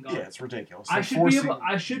this fucking gun. Yeah, it's ridiculous. I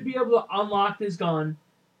should be able to unlock this gun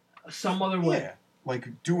some other way.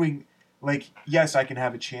 Yeah, yes, I can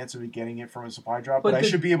have a chance of getting it from a supply drop, but I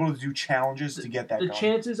should be able to do challenges to get that gun. The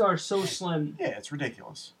chances are so slim. Yeah, it's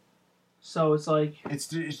ridiculous. So it's like it's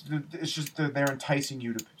just they're enticing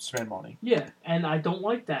you to spend money. Yeah, and I don't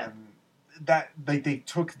like that. And they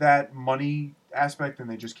took that money aspect and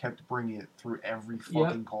they just kept bringing it through every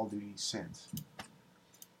fucking Call of Duty since.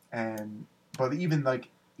 But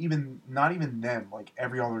not even them,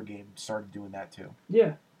 every other game started doing that too.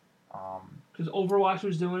 Yeah. Because Overwatch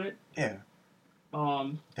was doing it. Yeah.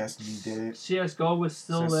 Destiny did it. CS:GO was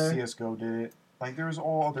still there. CS:GO did it. There was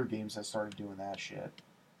all other games that started doing that shit.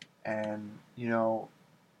 And,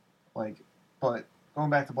 but going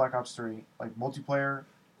back to Black Ops 3, multiplayer.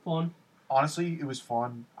 Fun. Honestly, it was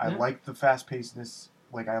fun. I liked the fast-pacedness.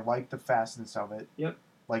 I liked the fastness of it. Yep.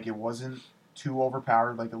 It wasn't too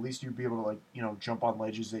overpowered. At least you'd be able to, jump on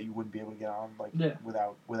ledges that you wouldn't be able to get on,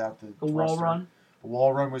 without the wall run. The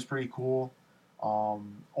wall run was pretty cool. All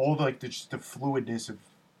just the fluidness of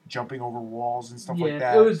jumping over walls and stuff like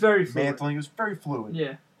that. It was very fluid. Mantling, it was very fluid.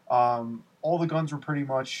 Yeah. All the guns were pretty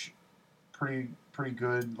much pretty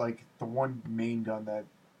good. The one main gun that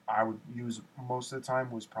I would use most of the time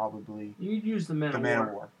was probably you'd use the Man of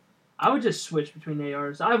War. I would just switch between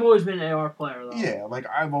ARs. I've always been an AR player though. Yeah,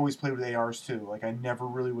 I've always played with ARs too. I never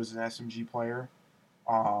really was an SMG player.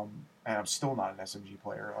 And I'm still not an SMG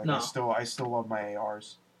player. No. I still love my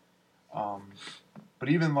ARs. But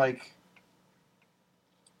even like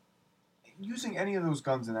using any of those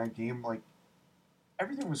guns in that game, like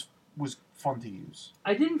everything was fun to use.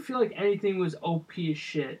 I didn't feel like anything was OP as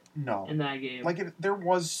shit. No. In that game. Like there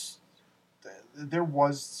was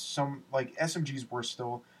some like SMGs were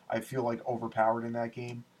still, I feel like, overpowered in that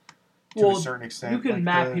game to a certain extent. You can like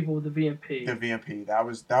map people with the VMP. The VMP, that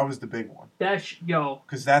was the big one.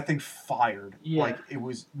 Because that thing fired like it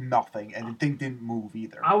was nothing, and the thing didn't move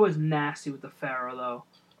either. I was nasty with the Pharaoh though.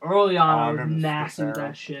 Early on, I was nasty with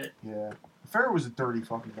that shit. Yeah, the Pharaoh was a dirty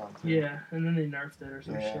fucking gun too. Yeah, and then they nerfed it or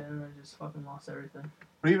some shit, and I just fucking lost everything.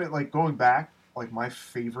 But even like going back, like my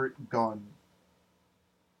favorite gun,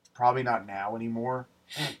 probably not now anymore,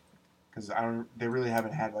 because they really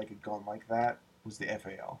haven't had like a gun like that. Was the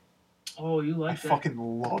FAL. Oh, you like that? I fucking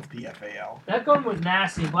love the FAL. That gun was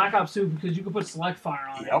nasty in Black Ops 2 because you could put select fire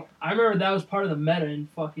on it. I remember that was part of the meta in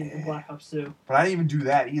fucking Black Ops 2. But I didn't even do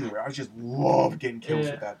that either. I just loved getting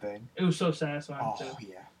kills with that thing. It was so satisfying too. Oh,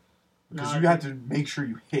 yeah. Because you had to make sure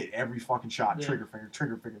you hit every fucking shot. Yeah. Trigger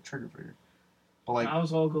finger. But like, I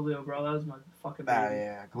was all Galil, bro. That was my fucking baby.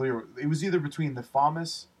 Yeah, Galil. It was either between the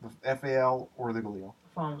FAMAS, the FAL, or the Galil.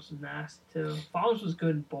 FAMAS was nasty too. FAMAS was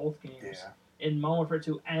good in both games. Yeah. In Modern Warfare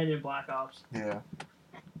 2 and in Black Ops. Yeah.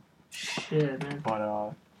 Shit, man.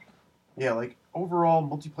 But yeah, like overall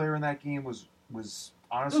multiplayer in that game was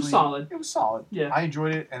honestly, it was solid. It was solid. Yeah. I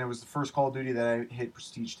enjoyed it, and it was the first Call of Duty that I hit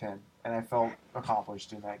Prestige 10, and I felt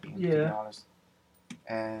accomplished in that game. Yeah. To be honest.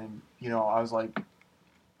 And I was like,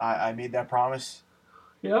 I made that promise.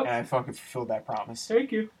 Yep. And I fucking fulfilled that promise.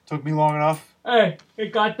 Thank you. Took me long enough. Hey,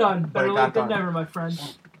 it got done. Better late than never, my friend.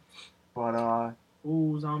 But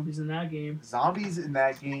ooh, zombies in that game. Zombies in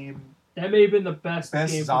that game. That may have been the best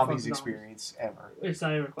game zombies experience ever. It's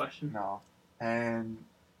not even a question. No. And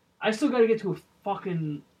I still got to get to a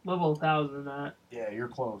fucking level 1,000 in that. Yeah, you're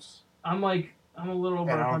close. I'm a little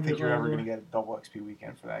over 100 And I don't think you're ever level. going to get a double XP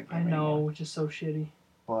weekend for that game. I know, anymore. which is so shitty.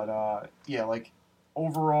 But yeah, like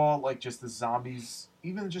overall, like just the zombies,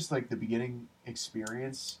 even just like the beginning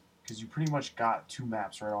experience, because you pretty much got 2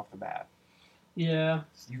 maps right off the bat. Yeah.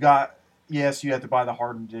 Yes, you had to buy the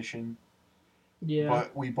hardened edition. Yeah.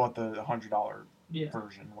 But we bought the $100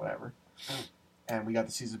 version, whatever, and we got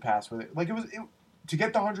the season pass with it. Like to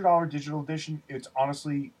get the $100 digital edition, it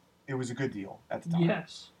was a good deal at the time.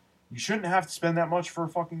 Yes. You shouldn't have to spend that much for a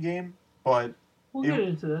fucking game, but we'll get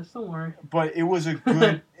into this. Don't worry. But it was a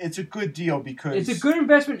good. It's a good deal because it's a good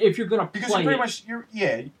investment if you're gonna play because you're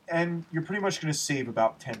and you're pretty much gonna save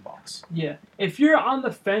about $10. Yeah, if you're on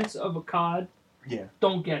the fence of a COD,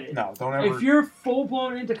 don't get it. No, don't ever. If you're full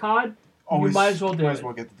blown into COD, you might as well do it. Might as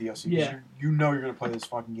well get the DLC. Yeah, you know you're gonna play this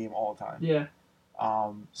fucking game all the time. Yeah.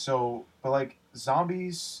 So, but like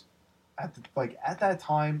zombies, at that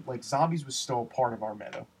time, like zombies was still a part of our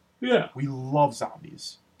meta. Yeah. We love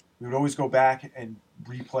zombies. We would always go back and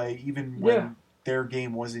replay, even when their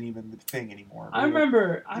game wasn't even the thing anymore. I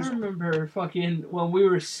remember fucking when we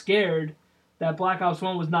were scared that Black Ops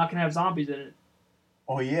 1 was not gonna have zombies in it.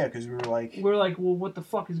 Oh yeah, because we were like, well, what the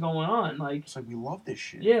fuck is going on? Like, it's like we love this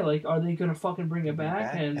shit. Yeah, like, are they gonna fucking bring it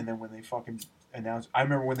back? And then when they fucking announced, I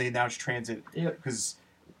remember when they announced Transit. Yeah. Because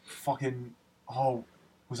fucking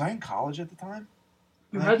was I in college at the time?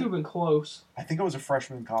 You had to have been close. I think I was a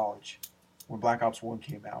freshman in college when Black Ops 1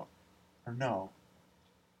 came out, or no?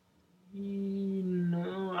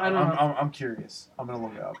 No, I don't know. I'm curious. I'm gonna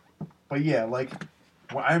look it up. But yeah, like,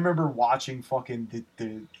 I remember watching fucking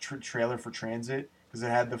the trailer for Transit. Because it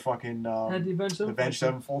had the fucking Avenged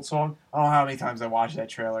Sevenfold song. I don't know how many times I watched that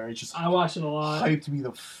trailer. It just I watched it a lot. Hyped me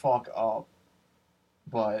the fuck up.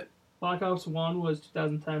 But Black Ops 1 was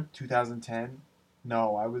 2010. 2010?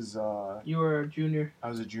 No, I was you were a junior. I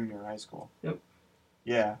was a junior in high school. Yep.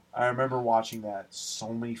 Yeah, I remember watching that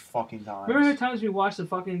so many fucking times. Remember how many times we watched the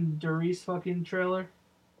fucking Doris fucking trailer?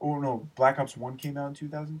 Oh no, Black Ops 1 came out in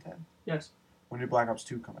 2010? Yes. When did Black Ops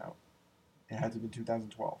 2 come out? It had to be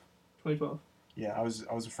 2012. 2012. Yeah, I was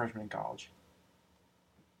a freshman in college.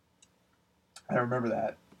 I remember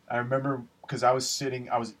that. I remember because I was at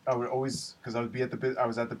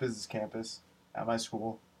the business campus at my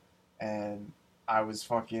school, and I would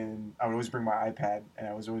always bring my iPad, and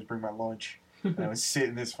I would always bring my lunch, and I would sit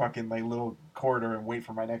in this fucking like little corridor and wait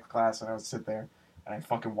for my next class, and I would sit there and I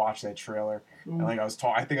fucking watch that trailer, and like I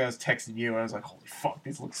think I was texting you, and I was like, holy fuck,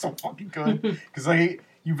 this looks so fucking good, because like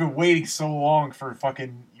you've been waiting so long for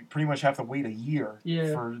fucking. Pretty much have to wait a year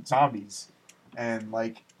for zombies, and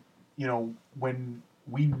like, when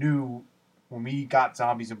we got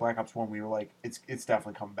zombies in Black Ops 1, we were like, it's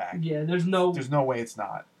definitely coming back. Yeah, there's no way it's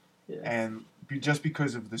not. Yeah. And just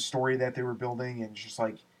because of the story that they were building, and just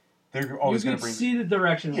like they're always going to bring. You could see the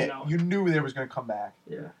direction. Yeah, you knew they was going to come back.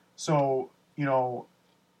 Yeah. So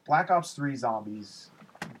Black Ops 3 Zombies,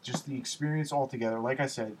 just the experience altogether. Like I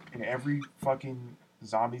said, in every fucking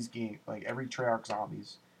Zombies game, like every Treyarch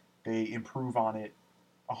Zombies, they improve on it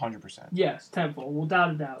 100%. Yes, tenfold,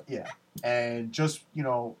 without a doubt. Yeah, and just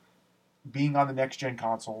being on the next gen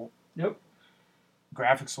console. Yep.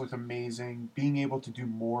 Graphics look amazing. Being able to do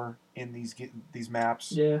more in these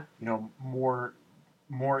maps. Yeah. More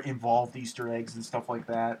involved Easter eggs and stuff like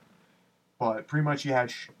that. But pretty much you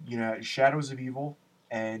had Shadows of Evil,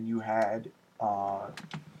 and you had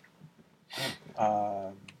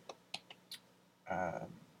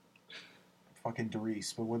fucking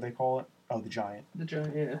Derice, but what do they call it? Oh, the Giant. The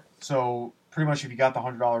Giant, yeah. So pretty much, if you got the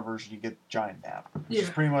 $100 version, you get Giant map, which is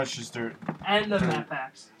pretty much just and the map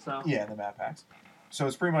packs. So yeah, the map packs. So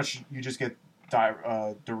it's pretty much you just get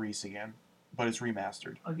Derice again, but it's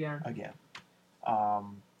remastered again.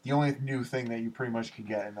 The only new thing that you pretty much can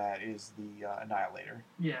get in that is the Annihilator.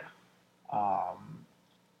 Yeah.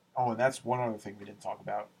 Oh, and that's one other thing we didn't talk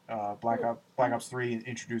about. Black Ops 3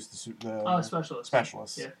 introduced the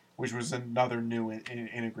Specialist, yeah. Which was another new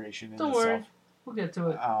integration. Don't worry, we'll get to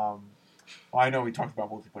it. Well, I know we talked about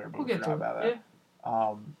multiplayer, but we'll we get forgot to about it.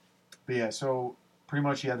 that. But yeah, so pretty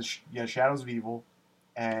much you had Shadows of Evil,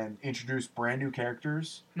 and introduced brand new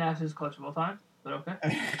characters. Nastiest clutch of all time, but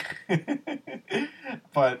okay.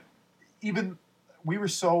 But even we were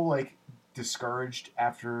so discouraged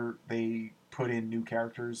after they put in new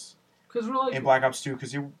characters. Because we're in Black Ops 2,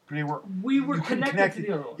 because we were connected to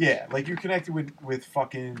the other ones. Yeah, you're connected with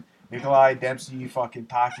fucking Nikolai, Dempsey, fucking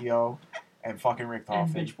Takio, and fucking Richtofen.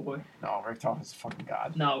 And Bitch Boy. No, Richtofen's a fucking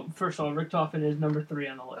god. No, first of all, Richtofen is number 3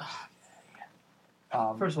 on the list.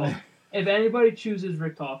 First of all, if anybody chooses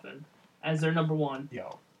Richtofen as their number 1,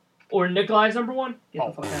 or Nikolai's number 1, get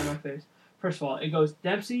the fuck out of my face. First of all, it goes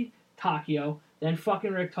Dempsey, Takio, then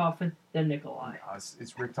fucking Richtofen, then Nikolai. No,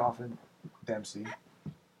 it's Richtofen, Dempsey,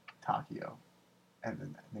 Takio, and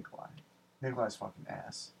then Nikolai. Nikolai's fucking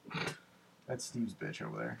ass. That's Steve's bitch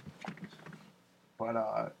over there.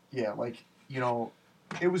 But yeah,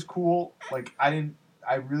 it was cool.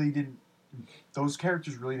 Those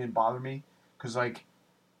characters really didn't bother me because I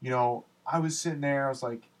was sitting there. I was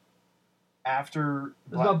like, after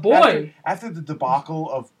the debacle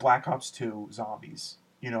of Black Ops 2 Zombies,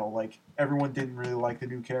 everyone didn't really like the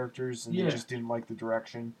new characters and they just didn't like the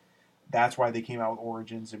direction. That's why they came out with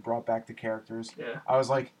Origins and brought back the characters. Yeah. I was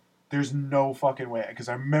like, there's no fucking way. Because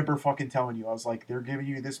I remember fucking telling you, I was like, they're giving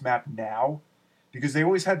you this map now. Because they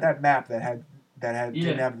always had that map that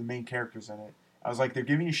didn't have the main characters in it. I was like, they're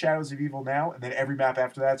giving you Shadows of Evil now, and then every map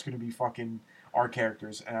after that's going to be fucking our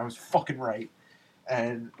characters. And I was fucking right.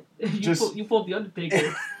 And you pulled the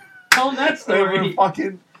Undertaker. Tell him that story.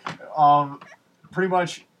 Fucking, pretty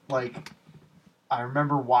much, I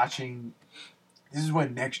remember watching. This is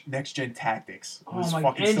when Next Gen Tactics was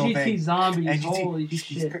fucking still a thing. Zombies, NGT, holy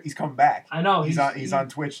shit. He's coming back. I know. He's on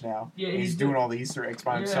Twitch now. Yeah, he's doing all the Easter eggs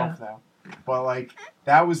by himself now. But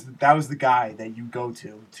that was the guy that you go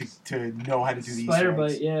to know how to do the Easter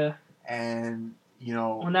eggs. Spider-Bite, yeah. And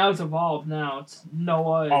well, now it's evolved. Now it's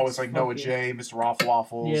Noah. It's Noah J, Mr. Raffle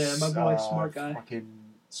Waffles. Yeah, my boy, Smart Guy. Fucking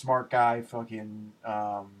Smart Guy. Fucking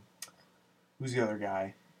who's the other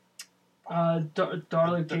guy?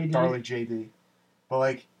 Darlick JD. Darlick JD.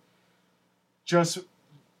 But just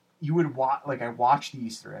you would watch. I watched the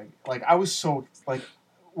Easter egg. I was so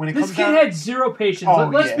when it this comes kid down, had zero patience.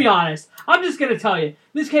 Let's be honest. I'm just gonna tell you,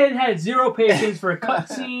 this kid had zero patience for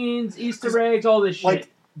cutscenes, Easter eggs, all this shit.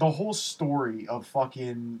 The whole story of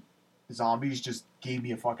fucking Zombies just gave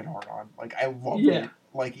me a fucking hard on. I loved it.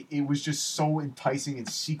 It was just so enticing and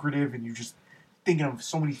secretive, and you're just thinking of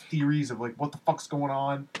so many theories of what the fuck's going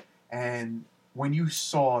on. And when you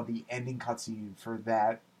saw the ending cutscene for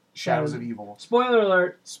that Shadows of Evil, spoiler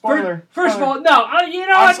alert. Spoiler. First of all, no. You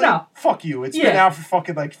know what? No. Fuck you. It's been out for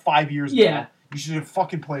fucking 5 years now. You should have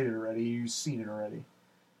fucking played it already. You've seen it already.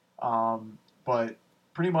 But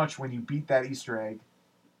pretty much when you beat that Easter egg,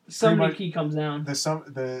 summoning key comes down.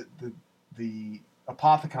 The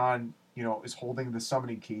Apothicon, is holding the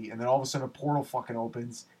summoning key, and then all of a sudden a portal fucking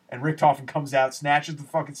opens, and Richtofen comes out, snatches the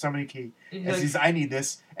fucking summoning key, and says, "I need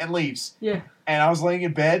this," and leaves. Yeah. And I was laying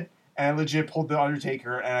in bed, and I legit pulled the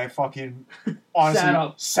Undertaker, and I fucking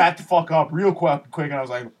honestly sat the fuck up real quick, and I was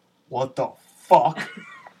like, "What the fuck?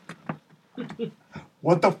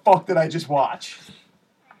 What the fuck did I just watch?"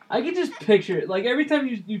 I could just picture it. Every time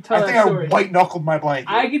you tell that story. I think I white-knuckled my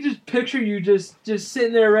blanket. I could just picture you just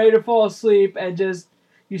sitting there ready to fall asleep and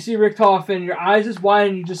you see Richtofen, your eyes just wide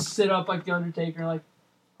and you just sit up like the Undertaker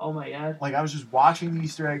Oh my god. Like, I was just watching the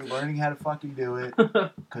Easter egg, learning how to fucking do it.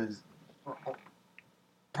 Because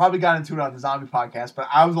probably got into it on the zombie podcast, but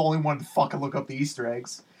I was the only one to fucking look up the Easter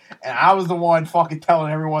eggs. And I was the one fucking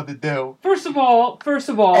telling everyone to do. First of all.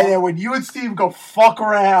 And then when you and Steve go fuck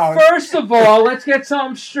around. First of all, let's get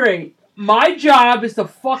something straight. My job is to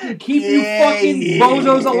fucking keep you fucking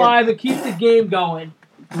bozos alive and keep the game going.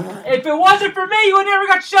 If it wasn't for me, you would never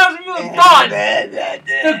got shots and you would have done.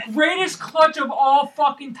 The greatest clutch of all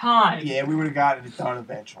fucking time. Yeah, we would have gotten it done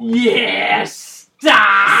eventually. Yes.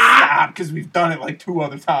 Stop! Because we've done it like 2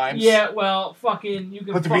 other times. Yeah, well, fucking, you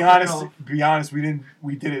can. But to be honest,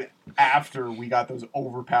 we did it after we got those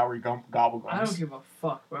overpowered gobble gums. I don't give a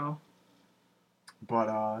fuck, bro. But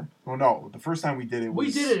well, no, the first time we did it,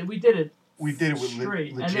 We did it. We did it with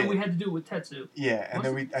straight, legit. and then we had to do it with Tetsu. Yeah, and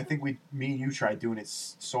then me and you tried doing it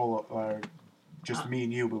solo, just me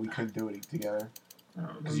and you, but we couldn't do it together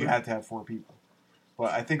because you had to have 4 people.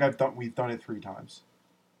 But I think we've done it 3 times.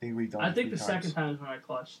 I think we've done. I think the second time is when I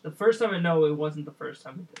clutched. The first time, I know it wasn't the first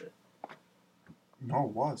time we did it. No,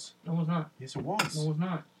 it was. No, it was not. Yes, it was. No, it was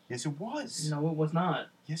not. Yes, it was. No, it was not.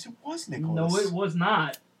 Yes, it was, Nicholas. No, it was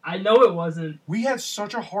not. I know it wasn't. We had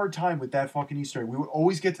such a hard time with that fucking Easter egg. We would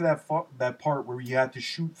always get to that part where you had to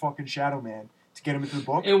shoot fucking Shadow Man to get him into the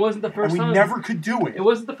book. It wasn't the first time. And we never could do it. It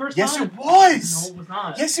wasn't the first time. Yes, it was. No, it was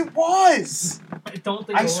not. Yes, it was. I don't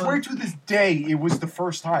think. I swear to this day, it was the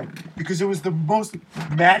first time because it was the most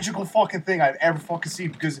magical fucking thing I've ever fucking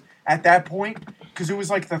seen. Because at that point, because it was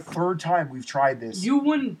like the 3rd time we've tried this. You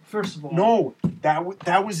wouldn't. First of all. No,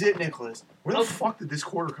 that was it, Nicholas. Where the fuck did this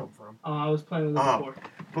quarter come from? Oh, I was playing with it before.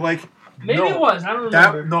 But like, maybe it was. I don't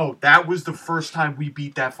remember. That was the first time we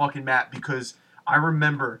beat that fucking map because I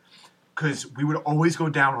remember because we would always go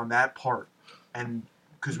down on that part, and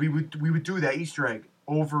because we would do that Easter egg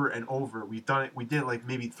over and over. We did it like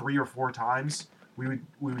maybe 3 or 4 times. We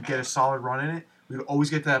would get a solid run in it. We would always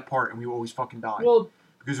get to that part, and we would always fucking die. Well,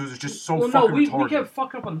 because it was just so fucking retarded. We kept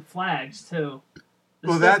fucking up on the flags too.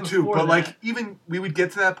 Well, that too, but like even we would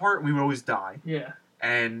get to that part, and we would always die. Yeah.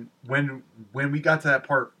 And when we got to that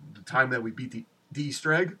part, the time that we beat the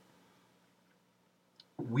Easter egg,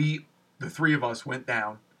 the 3 of us went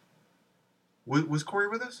down. Was Corey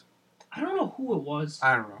with us? I don't know who it was.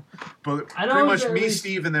 I don't know. But pretty much me,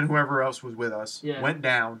 Steve, and then whoever else was with us went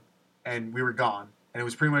down, and we were gone. And it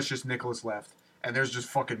was pretty much just Nicholas left. And there's just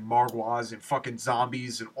fucking Margwas and fucking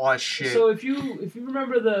zombies and all that shit. So if you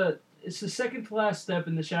remember it's the second to last step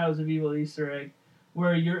in the Shadows of Evil Easter egg,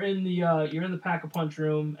 where you're in the Pack-a-Punch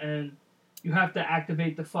room and you have to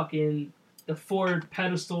activate the 4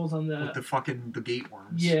 pedestals on with the gate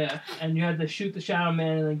worms. Yeah, and you had to shoot the Shadow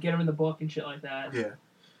Man and then get him in the book and shit like that. Yeah.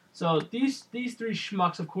 So these 3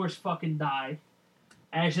 schmucks, of course, fucking die,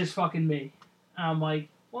 and it's just fucking me. And I'm like,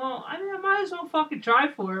 well, I might as well fucking try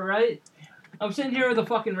for it, right? I'm sitting here with a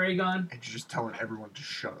fucking ray gun. And you're just telling everyone to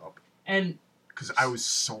shut up. And because I was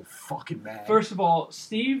so fucking mad. First of all,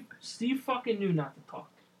 Steve fucking knew not to talk.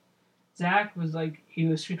 Zach was like, he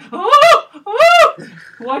was screaming, oh! Oh!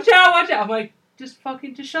 Watch out! I'm like, just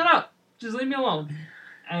shut up. Just leave me alone.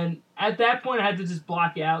 And at that point, I had to just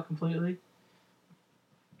block you out completely.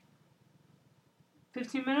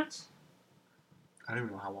 15 minutes? I don't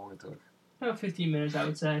even know how long it took. About 15 minutes, I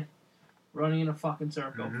would say. Running in a fucking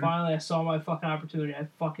circle. Mm-hmm. Finally, I saw my fucking opportunity. I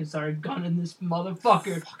fucking started gunning this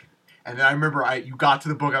motherfucker. And then I remember you got to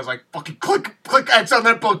the book. I was like, fucking click X on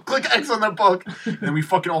that book. Click X on that book. And then we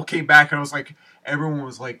fucking all came back, and I was like, everyone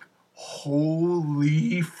was like,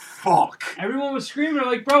 holy fuck. Everyone was screaming. I'm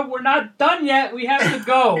like, bro, we're not done yet. We have to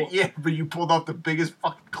go. Yeah, but you pulled off the biggest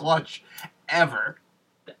fucking clutch ever.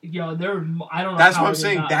 Yo, I don't know. That's what I'm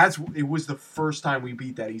saying. It was the first time we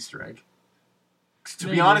beat that Easter egg. To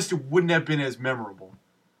be honest, it wouldn't have been as memorable.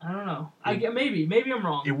 I don't know. Maybe I'm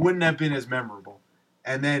wrong. It wouldn't have been as memorable.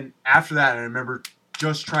 And then after that, I remember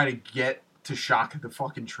just trying to get to Shock the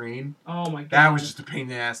fucking train. Oh my god. That was just a pain in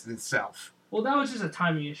the ass in itself. Well, that was just a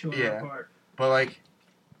timing issue on our part. But like,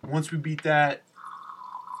 once we beat that,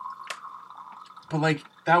 but like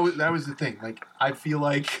that was the thing. Like, I feel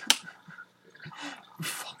like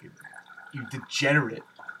fucking you degenerate.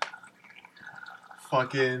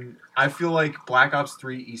 Fucking, I feel like Black Ops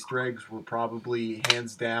 3 Easter eggs were probably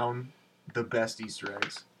hands down the best Easter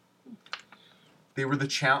eggs. They were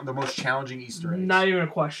the most challenging Easter eggs. Not even a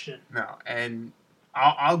question. No, and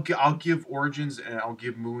I'll give Origins and I'll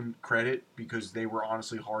give Moon credit because they were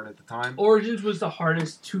honestly hard at the time. Origins was the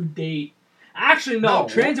hardest to date. Actually, no,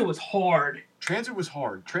 Transit was hard. Transit was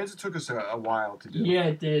hard. Transit took us a while to do. Yeah,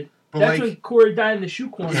 it did. But that's when Corey died in the shoe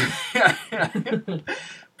corner.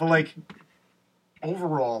 But like,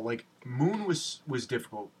 overall, like, Moon was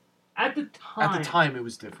difficult. At the time, it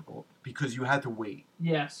was difficult because you had to wait.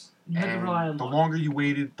 Yes, you had to rely on the luck. longer you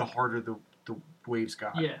waited, the harder the waves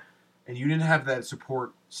got. Yeah. And you didn't have that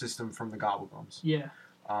support system from the Gobblegums. Yeah.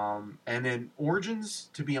 And then Origins,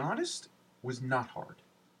 to be honest, was not hard.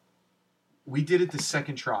 We did it the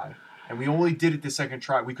second try. And we only did it the second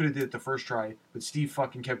try. We could have did it the first try, but Steve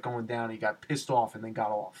fucking kept going down. He got pissed off and then got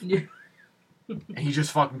off. Yeah. And he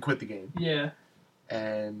just fucking quit the game. Yeah.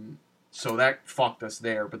 And so that fucked us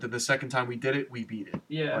there. But then the second time we did it, we beat it.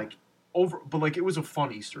 Yeah. But it was a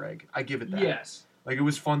fun Easter egg. I give it that. Yes. Like, it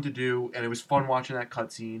was fun to do, and it was fun watching that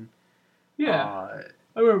cutscene. Yeah.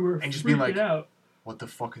 I remember and just being like, out. what the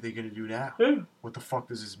fuck are they going to do now? Yeah. What the fuck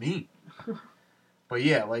does this mean? But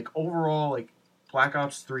yeah, like, overall, like, Black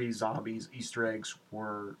Ops 3 Zombies Easter eggs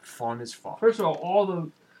were fun as fuck. First of all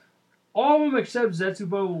of them except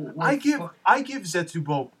Zetsubo. I give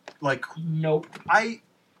Zetsubo, like... Nope.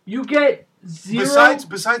 You get 0...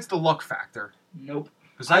 Besides the luck factor. Nope.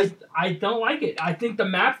 I don't like it. I think the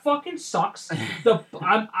map fucking sucks.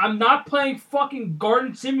 I'm not playing fucking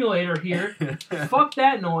Garden Simulator here. Fuck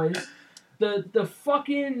that noise. The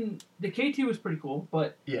KT was pretty cool,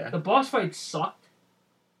 but yeah, the boss fight sucked.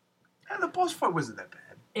 And the boss fight wasn't that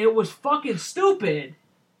bad. It was fucking stupid.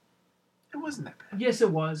 It wasn't that bad. Yes,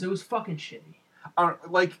 it was. It was fucking shitty.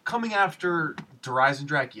 Like coming after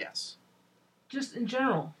Drak, yes. Just in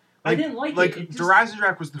general, I didn't like it. Like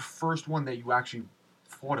Drak was the first one that you actually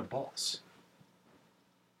fought a boss.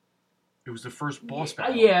 It was the first boss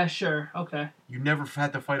battle. Yeah, sure, okay. You never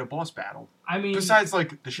had to fight a boss battle. I mean, besides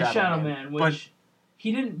like the Shadow Man, which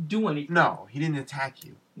he didn't do anything. No, he didn't attack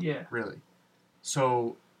you. Yeah, really.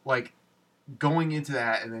 So like going into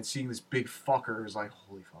that and then seeing this big fucker is like,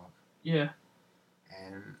 holy fuck. Yeah.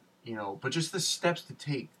 And but just the steps to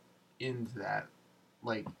take into that,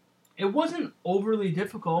 like. It wasn't overly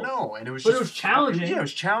difficult. No, and it was. But it was challenging. Yeah, it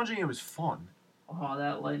was challenging. It was fun. Oh,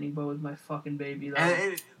 that lightning bow is my fucking baby, though.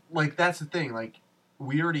 And like, that's the thing. Like,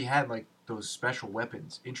 we already had, like, those special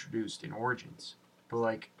weapons introduced in Origins. But,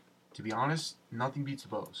 like, to be honest, nothing beats the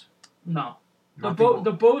bows. No. The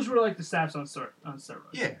bows were like the staffs on steroids.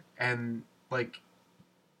 Yeah, and, like,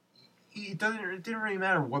 it didn't really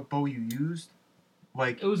matter what bow you used.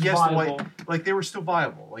 Like, it was viable. Like, they were still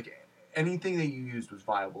viable. Like, anything that you used was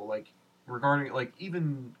viable. Like, regarding, like,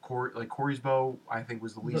 even Corey's bow, I think,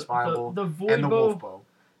 was the least viable. The void and the wolf bow.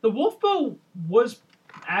 The wolf bow was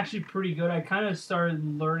actually pretty good. I kind of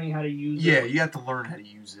started learning how to use it. Yeah, you have to learn how to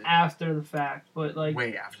use it. After the fact, but, like...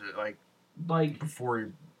 Way after, like before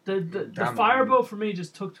you... The fire bow, for me,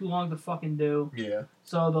 just took too long to fucking do. Yeah.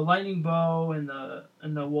 So, the lightning bow and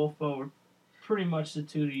the wolf bow were pretty much the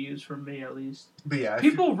two to use for me, at least. But yeah...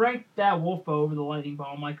 People ranked that wolf bow over the lightning bow.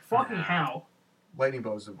 I'm like, fucking how? Lightning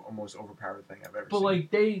bow is the most overpowered thing I've ever seen. But,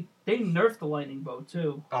 like, they nerfed the lightning bow,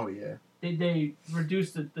 too. Oh, yeah. They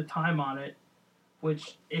reduced the time on it,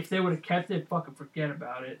 which, if they would have kept it, fucking forget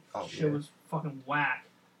about it. Oh, Shit was fucking whack.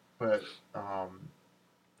 But,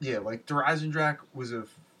 yeah, like, Drak was a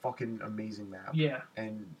fucking amazing map. Yeah.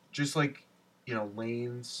 And just, like,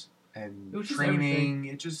 lanes and training,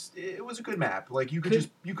 it was a good map. Like, you could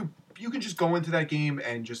just go into that game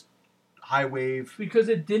and just high wave. Because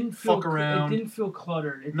it didn't feel fuck around. It didn't feel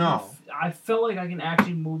cluttered. I felt like I can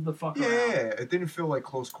actually move the fuck around. Yeah, it didn't feel like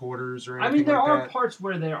close quarters or anything. I mean, there are that. parts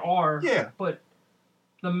where there are. Yeah. But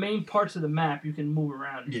the main parts of the map you can move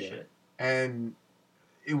around and shit. And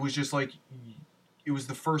it was just like it was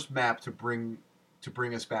the first map to bring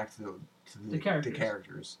us back to the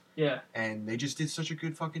characters. Yeah. And they just did such a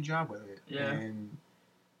good fucking job with it. Yeah. And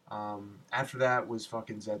after that was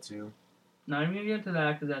fucking Zetsu. Not even gonna get into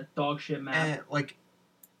that because that dog shit map. And like,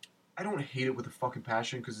 I don't hate it with a fucking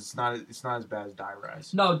passion because it's not as bad as Die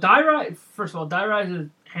Rise. No, Die Rise. First of all, Die Rise is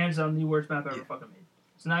hands down the worst map ever fucking made.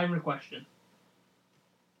 It's not even a question.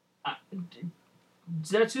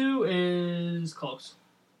 Zetsu is close.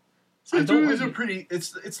 Zetsu is a pretty.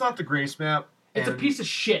 It's not the greatest map. It's a piece of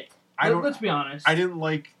shit. Let's be honest. I didn't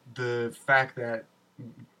like the fact that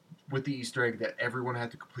with the Easter egg that everyone had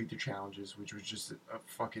to complete the challenges, which was just a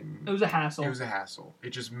fucking... It was a hassle. It was a hassle.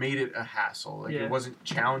 It just made it a hassle. Like, it wasn't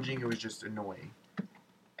challenging, it was just annoying.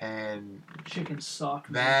 And... Chicken suck.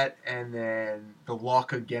 That, and then the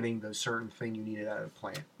luck of getting the certain thing you needed out of the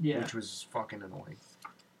plant. Yeah. Which was fucking annoying.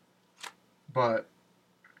 But...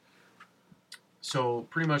 So,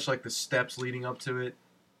 pretty much like the steps leading up to it,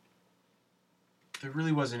 there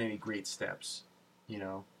really wasn't any great steps,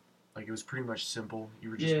 Like, it was pretty much simple.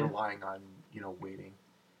 You were just relying on, waiting.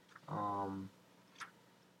 Well,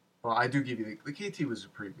 I do give you... The KT was a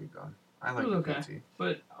pretty good gun. I like the KT.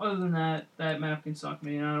 But other than that, that map can suck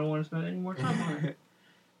me, and I don't want to spend any more time on it.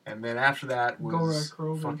 And then after that was Go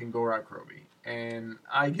Rod fucking Go Rod Kroby. And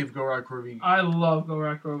I give Go Rod Kroby... I love Go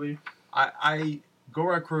Rod Kroby. Go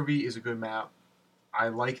Rod Kroby is a good map. I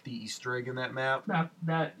like the Easter egg in that map.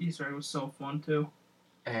 That Easter egg was so fun, too.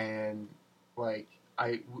 And, like,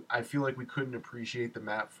 I feel like we couldn't appreciate the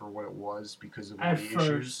map for what it was because of all the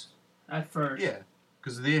issues. At first. Yeah,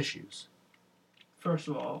 because of the issues. First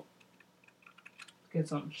of all, get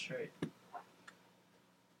something straight.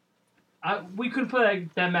 We couldn't play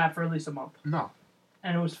that map for at least a month. No.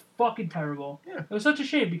 And it was fucking terrible. Yeah. It was such a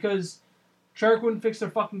shame because Treyarch wouldn't fix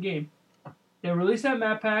their fucking game. They released that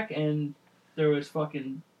map pack and there was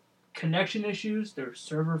fucking connection issues. There were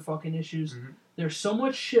server fucking issues. Mm-hmm. There's so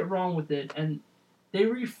much shit wrong with it and they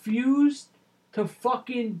refused to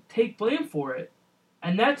fucking take blame for it.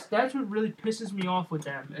 And that's what really pisses me off with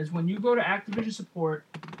them is when you go to Activision support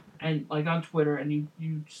and like on Twitter and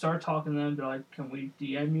you start talking to them, they're like, "Can we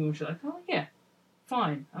DM you?" And shit like, "Oh yeah,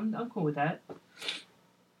 fine, I'm cool with that."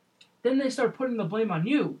 Then they start putting the blame on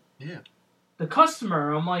you. Yeah. The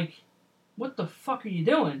customer, I'm like, "What the fuck are you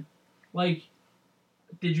doing? Like,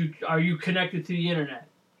 are you connected to the internet?"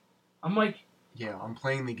 I'm like, "Yeah, I'm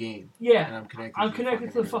playing the game." Yeah. And I'm connected. I'm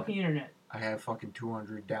connected to the fucking internet. I have fucking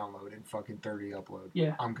 200 download and fucking 30 upload.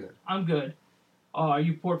 Yeah. I'm good. I'm good. Are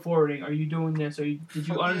you port forwarding? Are you doing this? Did you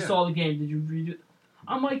uninstall the game? Did you redo?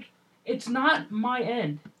 I'm like, it's not my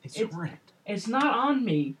end. It's red. It's not on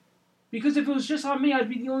me. Because if it was just on me, I'd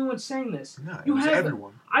be the only one saying this. No, it was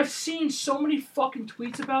everyone. I've seen so many fucking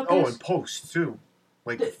tweets about this. Oh, and posts, too.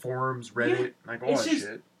 Like forums, Reddit, like all that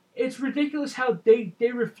shit. It's ridiculous how they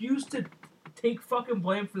refuse to take fucking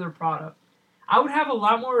blame for their product. I would have a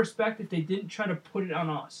lot more respect if they didn't try to put it on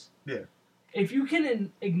us. Yeah. If you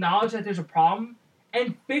can acknowledge that there's a problem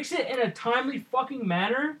and fix it in a timely fucking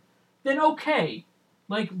manner, then okay.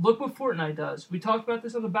 Like, look what Fortnite does. We talked about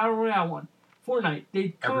this on the Battle Royale one. Fortnite, they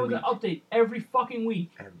come out with an update every fucking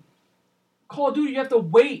week. Call of Duty, you have to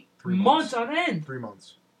wait months on end. 3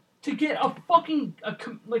 months. To get a fucking, a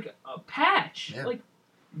patch. Yeah. Like,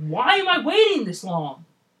 why am I waiting this long?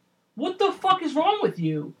 What the fuck is wrong with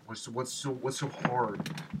you? What's so hard?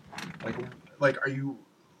 Like are you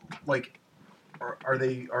like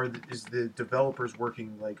is the developers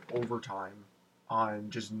working like overtime on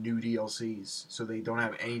just new DLCs so they don't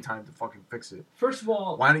have any time to fucking fix it? First of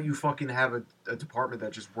all, why don't you fucking have a department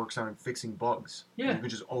that just works on fixing bugs? Yeah. You could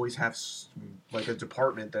just always have like a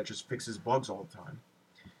department that just fixes bugs all the time.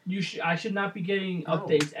 I should not be getting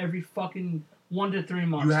updates every fucking 1 to 3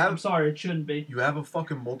 months. I'm sorry, it shouldn't be. You have a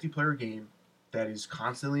fucking multiplayer game that is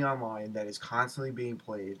constantly online, that is constantly being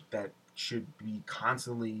played, that should be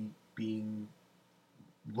constantly being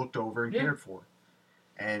looked over and cared for.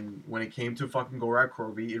 And when it came to fucking Go Rod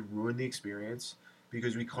Kroby, it ruined the experience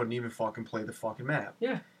because we couldn't even fucking play the fucking map.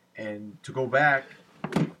 Yeah. And to go back,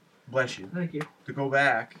 bless you. Thank you. To go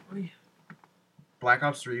back, Black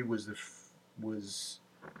Ops 3 was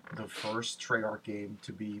the first Treyarch game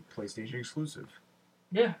to be PlayStation exclusive.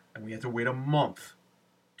 Yeah. And we had to wait a month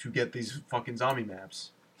to get these fucking zombie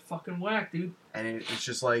maps. Fucking whack, dude. And it's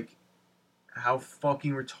just like, how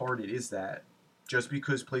fucking retarded is that? Just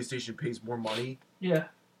because PlayStation pays more money,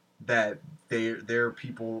 that they're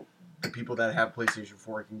people, the people that have PlayStation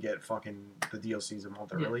 4 can get fucking the DLCs a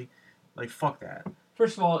month early. Like, fuck that.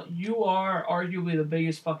 First of all, you are arguably the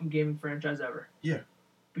biggest fucking gaming franchise ever. Yeah.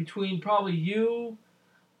 Between probably you,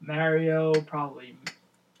 Mario, probably...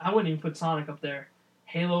 I wouldn't even put Sonic up there.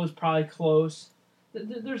 Halo is probably close.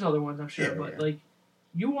 There's other ones, I'm sure, but like,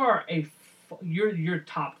 you are you're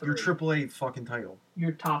top 3. Your AAA fucking title.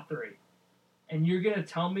 You're top 3. And you're gonna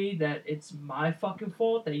tell me that it's my fucking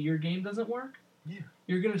fault that your game doesn't work? Yeah.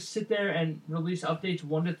 You're gonna sit there and release updates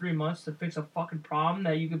 1 to 3 months to fix a fucking problem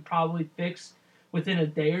that you could probably fix within a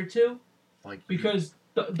day or two? Like, because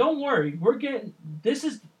don't worry, we're getting this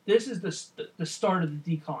is the start of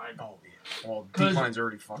the decline. Oh yeah. Well, decline's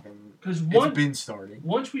already fucking. Because it's been starting.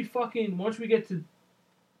 Once we get to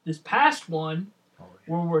this past one,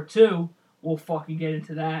 World War II, we'll fucking get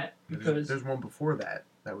into that because there's one before that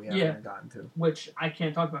we haven't gotten to, which I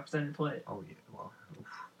can't talk about because I didn't play it. Oh yeah, well.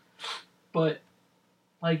 But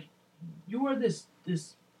like, you are this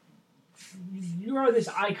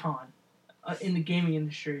icon in the gaming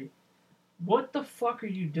industry. What the fuck are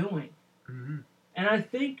you doing? Mm-hmm. And I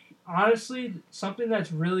think, honestly, something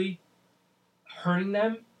that's really hurting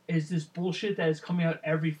them is this bullshit that is coming out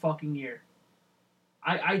every fucking year.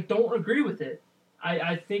 I don't agree with it.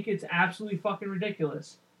 I think it's absolutely fucking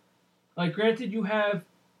ridiculous. Like, granted, you have,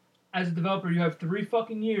 as a developer, you have 3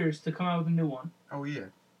 fucking years to come out with a new one. Oh, yeah.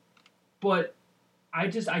 But I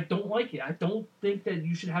don't like it. I don't think that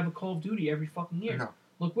you should have a Call of Duty every fucking year. No.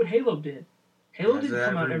 Look what Halo did. Halo didn't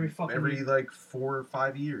come out every fucking every year. like 4 or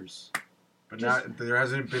 5 years. But there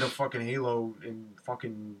hasn't been a fucking Halo in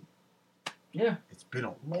fucking. Yeah. It's been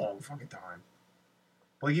a long fucking time.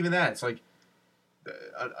 But like even that, it's like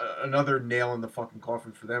another nail in the fucking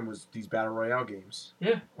coffin for them was these battle royale games.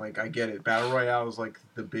 Yeah. Like I get it, battle royale is like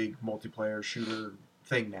the big multiplayer shooter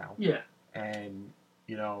thing now. Yeah. And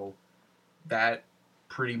that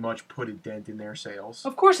pretty much put a dent in their sales.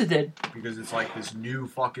 Of course it did. Because it's like this new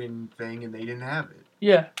fucking thing and they didn't have it.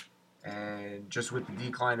 Yeah. And just with the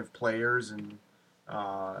decline of players and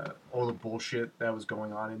all the bullshit that was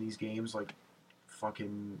going on in these games, like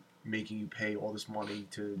fucking making you pay all this money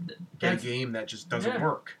to get a game that just doesn't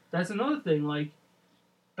work. That's another thing. Like,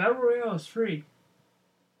 Battle Royale is free.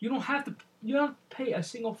 You don't have to pay a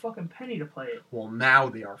single fucking penny to play it. Well, now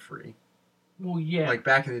they are free. Well, yeah. Like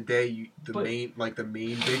back in the day, the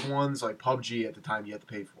main big ones, like PUBG at the time, you had to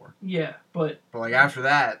pay for. Yeah, but like after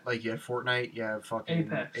that, like you had Fortnite, you have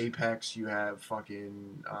fucking Apex, you have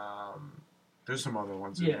fucking there's some other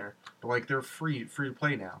ones in there, but like they're free to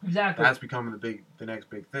play now. Exactly. That's becoming the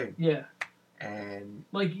next big thing. Yeah. And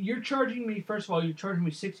like you're charging me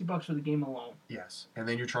 $60 for the game alone. Yes, and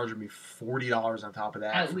then you're charging me $40 on top of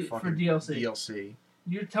that for DLC.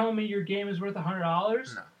 You're telling me your game is worth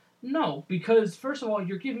 $100? No. No, because first of all,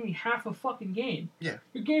 you're giving me half a fucking game. Yeah.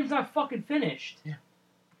 Your game's not fucking finished. Yeah.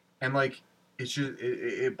 And like, it's just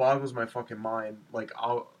it boggles my fucking mind. Like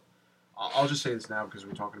I'll just say this now because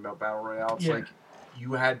we're talking about Battle Royale. It's like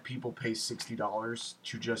you had people pay $60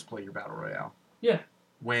 to just play your Battle Royale. Yeah.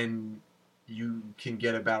 When you can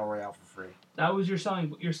get a Battle Royale for free. That was your selling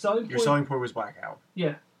point. Your selling point was Blackout.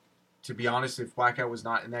 Yeah. To be honest, if Blackout was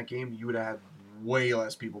not in that game, you would have had way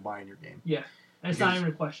less people buying your game. Yeah. And it's not even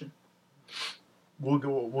a question. We'll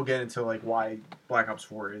get into like why Black Ops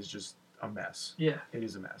 4 is just a mess. Yeah. It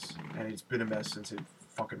is a mess. And it's been a mess since it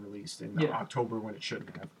fucking released in October when it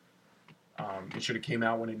shouldn't have. It should have came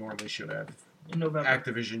out when it normally should have. In November.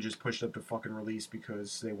 Activision just pushed up the fucking release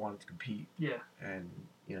because they wanted to compete. Yeah. And,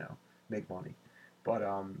 make money. But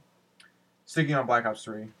sticking on Black Ops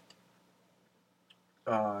 3.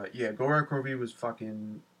 Go Rock Crovey was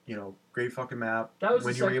fucking great fucking map. That was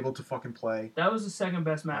when you were able to fucking play. That was the second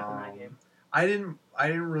best map in that game. I didn't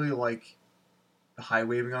really like the high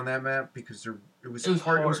waving on that map because it was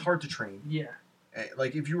hard. It was hard to train. Yeah.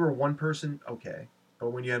 Like if you were one person, okay, but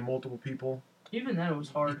when you had multiple people, even then it was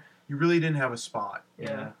hard. You really didn't have a spot.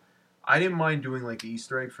 Yeah. I didn't mind doing like the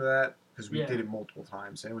Easter egg for that because we did it multiple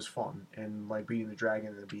times and it was fun and like beating the dragon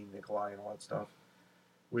and beating Nikolai and all that stuff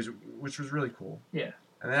which was really cool. Yeah.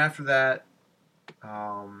 And then after that.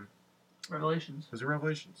 Revelations. Was it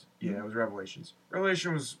Revelations? Yeah, it was Revelations.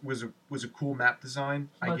 Revelation was a cool map design.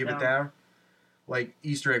 I give it down. Like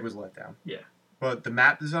Easter egg was let down. Yeah. But the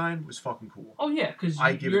map design was fucking cool. Oh yeah, because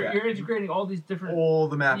you're integrating all these different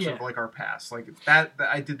the maps of like our past. Like that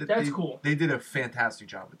I did that. That's cool. They did a fantastic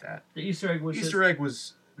job with that. The Easter egg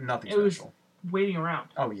was nothing special. It was waiting around.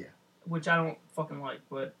 Oh yeah. Which I don't fucking like,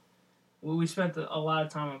 but we spent a lot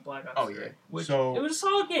of time on Black Ops 3. Oh yeah. Which it was a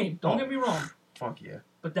solid game. Don't get me wrong. Fuck yeah.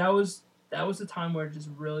 But that was the time where it just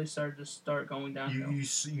really started to going downhill. You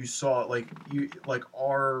saw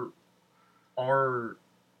our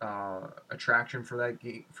attraction for that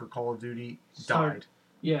game for Call of Duty died.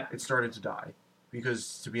 Yeah. It started to die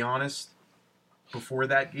because to be honest, before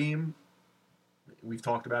that game, we've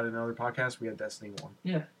talked about it in another podcast. We had Destiny 1.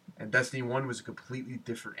 Yeah. And Destiny 1 was a completely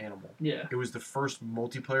different animal. Yeah. It was the first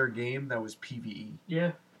multiplayer game that was PvE.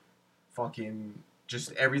 Yeah. Fucking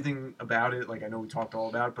just everything about it. Like I know we talked all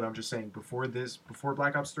about it, but I'm just saying before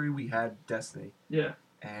Black Ops 3, we had Destiny. Yeah.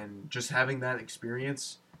 And just having that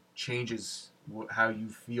experience changes how you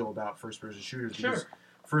feel about first-person shooters. Sure. Because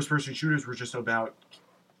first-person shooters were just about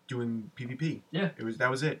doing PvP. Yeah.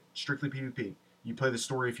 That was it. Strictly PvP. You play the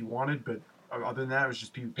story if you wanted, but other than that, it was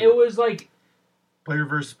just PvP. It was like player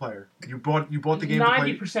versus player. You bought the game.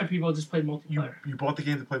 90% people just played multiplayer. You bought the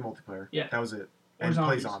game to play multiplayer. Yeah. That was it. And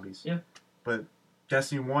play zombies. Yeah. But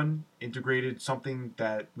Destiny 1 integrated something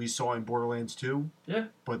that we saw in Borderlands 2. Yeah.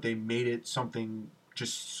 But they made it something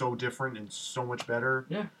just so different and so much better.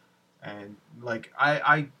 Yeah. And like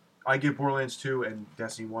I give Borderlands 2 and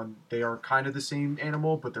Destiny 1, they are kind of the same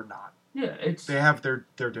animal, but they're not. Yeah, they have their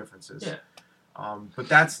differences. Yeah. But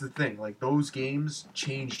that's the thing. Like those games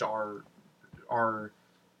changed our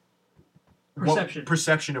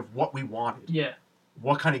perception of what we wanted. Yeah.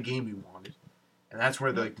 What kind of game we wanted. And that's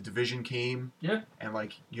where the Division came. Yeah. And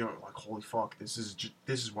like holy fuck, this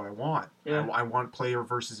is what I want. Yeah. I want player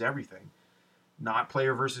versus everything. Not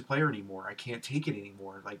player versus player anymore. I can't take it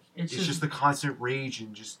anymore. Like it's just the constant rage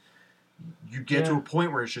and just you get to a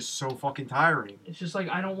point where it's just so fucking tiring. It's just like,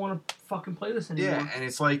 I don't want to fucking play this anymore. Yeah, and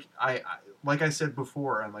it's like, like I said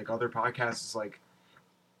before on like other podcasts, it's like,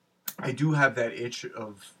 I do have that itch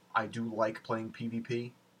of, I do like playing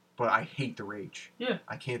PvP, but I hate the rage. Yeah.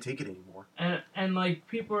 I can't take it anymore. And like,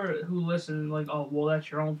 people who listen, like, oh, well,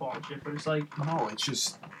 that's your own fault and shit, but it's like... No, it's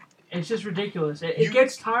just... It's just ridiculous. It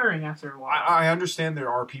gets tiring after a while. I understand there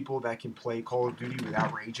are people that can play Call of Duty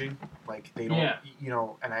without raging. Like, they don't,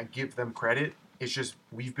 and I give them credit. It's just,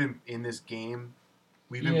 we've been in this game.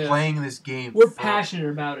 We've been playing this game. We're passionate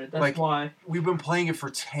about it. That's why. We've been playing it for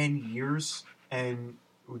 10 years, and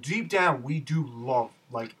deep down, we do love,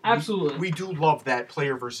 like... Absolutely. We do love that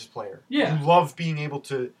player versus player. Yeah. You love being able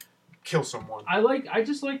to kill someone. I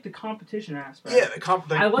just like the competition aspect. Yeah,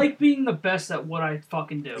 I like being the best at what I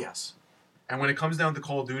fucking do. Yes. And when it comes down to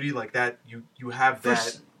Call of Duty, like that, you have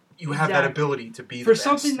that that ability to be the best. For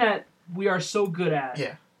something that we are so good at.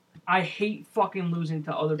 Yeah. I hate fucking losing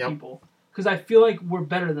to other people because I feel like we're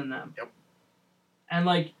better than them. Yep. And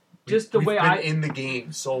like we've been in the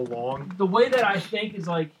game so long. The way that I think is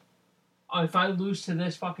like, if I lose to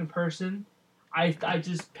this fucking person, I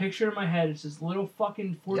just picture in my head it's this little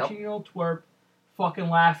fucking 14-year-old twerp fucking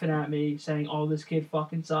laughing at me saying, "Oh, this kid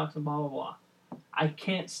fucking sucks," and blah blah blah. I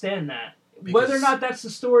can't stand that. Because, whether or not that's the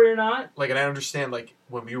story or not. Like, and I understand, like,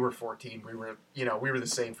 when we were 14, we were the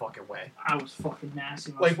same fucking way. I was fucking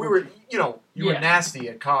nasty. Like, we were, you were nasty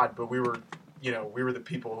at COD, but we were the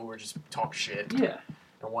people who were just talk shit. Yeah.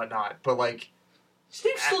 And whatnot. But, like...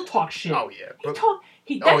 Steve still talks shit. Oh, yeah. But,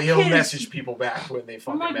 he'll message people back when they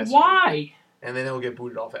fucking message him. Why? And then he'll get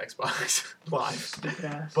booted off Xbox Live. Stupid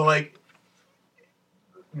ass. But, like,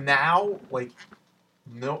 now, like,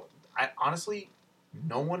 honestly,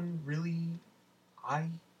 no one really...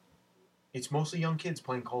 It's mostly young kids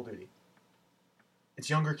playing Call of Duty. It's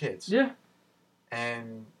younger kids. Yeah.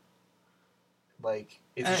 And, like,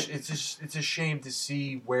 it's a shame to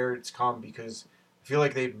see where it's come because I feel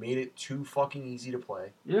like they've made it too fucking easy to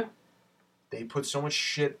play. Yeah. They put so much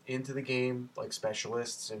shit into the game, like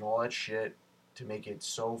specialists and all that shit, to make it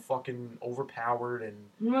so fucking overpowered and...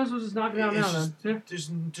 You might as well just knock it out now, then. Yeah.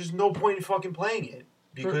 There's no point in fucking playing it.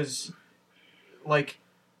 Because, like,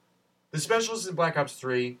 the specialists in Black Ops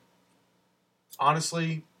 3,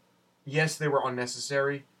 honestly, yes, they were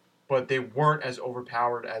unnecessary, but they weren't as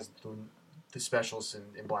overpowered as the specialists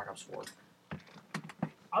in Black Ops 4.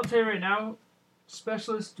 I'll tell you right now,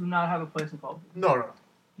 specialists do not have a place in Call of Duty. No.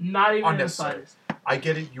 Not even in the slightest. I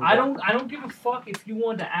get it. I don't give a fuck if you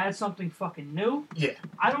want to add something fucking new. Yeah.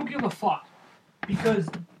 I don't give a fuck. Because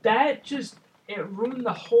that just... It ruined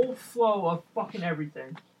the whole flow of fucking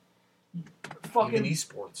everything. Even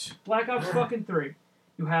esports. Black Ops fucking 3.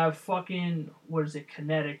 You have fucking,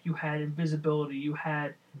 Kinetic. You had Invisibility. You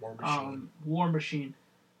had War Machine.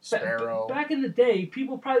 Sparrow. Back in the day,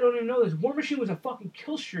 people probably don't even know this. War Machine was a fucking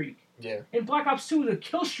kill streak. Yeah. And Black Ops 2 was a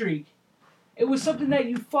kill streak. It was something that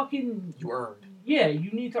you fucking... You earned. Yeah,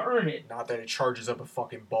 you need to earn it. Not that it charges up a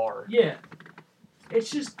fucking bar. Yeah. It's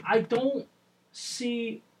just, I don't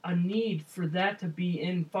see a need for that to be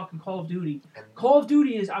in fucking Call of Duty. And Call of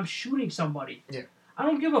Duty is, I'm shooting somebody. Yeah. I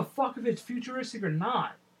don't give a fuck if it's futuristic or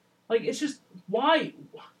not. Like, it's just, why?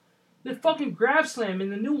 The fucking Grav Slam in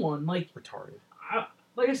the new one, like... Retarded.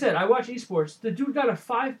 Like I said, I watch esports. The dude got a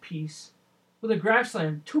 5-piece with a Grav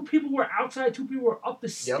Slam. 2 people were outside, 2 people were up the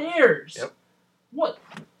stairs. Yep.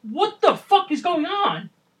 What the fuck is going on?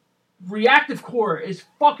 Reactive core is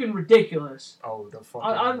fucking ridiculous. Oh, the fucking...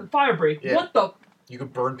 On Firebreak. Yeah. What the... You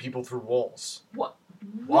could burn people through walls. What?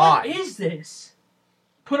 Why? What is this?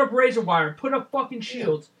 Put up razor wire. Put up fucking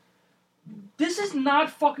shields. Yeah. This is not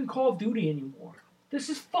fucking Call of Duty anymore. This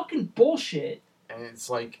is fucking bullshit. And it's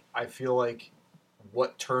like, I feel like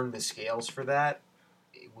what turned the scales for that,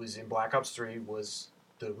 it was in Black Ops 3, was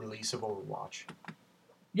the release of Overwatch.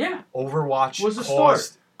 Yeah. Overwatch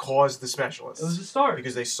was caused the specialists. It was a start.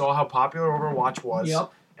 Because they saw how popular Overwatch was. Yep.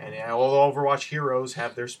 And all the Overwatch heroes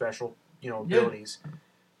have their special, abilities.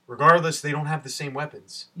 Regardless, they don't have the same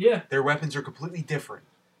weapons. Yeah. Their weapons are completely different.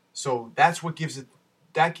 So that's what gives it...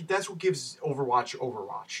 That's what gives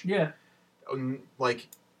Overwatch. Yeah. Like,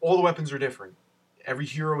 all the weapons are different. Every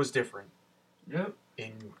hero is different. Yep.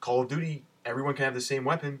 In Call of Duty, everyone can have the same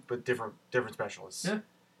weapon, but different specialists. Yeah.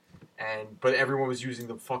 But everyone was using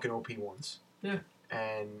the fucking OP ones. Yeah.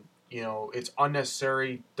 And, it's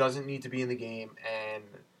unnecessary, doesn't need to be in the game, and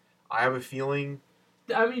I have a feeling...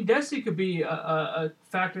 I mean, Destiny could be a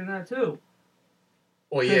factor in that, too.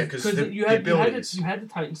 Well, yeah, because you had the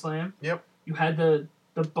Titan Slam. Yep. You had the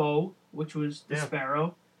bow, which was the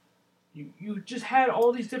Sparrow. You just had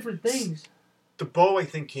all these different things. The bow, I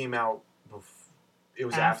think, came out... It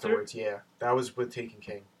was After? afterwards. Yeah, that was with Taken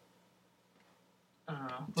King. I don't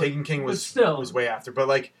know. Taken King was still. was way after, but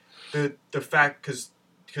like the fact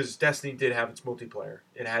because Destiny did have its multiplayer,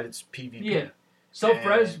 it had its PvP. Yeah,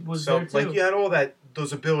 self-res was there too. Like you had all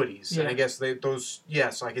those abilities, and Yeah. I guess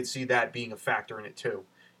so I could see that being a factor in it too.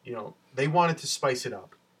 You know, they wanted to spice it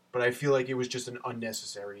up, but I feel like it was just an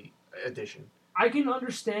unnecessary addition. I can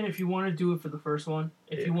understand if you want to do it for the first one.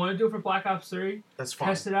 If you want to do it for Black Ops 3, that's fine.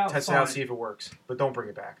 Test it out, see if it works, but don't bring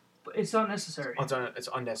it back. But it's not necessary. It's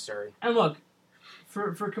unnecessary. And look,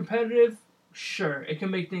 for competitive, sure, it can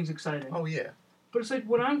make things exciting. Oh yeah. But it's like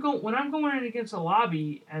when I'm going in against a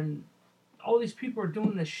lobby and all these people are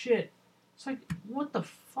doing this shit. It's like, what the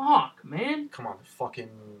fuck, man? Come on, the fucking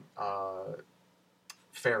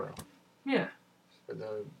Pharaoh. Yeah.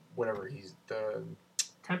 Or whatever he's the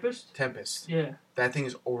Tempest. Yeah. That thing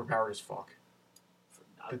is overpowered as fuck.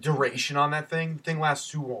 The duration on that thing lasts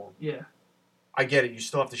too long. Yeah. I get it. You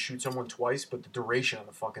still have to shoot someone twice, but the duration on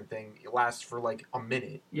the fucking thing it lasts for like a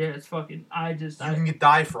minute. Yeah, it's fucking. You can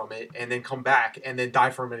die from it and then come back and then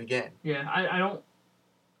die from it again. Yeah,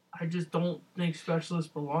 I just don't think specialists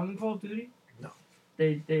belong in Call of Duty. No.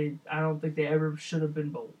 I don't think they ever should have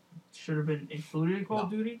been included in Call of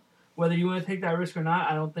Duty. Whether you want to take that risk or not,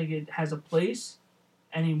 I don't think it has a place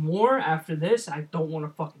anymore. After this, I don't want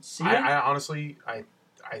to fucking see it. I honestly, I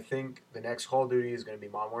think the next Call of Duty is going to be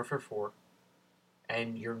Modern Warfare 4.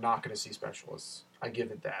 And you're not going to see specialists. I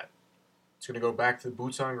give it that. It's going to go back to the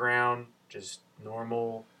boots on ground, just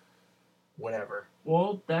normal, whatever.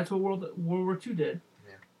 Well, that's what World War II did.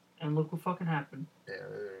 Yeah. And look what fucking happened. Yeah.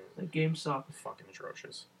 The game sucked. Fucking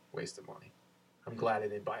atrocious. Waste of money. I'm glad I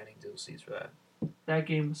didn't buy any DLCs for that. That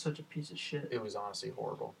game was such a piece of shit. It was honestly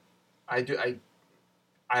horrible. I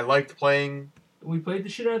liked playing. We played the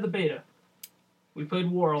shit out of the beta. We played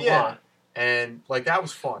War a lot. And like that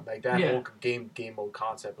was fun. Like that whole game mode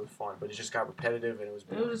concept was fun, but it just got repetitive and it was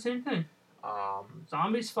boring. It was the same thing.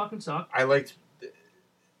 Zombies fucking suck. I liked.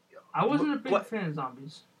 I wasn't a big fan of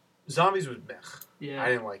zombies. Zombies was meh. Yeah. I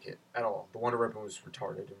didn't like it at all. The Wonder Weapon was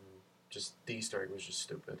retarded and just the Easter egg was just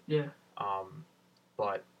stupid. Yeah.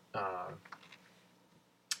 But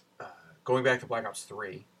going back to Black Ops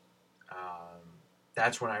 3,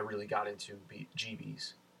 that's when I really got into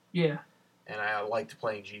GBs. Yeah. And I liked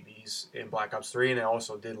playing GBs in Black Ops 3, and I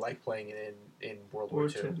also did like playing it in World War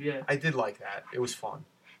II. Yeah. I did like that. It was fun.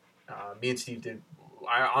 Me and Steve did.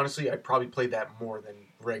 I probably played that more than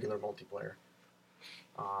regular multiplayer.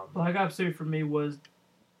 Black Ops 3 for me was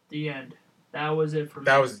the end. That was it for me.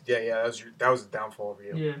 That was the downfall of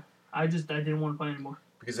you. Yeah. I didn't want to play anymore.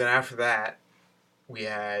 Because then after that, we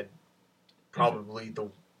had probably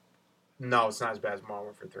No, it's not as bad as Modern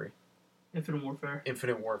Warfare 3. Infinite Warfare.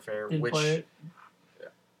 Didn't play it.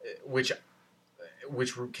 which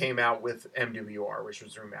came out with MWR, which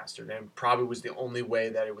was remastered, and probably was the only way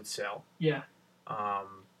that it would sell. Yeah.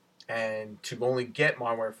 And to only get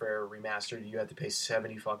Modern Warfare remastered, you had to pay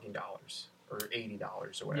 $70 fucking dollars or $80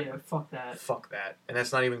 or whatever. Yeah, fuck that. Fuck that, and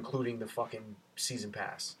that's not even including the fucking season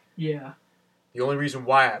pass. Yeah. The only reason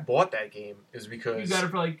why I bought that game is because you got it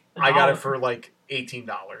for like I got it for like $18.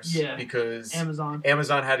 Yeah. Because Amazon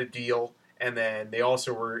had a deal. And then they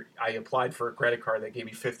also I applied for a credit card that gave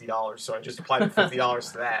me $50, so I just applied for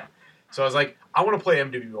 $50 to that. So I was like, I want to play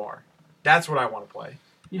MWR. That's what I want to play.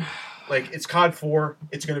 Yeah. Like, it's COD 4.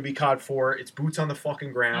 It's going to be COD 4. It's boots on the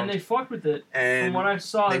fucking ground. And they fucked with it. And from what I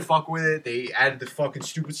saw. They fuck with it. They added the fucking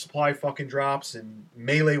stupid supply fucking drops and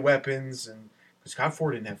melee weapons. And because COD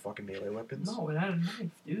 4 didn't have fucking melee weapons. No, it had a knife,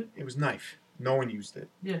 dude. It was knife. No one used it.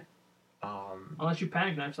 Yeah. Unless you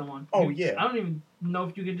panic knife someone. Oh, yeah. I don't even know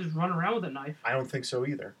if you could just run around with a knife. I don't think so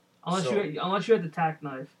either. Unless you had the tack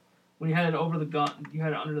knife. When you had it over the gun, you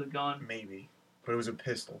had it under the gun. Maybe. But it was a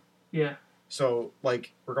pistol. Yeah. So,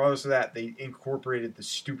 like, regardless of that, they incorporated the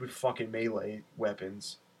stupid fucking melee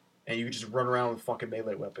weapons. And you could just run around with fucking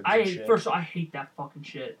melee weapons First of all, I hate that fucking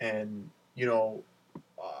shit. And,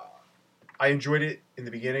 I enjoyed it in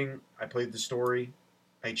the beginning. I played the story.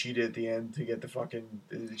 I cheated at the end to get the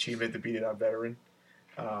achievement to beat it on veteran.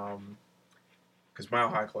 Because Mile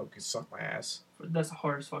High Club can suck my ass. That's the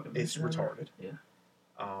hardest fucking It's retarded. Yeah.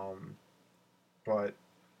 But,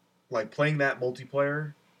 like, playing that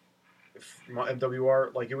multiplayer,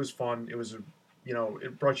 MWR, like, it was fun. It was,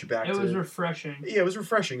 it brought you back to... It was refreshing. Yeah, it was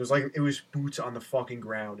refreshing. It was like, it was boots on the fucking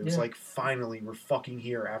ground. It was like, finally, we're fucking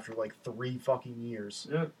here after, like, 3 fucking years.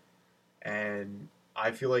 Yep. And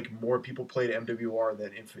I feel like more people played MWR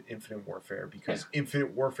than Infinite Warfare because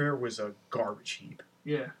Infinite Warfare was a garbage heap.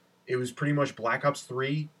 Yeah. It was pretty much Black Ops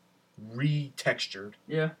 3 retextured.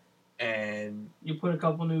 Yeah. And... you put a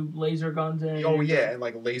couple new laser guns in. Oh, yeah, and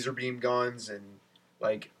like laser beam guns and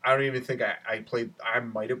Like, I don't even think I played. I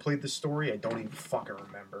might have played the story. I don't even fucking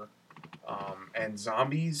remember. And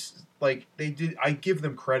zombies, like, they did. I give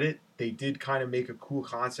them credit. They did kind of make a cool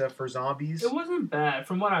concept for zombies. It wasn't bad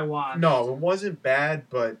from what I watched. No, it wasn't bad,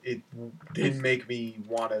 but it didn't make me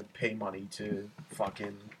want to pay money to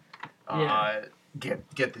fucking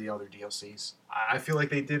get the other DLCs. I feel like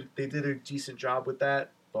they did a decent job with that,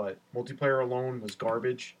 but multiplayer alone was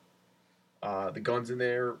garbage. The guns in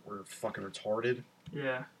there were fucking retarded.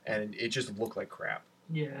 Yeah. And it just looked like crap.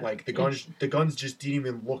 Yeah. Like the guns just didn't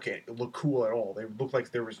even look cool at all. They looked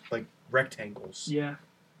like there was like rectangles. Yeah.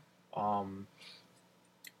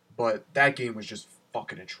 But that game was just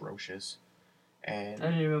fucking atrocious. And I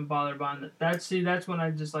didn't even bother buying it. That's when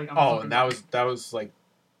I just like. and that was like.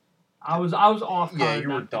 I was off. Yeah, you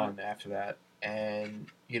were done after that, and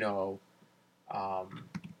I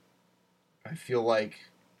feel like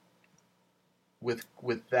with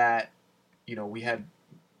that, we had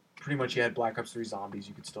pretty much you had Black Ops 3 Zombies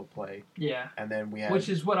you could still play. Yeah. And then we had, which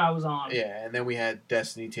is what I was on. Yeah, and then we had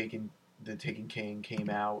Destiny Taken King came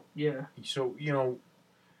out. Yeah. So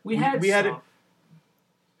we had stuff.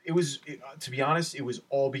 It was to be honest, it was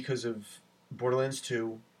all because of Borderlands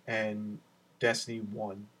 2 and Destiny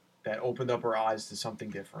 1 that opened up our eyes to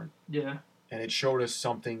something different. Yeah. And it showed us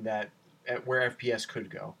something where FPS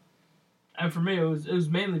could go. And for me, it was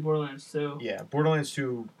mainly Borderlands 2. Yeah, Borderlands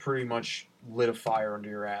 2 pretty much lit a fire under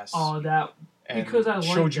your ass. Oh, that and because I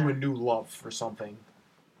showed you a new love for something.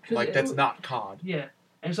 Like that's not COD. Yeah,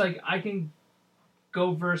 and it's like I can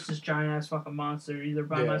go versus this giant ass fucking monster either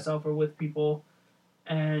by myself or with people,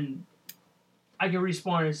 and I can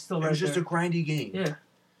respawn and it's still right there. It was just a grindy game. Yeah.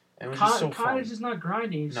 And it was just so fun. COD is just not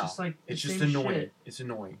grinding. It's just like it's the just same annoying. shit. It's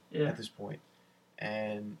annoying at this point.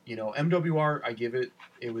 And MWR, I give it.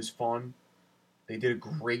 It was fun. They did a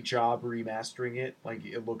great job remastering it. Like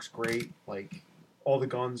it looks great. Like all the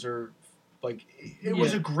guns are like it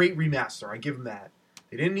was a great remaster. I give them that.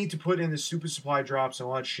 They didn't need to put in the super supply drops and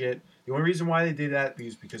all that shit. The only reason why they did that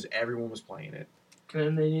is because everyone was playing it.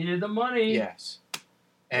 And they needed the money. Yes.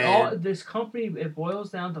 And this company, it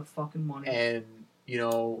boils down to fucking money. And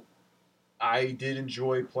I did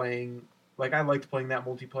enjoy playing. Like I liked playing that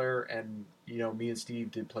multiplayer, and me and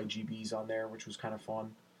Steve did play GBs on there, which was kind of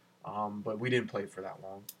fun. But we didn't play it for that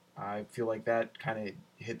long. I feel like that kind of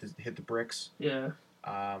hit the bricks. Yeah.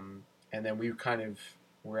 And then we kind of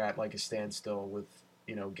were at like a standstill with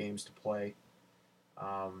games to play.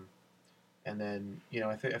 And then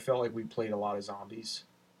I felt like we played a lot of zombies,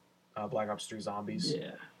 Black Ops 3 Zombies.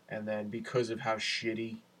 Yeah. And then because of how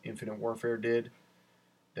shitty Infinite Warfare did,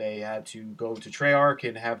 they had to go to Treyarch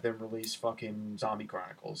and have them release fucking Zombie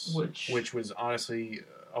Chronicles, which was honestly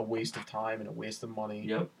a waste of time and a waste of money.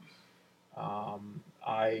 Yep.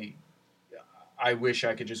 I wish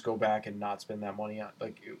I could just go back and not spend that money on.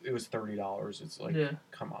 Like it was $30. It's like,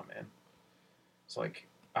 come on, man. It's like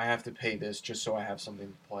I have to pay this just so I have something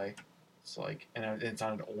to play. It's like, and it's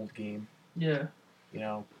on an old game. Yeah.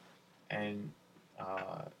 And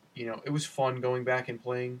it was fun going back and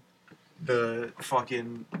playing the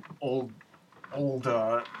fucking old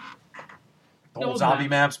zombie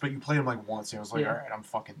maps, but you played them like once, and I was like, all right, I'm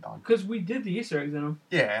fucking done. Because we did the Easter eggs in them.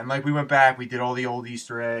 Yeah, and like we went back, we did all the old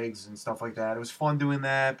Easter eggs and stuff like that. It was fun doing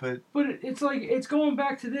that, but it's like it's going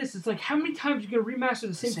back to this. It's like how many times you gonna remaster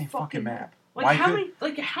the same fucking map? Like how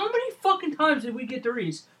many fucking times did we get to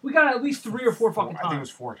Reese? We got at least 3 or 4 fucking times. I think it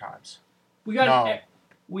was 4 times. We got it.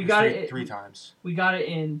 We got it 3 times. We got it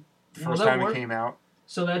in first time it came out.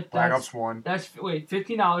 So that's Black Ops 1. That's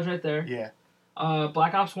 $15 right there. Yeah.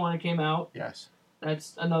 Black Ops 1 it came out. Yes.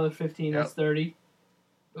 That's another 15. That's 30.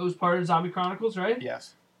 It was part of Zombie Chronicles, right?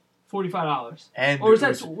 Yes. $45. And or was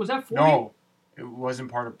that 40? No, it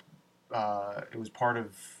wasn't part of. It was part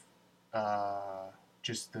of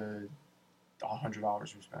just the $100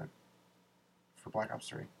 we spent for Black Ops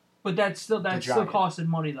 3. But that still costed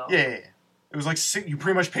money though. Yeah. It was like you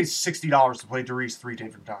pretty much paid $60 to play Derice 3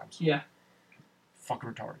 different times. Yeah. Fucking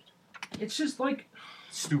retarded. It's just like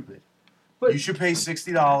stupid. But you should pay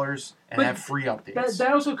 $60 and have free updates.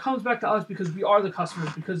 That also comes back to us because we are the customers,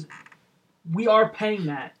 because we are paying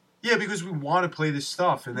that. Yeah, because we want to play this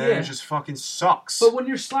stuff, and then it just fucking sucks. But when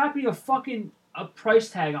you're slapping a price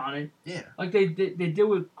tag on it, like they did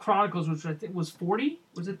with Chronicles, which I think was 40.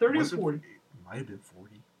 Was it 30 or 40? It might have been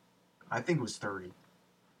 40. I think it was 30.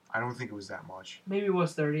 I don't think it was that much. Maybe it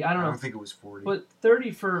was 30. I don't know. I don't think it was 40. But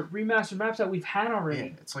 30 for remastered maps that we've had already.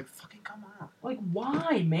 Yeah, it's like, fucking come on. Like,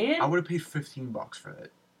 why, man? I would have paid $15 for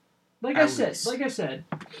that. Like I said,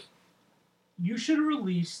 you should have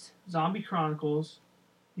released Zombie Chronicles.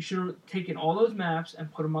 You should have taken all those maps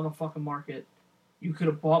and put them on the fucking market You could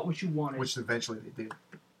have bought what you wanted. Which eventually they did.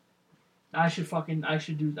 I should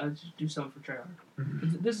do something for Treyarch.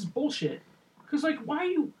 Mm-hmm. This is bullshit. Because, like, why are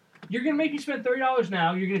you... You're going to make me spend $30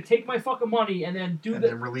 now, you're going to take my fucking money, and then do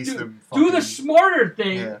the smarter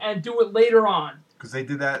thing and do it later on. Because they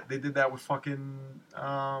did that with fucking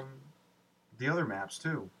the other maps,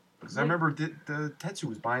 too. Because I remember the Tetsu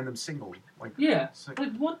was buying them single. Like, yeah.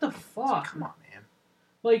 Like, what the fuck? Come on, man.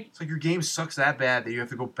 Like, it's like your game sucks that bad that you have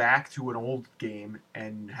to go back to an old game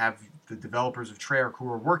and have the developers of Treyarch who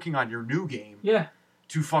are working on your new game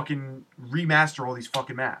to fucking remaster all these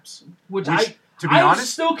fucking maps. Which to be honest, I'm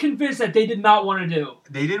still convinced that they did not want to do.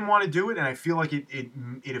 They didn't want to do it, and I feel like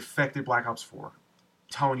it affected Black Ops 4. I'm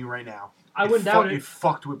telling you right now. I wouldn't doubt it. It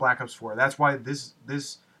fucked with Black Ops 4. That's why this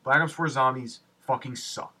Black Ops 4 Zombies fucking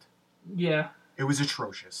sucked. Yeah. It was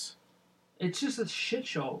atrocious. It's just a shit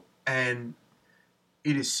show. And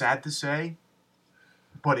it is sad to say,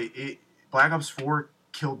 but Black Ops 4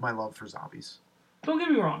 killed my love for zombies. Don't get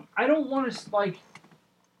me wrong. I don't want to, like...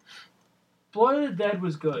 Blood of the Dead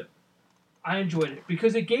was good. I enjoyed it.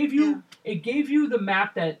 Because it gave you the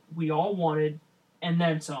map that we all wanted, and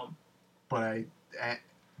then some. But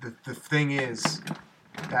the thing is,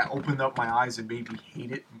 that opened up my eyes and made me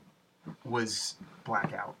hate it, was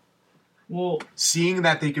Blackout. Well... Seeing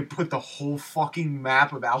that they could put the whole fucking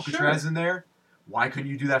map of Alcatraz in there... Why couldn't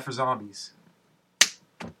you do that for zombies?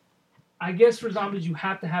 I guess for zombies you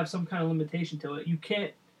have to have some kind of limitation to it. You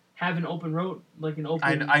can't have an open road, like an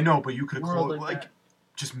open I know, but you could have closed, like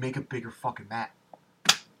just make a bigger fucking map.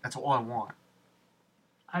 That's all I want.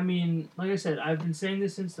 I mean, like I said, I've been saying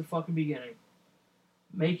this since the fucking beginning.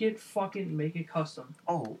 Make it custom.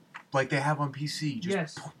 Oh, like they have on PC.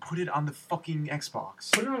 Just put it on the fucking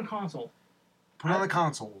Xbox. Put it on console. Put it on the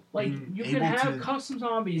console. Like, you can have custom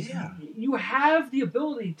zombies. Yeah. You have the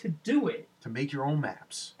ability to do it. To make your own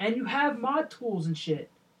maps. And you have mod tools and shit.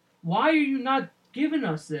 Why are you not giving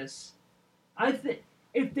us this? I think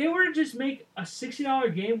if they were to just make a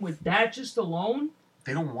 $60 game with that just alone...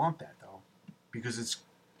 They don't want that, though. Because it's...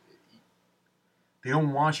 They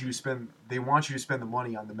don't want you to spend... They want you to spend the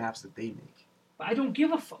money on the maps that they make. But I don't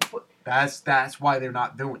give a fuck. That's why they're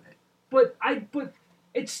not doing it. But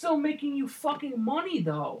it's still making you fucking money,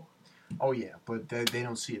 though. Oh, yeah, but they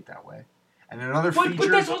don't see it that way. And another feature... But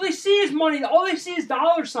that's all they see is money. All they see is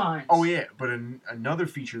dollar signs. Oh, yeah, but another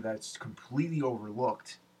feature that's completely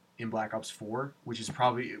overlooked in Black Ops 4, which is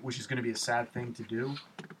going to be a sad thing to do,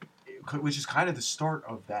 which is kind of the start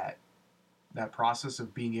of that process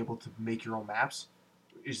of being able to make your own maps,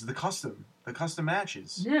 is the custom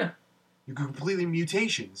matches. Yeah. You can completely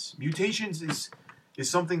mutations. Mutations is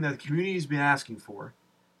something that the community has been asking for,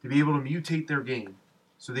 to be able to mutate their game,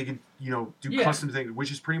 so they can, do custom things,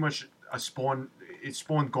 which is pretty much a spawn. It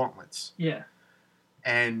spawned gauntlets. Yeah.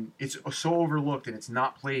 And it's so overlooked, and it's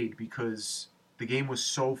not played because the game was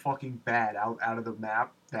so fucking bad out of the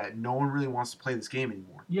map that no one really wants to play this game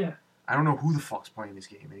anymore. Yeah. I don't know who the fuck's playing this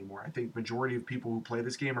game anymore. I think majority of people who play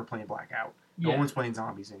this game are playing Blackout. No one's playing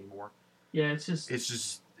zombies anymore. Yeah, it's not.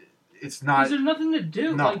 Because there's nothing to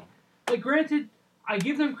do. No. Like granted, I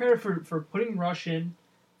give them credit for putting Rush in,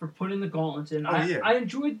 for putting the gauntlets in. I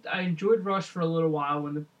enjoyed Rush for a little while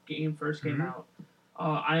when the game first came out.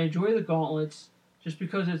 I enjoy the gauntlets just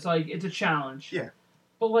because it's a challenge. Yeah.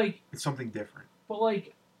 But it's something different. But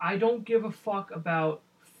I don't give a fuck about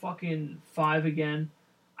fucking 5 again.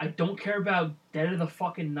 I don't care about Dead of the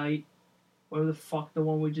fucking Night, whatever the fuck the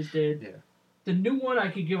one we just did. Yeah. The new one I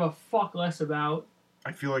could give a fuck less about.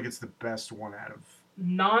 I feel like it's the best one out of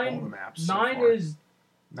 9, all the maps. 9 so is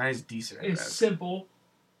 9 is decent. It's simple.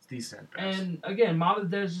 It's decent. At best. And again, Mob of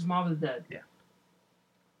the Dead is just Mob of the Dead. Yeah.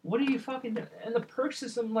 What do you fucking do? And the perk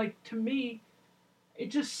system, to me, it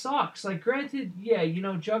just sucks. Granted,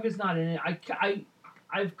 Jug is not in it.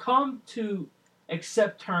 I've come to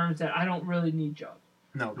accept terms that I don't really need Jug.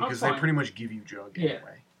 No, because they pretty much give you Jug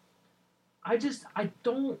anyway. I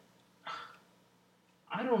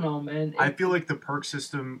don't know, man. I feel like the perk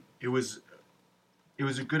system, it was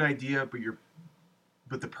a good idea,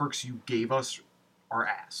 but the perks you gave us are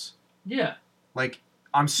ass. Yeah.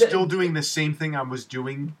 I'm still doing the same thing I was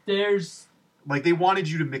doing. There's... they wanted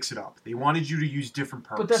you to mix it up. They wanted you to use different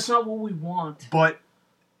perks. But that's not what we want. But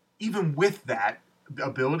even with that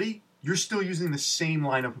ability, you're still using the same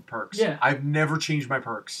lineup of perks. Yeah. I've never changed my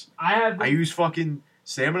perks. I use fucking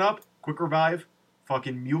Stamina Up, Quick Revive,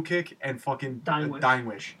 fucking Mule Kick, and fucking Dying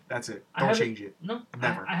Wish. That's it. Don't change it. No.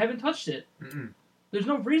 Never. I haven't touched it. Mm-mm. There's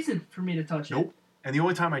no reason for me to touch it. Nope. And the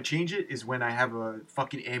only time I change it is when I have a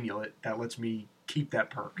fucking amulet that lets me keep that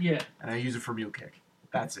perk. Yeah. And I use it for Mule Kick.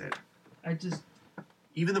 That's it. I just...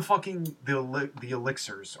 Even the fucking... The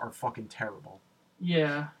elixirs are fucking terrible.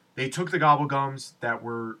 Yeah. They took the Gobblegums that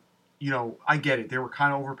were, I get it. They were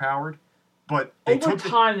kind of overpowered, but they Over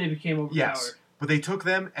time they became overpowered. Yes, but they took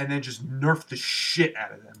them and then just nerfed the shit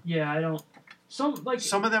out of them. Yeah, I don't. Some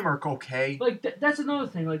of them are okay. That's another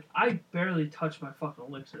thing. Like, I barely touch my fucking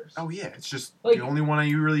elixirs. Oh yeah, it's just the only one I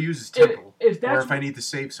really use is Temple. If that's or if I need to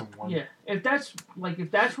save someone. Yeah, if that's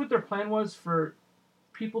what their plan was for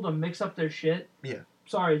people to mix up their shit. Yeah.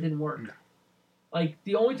 Sorry, it didn't work. No. Like,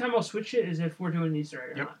 the only time I'll switch it is if we're doing an Easter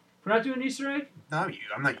egg or not. If we're not doing an Easter egg... No,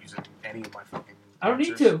 I'm not using any of my fucking... I don't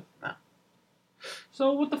need to. No.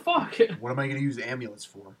 So, what the fuck? What am I going to use amulets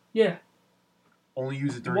for? Yeah. Only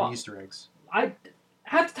use it during Easter eggs.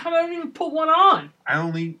 Half the time I don't even put one on.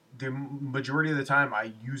 The majority of the time,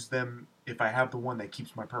 I use them if I have the one that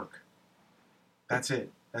keeps my perk. That's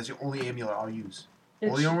it. That's the only amulet I'll use.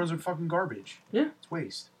 All the other ones are fucking garbage. Yeah. It's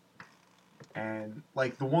waste. And,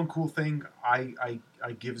 the one cool thing I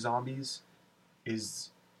give zombies is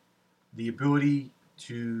the ability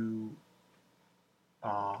to,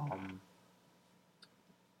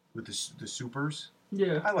 with the supers.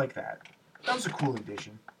 Yeah. I like that. That was a cool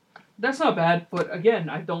addition. That's not bad, but again,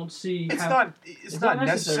 I don't see It's not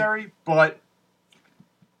necessary, but...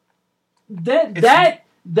 That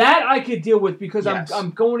I could deal with because yes. I'm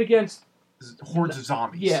going against... hordes of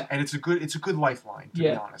zombies. Yeah. And it's a good lifeline, to be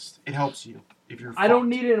honest. It helps you if you're I don't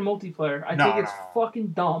need it in multiplayer. I think it's fucking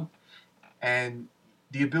dumb. And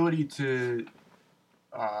the ability to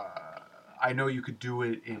I know you could do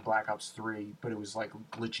it in Black Ops 3, but it was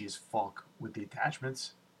glitchy as fuck with the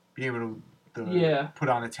attachments. Being able to put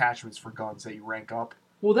on attachments for guns that you rank up.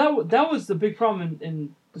 Well, that was the big problem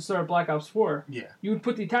in the start of Black Ops 4. Yeah. You would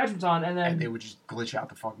put the attachments on and then... And they would just glitch out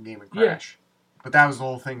the fucking game and crash. Yeah. But that was the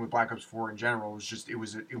whole thing with Black Ops 4 in general.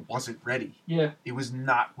 It wasn't ready. Yeah. It was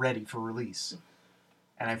not ready for release.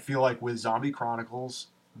 And I feel like with Zombie Chronicles,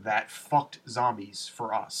 that fucked zombies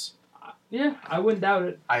for us. Yeah, I wouldn't doubt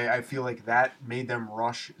it. I feel like that made them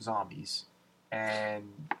rush zombies. And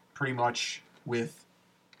pretty much with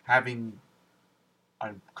having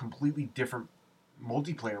a completely different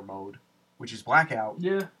multiplayer mode, which is Blackout,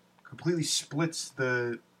 completely splits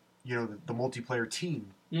the multiplayer team,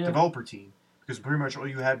 developer team. Because pretty much all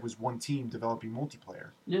you had was one team developing multiplayer.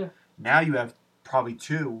 Yeah. Now you have probably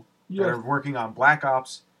two that are working on Black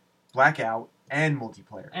Ops, Blackout, and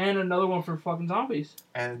multiplayer. And another one for fucking zombies.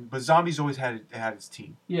 But zombies always had its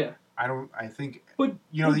team. Yeah. I think. But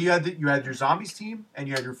you had your zombies team and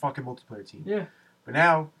you had your fucking multiplayer team. Yeah. But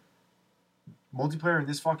now, multiplayer in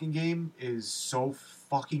this fucking game is so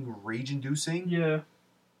fucking rage-inducing. Yeah.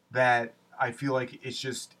 That I feel like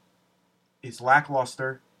it's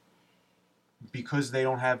lackluster. Because they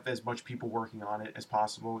don't have as much people working on it as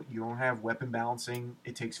possible. You don't have weapon balancing.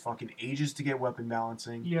 It takes fucking ages to get weapon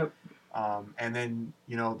balancing. Yep. And then,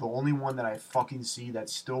 the only one that I fucking see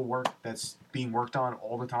that's being worked on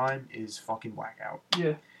all the time is fucking Blackout.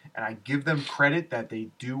 Yeah. And I give them credit that they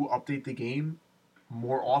do update the game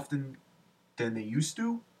more often than they used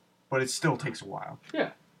to, but it still takes a while.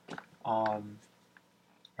 Yeah.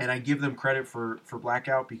 And I give them credit for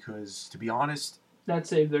Blackout because, to be honest... That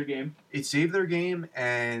saved their game. It saved their game,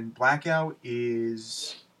 and Blackout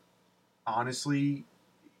is... Honestly,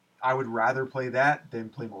 I would rather play that than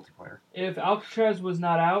play multiplayer. If Alcatraz was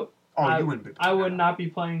not out, you wouldn't be I would not be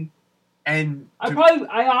playing... And... I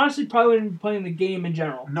honestly probably wouldn't be playing the game in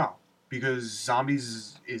general. No, because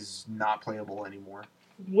Zombies is not playable anymore.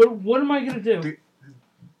 What am I going to do?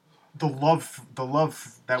 The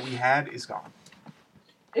love that we had is gone.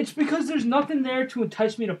 It's because there's nothing there to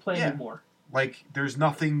entice me to play anymore. There's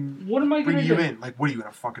nothing. What am I gonna do? You in? What are you in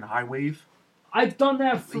a fucking high wave? I've done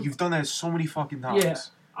that. You've done that so many fucking times. Yeah,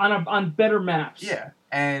 on better maps. Yeah,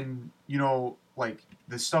 and the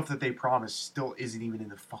stuff that they promised still isn't even in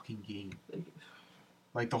the fucking game.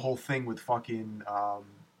 The whole thing with fucking I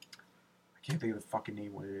can't think of the fucking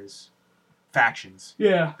name. What it is? Factions.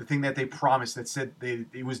 Yeah. The thing that they promised that said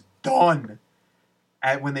it was done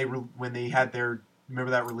when they had their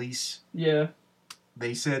remember that release. Yeah.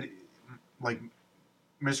 They said.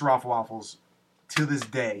 Mr. Waffles, to this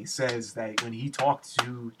day, says that when he talked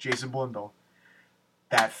to Jason Blundell,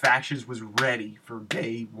 that Factions was ready for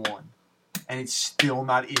day one. And it's still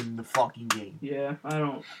not in the fucking game. Yeah, I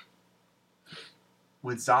don't...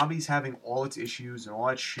 With Zombies having all its issues and all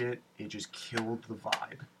that shit, it just killed the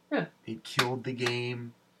vibe. Yeah. It killed the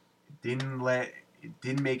game. It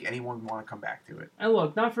didn't make anyone want to come back to it. And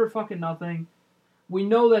look, not for fucking nothing... We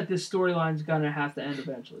know that this storyline's gonna have to end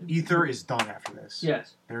eventually. Ether is done after this.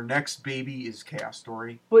 Yes. Their next baby is Chaos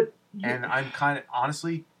Story. But and I'm kind of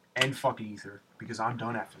honestly end fucking Ether because I'm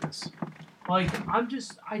done after this. I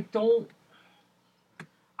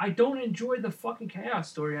I don't enjoy the fucking Chaos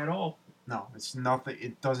story at all. No, it's nothing.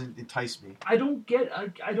 It doesn't entice me. I don't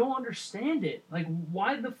understand it. Like,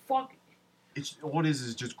 why the fuck? It's all it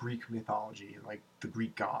is just Greek mythology and like the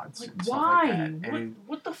Greek gods. Like, and why? Stuff like that.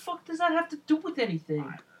 What the fuck does that have to do with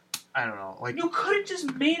anything? I don't know. Like, you could have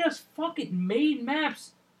just made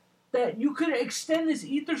maps that you could extend this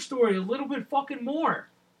Ether story a little bit fucking more.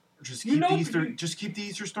 Just keep the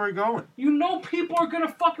Easter story going. You know people are gonna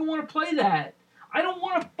fucking want to play that. I don't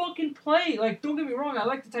want to fucking play. Like, don't get me wrong, I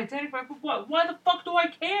like the Titanic map, but why the fuck do I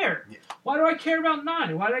care? Yeah. Why do I care about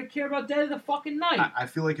 9? Why do I care about Dead of the fucking Night? I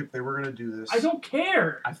feel like if they were gonna do this, I don't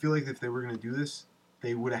care. I feel like if they were gonna do this,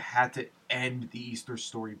 they would have had to end the Easter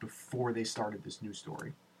story before they started this new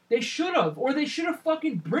story. They should have, or they should have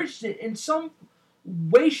fucking bridged it in some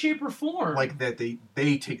way, shape, or form. Like that,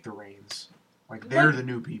 they take the reins. Like they're the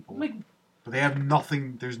new people. Like, but they have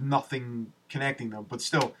nothing. There's nothing connecting them. But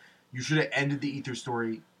still, you should have ended the Ether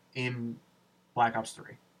story in Black Ops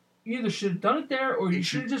 3. You either should have done it there, or you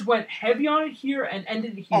should have just went heavy on it here and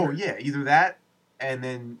ended it here. Oh yeah, either that, and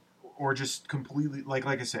then, or just completely like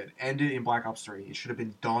I said, end it in Black Ops 3. It should have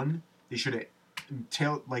been done. They should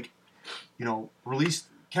have released,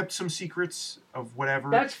 kept some secrets of whatever.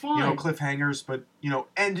 That's fine. Cliffhangers, but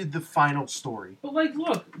ended the final story. But like,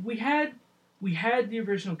 look, we had the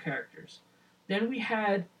original characters, then we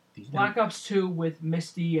had Black Ops 2 with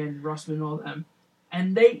Misty and Russman and all them,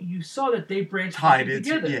 and you saw that they branched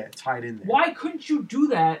together. Yeah, tied in there. Why couldn't you do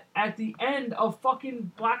that at the end of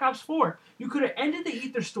fucking Black Ops 4? You could have ended the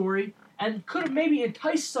Ether story and could have maybe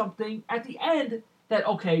enticed something at the end that,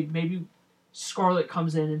 okay, maybe Scarlet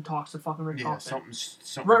comes in and talks to fucking Rick Toffin.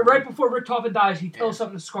 Something. Right before Rick Toffin dies, he tells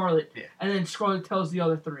something to Scarlet, and then Scarlet tells the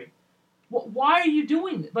other three. Why are you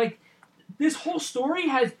doing it? Like, this whole story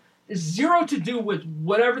has zero to do with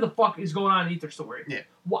whatever the fuck is going on in Ether story. Yeah.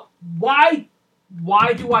 Why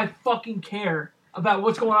do I fucking care about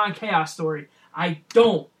what's going on in Chaos story? I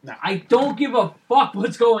don't. No. I don't give a fuck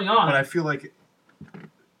what's going on. But I feel like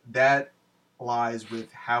that lies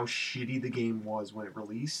with how shitty the game was when it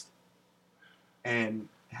released, and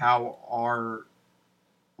how our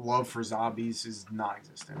love for zombies is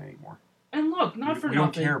non-existent anymore. And look, we nothing.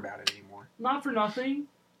 don't care about it anymore. Not for nothing.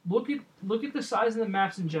 Look at the size of the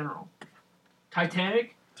maps in general.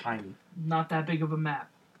 Titanic, tiny, not that big of a map.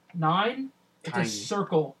 9, it's tiny. a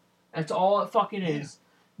circle. That's all it fucking is.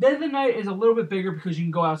 Dead of the Night is a little bit bigger because you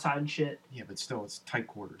can go outside and shit. Yeah, but still, it's tight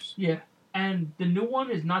quarters. Yeah, and the new one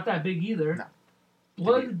is not that big either. No.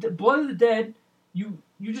 Blood of the Dead, you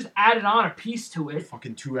just added on a piece to it.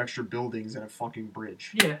 Fucking 2 extra buildings and a fucking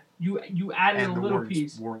bridge. Yeah, you added and a little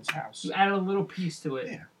piece. Warren's house. You added a little piece to it.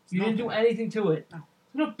 Yeah. You didn't do anything to it. No.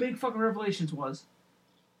 Look how big fucking Revelations was.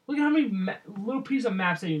 Look at how many little pieces of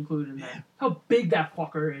maps they included in there. Yeah. How big that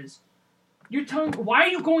fucker is. You're telling... Why are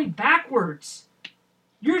you going backwards?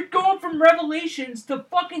 You're going from Revelations to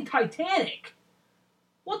fucking Titanic.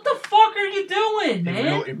 What the fuck are you doing,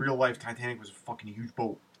 man? In real life, Titanic was a fucking huge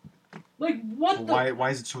boat. Like, what so the... Why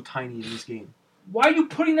is it so tiny in this game? Why are you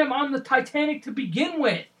putting them on the Titanic to begin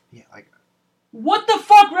with? Yeah, like... What the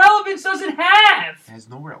fuck relevance does it have? It has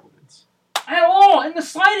no relevance. At all, in the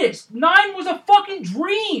slightest. 9 was a fucking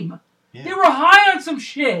dream. Yeah. They were high on some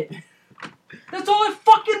shit. That's all it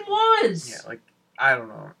fucking was. Yeah, like, I don't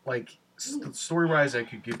know. Like, story-wise, I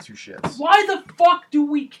could give 2 shits. Why the fuck do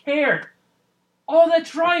we care? Oh,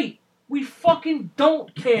 that's right. We fucking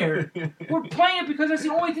don't care. We're playing it because that's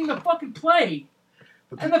the only thing to fucking play.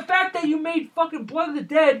 And the fact that you made fucking Blood of the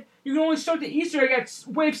Dead, you can only start the Easter egg at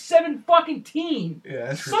wave 7 fucking teen. Yeah,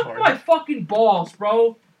 that's Suck retarded. my fucking balls,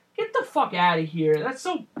 bro. Get the fuck out of here. That's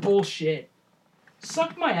so bullshit.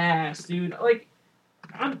 Suck my ass, dude. Like,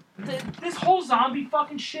 this whole zombie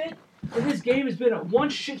fucking shit in this game has been one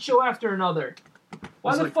shit show after another.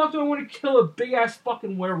 Why the fuck do I want to kill a big ass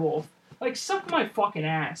fucking werewolf? Like, suck my fucking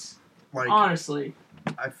ass. Like, honestly.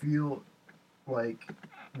 I feel like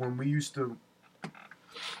when we used to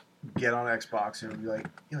get on Xbox and be like,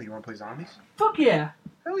 you want to play zombies? Fuck yeah.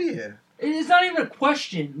 Hell yeah. It's not even a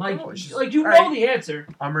question. Like, No, it's just, like you know the answer.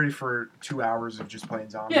 I'm ready for 2 hours of just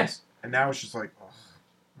playing zombies. Yes. And now it's just like, ugh,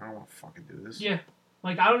 I don't want to fucking do this. Yeah.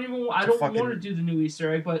 Like, I don't want to do the new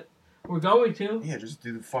Easter egg, but we're going to. Yeah, just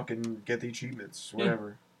do the fucking, get the achievements,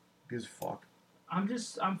 whatever. Who gives a fuck?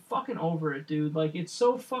 I'm fucking over it, dude. Like, it's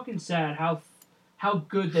so fucking sad how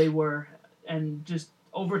good they were, and just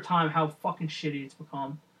over time how fucking shitty it's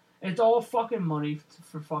become. And it's all fucking money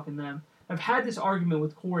for fucking them. I've had this argument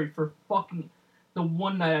with Corey for fucking the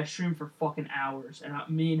one night I streamed for fucking hours, and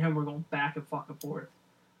me and him were going back and fucking forth.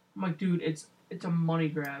 I'm like, dude, it's a money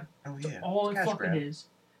grab. Oh That's yeah. all It's it cash fucking grab. is.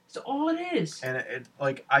 That's all it is. And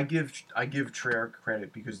like I give Treyarch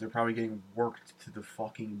credit because they're probably getting worked to the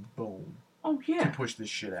fucking bone Oh to yeah. push this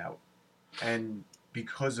shit out, and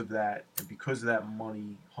because of that,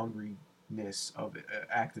 money hungriness of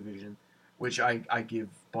Activision, which I give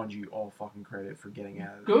Bungie all fucking credit for getting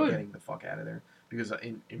the fuck out of there, because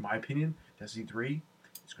in my opinion, Destiny 3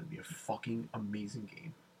 is going to be a fucking amazing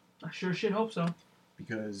game. I sure shit hope so.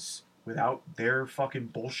 Because without their fucking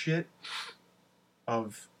bullshit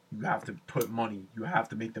of you have to put money, you have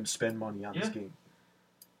to make them spend money on this game.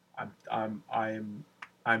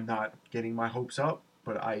 I'm not getting my hopes up,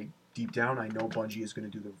 but deep down I know Bungie is going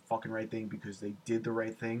to do the fucking right thing because they did the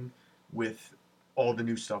right thing with all the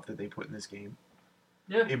new stuff that they put in this game.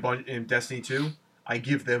 Yeah. In Destiny 2, I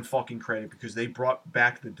give them fucking credit because they brought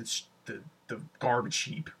back the garbage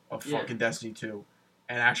heap of fucking Destiny 2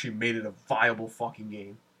 and actually made it a viable fucking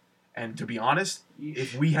game. And to be honest,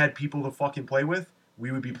 if we had people to fucking play with,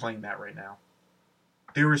 we would be playing that right now.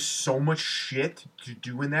 There is so much shit to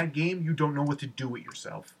do in that game, you don't know what to do with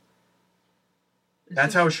yourself.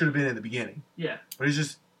 That's how it should have been in the beginning. Yeah. But it's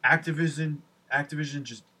just Activision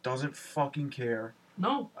just doesn't fucking care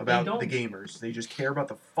about the gamers. They just care about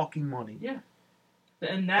the fucking money. Yeah.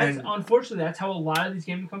 And unfortunately, that's how a lot of these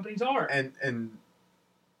gaming companies are. And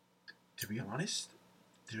to be honest,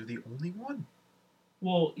 they're the only one.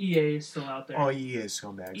 Well, EA is still out there. Oh, EA is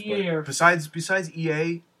scumbags. EA are... Besides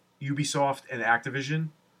EA, Ubisoft, and Activision,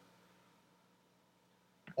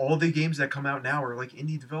 all the games that come out now are like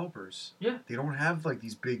indie developers. Yeah. They don't have like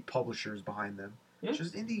these big publishers behind them. Yeah. It's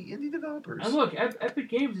just indie developers. And look, Epic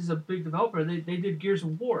Games is a big developer. They did Gears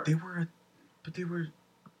of War. But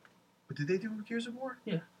did they do Gears of War?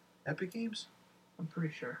 Yeah. Epic Games? I'm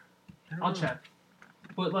pretty sure. I'll check.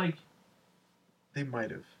 But like... They might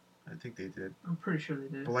have. I think they did. I'm pretty sure they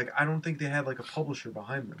did. But like, I don't think they had like a publisher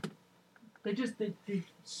behind them. They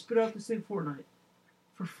spit out this thing Fortnite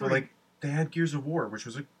for free. But like, they had Gears of War, which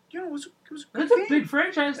was a it was a good That's game. A big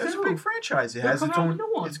franchise too. It's a big franchise. It has its own.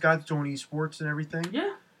 It's got its own esports and everything.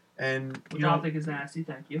 Yeah. And which I don't think is nasty.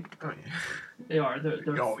 Thank you. Oh yeah. They are. They're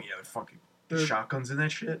oh yeah, they're shotguns and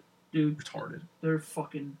that shit. Dude, retarded. They're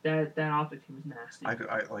fucking that Optic team is nasty.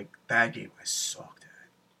 I like that game. I sucked at.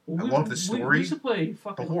 Well, I love the story. We used to play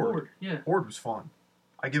fucking the Horde. Yeah. Horde was fun.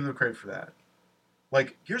 I give them credit for that.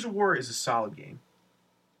 Like, Gears of War is a solid game.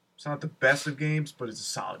 It's not the best of games, but it's a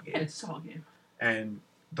solid game. Yeah, it's a solid game. And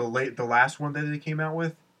the last one that they came out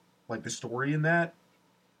with, like the story in that,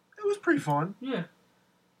 it was pretty fun. Yeah.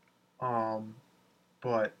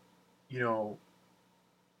 But, you know,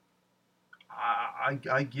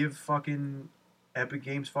 I give fucking Epic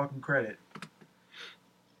Games fucking credit.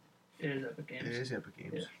 It is Epic Games. It is Epic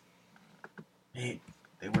Games. Yeah. Man,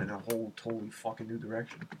 they went in a whole totally fucking new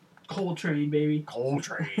direction. Coal Train, baby. Coal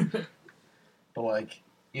Train. But like,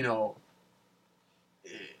 you know,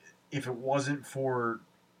 if it wasn't for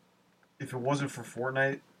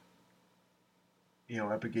Fortnite, you know,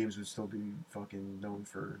 Epic Games would still be fucking known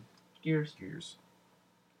for Gears.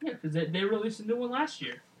 Yeah, because they released a new one last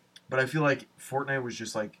year. But I feel like Fortnite was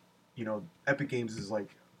just like, you know, Epic Games is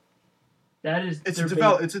like. That is. It's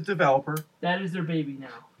a developer. That is their baby now.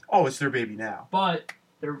 Oh, it's their baby now. But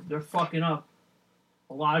they're fucking up.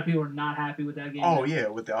 A lot of people are not happy with that game. Oh yeah,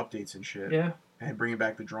 with the updates and shit. Yeah. And bringing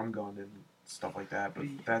back the drum gun and stuff like that, but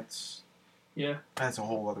that's a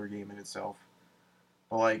whole other game in itself.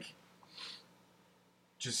 But like,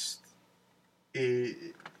 just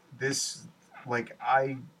this, like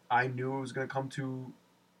I knew it was gonna come to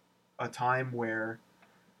a time where,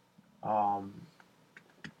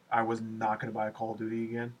 I was not gonna buy a Call of Duty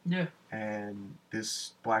again. Yeah. And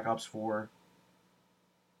this Black Ops 4.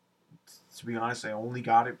 To be honest, I only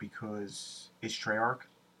got it because it's Treyarch.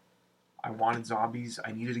 I wanted zombies.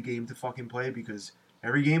 I needed a game to fucking play because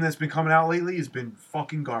every game that's been coming out lately has been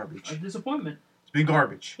fucking garbage. A disappointment. It's been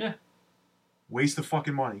garbage. Yeah. Waste of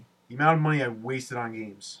fucking money. The amount of money I wasted on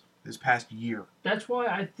games this past year. That's why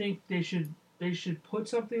I think they should put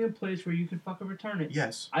something in place where you can fucking return it.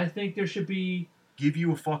 Yes. I think there should be... Give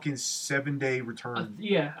you a fucking 7-day return.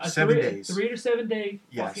 7 days. 3 to 7 day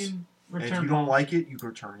fucking return. And if you don't like it, you can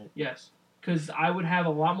return it. Yes. Because I would have a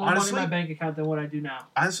lot more money in my bank account than what I do now.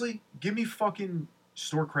 Honestly, give me fucking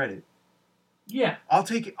store credit. Yeah. I'll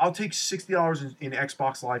take $60 in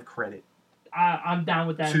Xbox Live credit. I'm down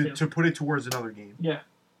with that too. To put it towards another game. Yeah.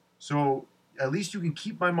 So at least you can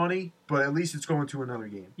keep my money, but at least it's going to another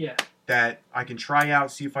game. Yeah. That I can try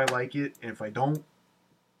out, see if I like it, and if I don't,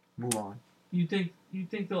 move on. You think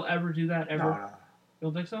they'll ever do that ever? No. You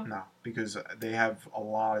don't think so? No, because they have a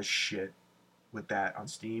lot of shit with that on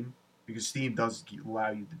Steam. Because Steam does allow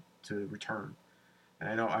you to return.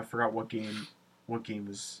 And I forgot what what game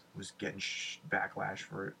was getting backlash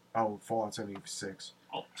for it? Oh, Fallout 76.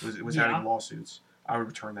 Oh, It was having lawsuits. I would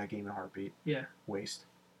return that game in a heartbeat. Yeah. Waste.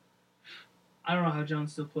 I don't know how John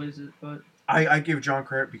still plays it, but I give John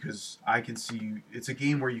credit because I can see it's a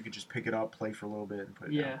game where you could just pick it up, play for a little bit, and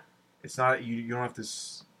put it down. It's not you don't have to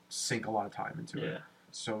sink a lot of time into it.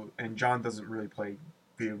 So and John doesn't really play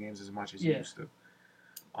video games as much as he used to.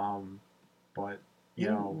 But you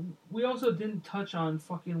know, we also didn't touch on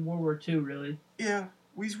fucking World War II really. Yeah,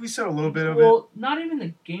 we said a little bit of it. Well, not even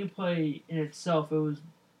the gameplay in itself. It was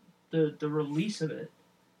the release of it.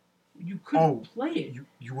 You couldn't play it.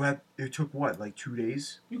 You had it took what, like 2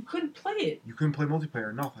 days? You couldn't play it. You couldn't play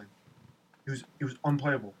multiplayer. Nothing. It was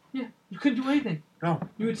unplayable. Yeah, you couldn't do anything. No.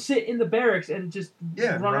 You would sit in the barracks and just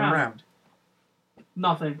run around.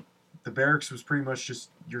 Nothing. The barracks was pretty much just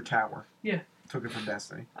your tower. Yeah. Took it from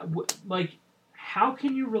Destiny. Like, how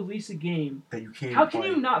can you release a game that you can't? How can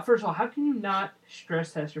you not? First of all, how can you not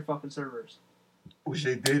stress test your fucking servers? Which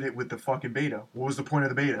they did it with the fucking beta. What was the point of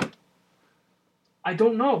the beta? I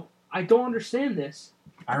don't know. I don't understand this.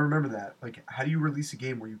 I remember that. Like, how do you release a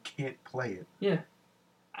game where you can't play it? Yeah.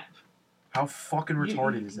 How fucking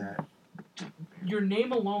retarded is that? Your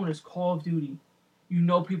name alone is Call of Duty. You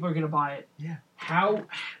know people are going to buy it. Yeah. How...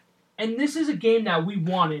 And this is a game that we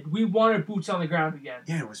wanted. We wanted boots on the ground again.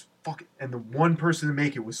 Yeah, it was fucking... And the one person to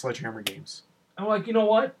make it was Sledgehammer Games. I'm like, you know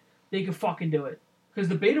what? They could fucking do it. Because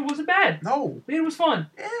the beta wasn't bad. No. The beta was fun.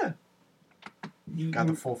 Yeah. Got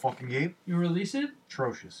the full fucking game. You release it?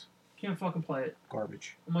 Atrocious. Can't fucking play it.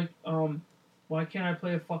 Garbage. I'm like, why can't I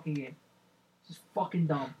play a fucking game? This is fucking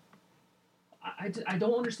dumb. I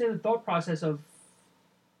don't understand the thought process of...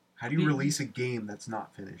 How do you release a game that's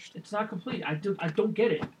not finished? It's not complete. I don't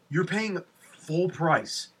get it. You're paying full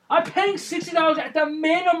price. I'm paying $60 at the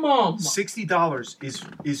minimum. $60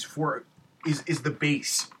 is the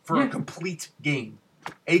base for a complete game.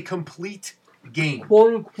 A complete game.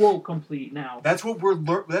 Quote unquote complete now. That's what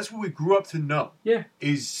that's what we grew up to know. Yeah.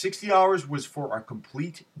 Is $60 was for a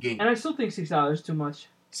complete game. And I still think $60 is too much.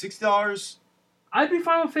 $60. I'd be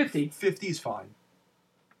fine with $50. 50 is fine.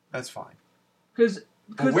 That's fine.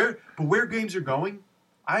 But where games are going,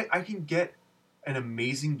 I can get an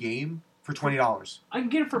amazing game for $20. I can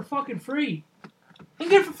get it for fucking free. I can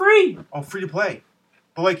get it for free. Oh, free to play.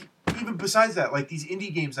 But like even besides that, like these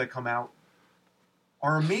indie games that come out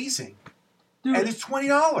are amazing. Dude, and it's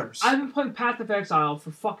 $20. I've been playing Path of Exile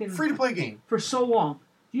for fucking free to play game for so long.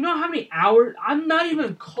 Do you know how many hours? I'm not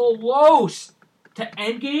even close to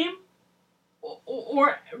endgame,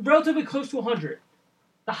 or relatively close to 100.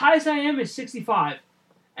 The highest I am is 65,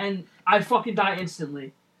 and I fucking die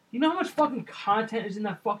instantly. You know how much fucking content is in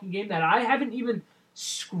that fucking game that I haven't even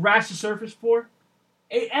scratched the surface for,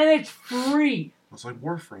 and it's free. It's like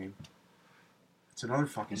Warframe. It's another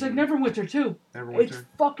fucking It's game. like Neverwinter, too. Neverwinter. It's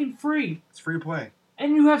fucking free. It's free to play.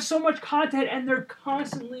 And you have so much content, and they're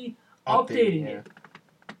constantly updating it.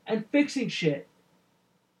 And fixing shit.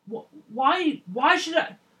 Why should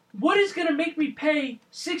I... What is going to make me pay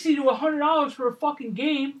 $60 to $100 for a fucking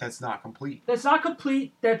game... That's not complete. That's not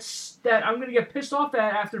complete, that I'm going to get pissed off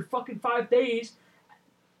at after fucking 5 days,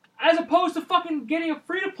 as opposed to fucking getting a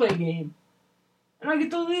free-to-play game. And I can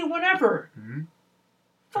delete it whenever. Mm-hmm.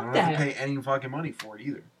 Fuck I don't that. have to pay any fucking money for it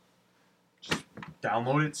either. Just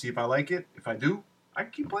download it, see if I like it. If I do, I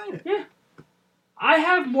can keep playing it. Yeah. I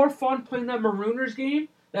have more fun playing that Marooners game,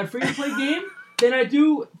 that free-to-play game, than I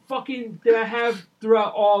have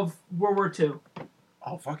throughout all of World War II.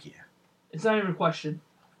 Oh, fuck yeah. It's not even a question.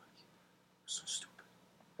 So stupid.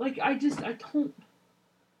 Like, I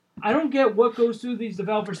don't get what goes through these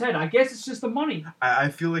developers' head. I guess it's just the money. I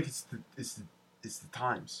feel like it's the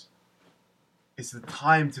times. It's the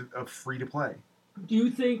time of free to play. Do you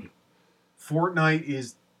think Fortnite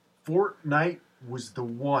was the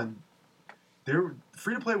one?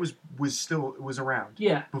 Free to play was around.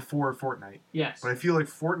 Yeah. Before Fortnite. Yes. But I feel like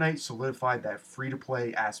Fortnite solidified that free to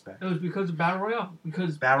play aspect. It was because of Battle Royale.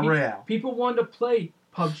 Because Royale. People wanted to play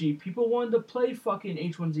PUBG. People wanted to play fucking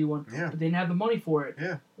H1Z1. Yeah. But they didn't have the money for it.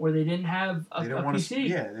 Yeah. Or they didn't have a PC.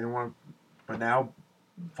 Yeah, they didn't want to. But now,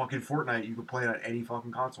 fucking Fortnite, you can play it on any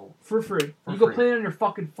fucking console. For free. You can play it on your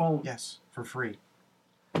fucking phone. Yes, for free.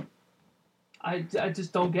 I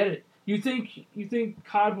just don't get it. You think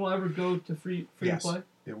COD will ever go to free to play?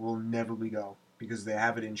 It will never go because they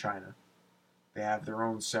have it in China. They have their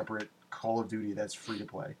own separate Call of Duty that's free to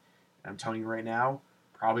play. And I'm telling you right now,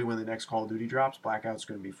 probably when the next Call of Duty drops, Blackout's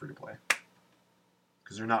going to be free to play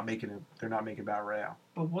because they're not making Battle Royale.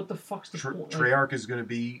 But what the fuck's the point? Treyarch is going to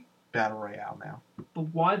be Battle Royale now. But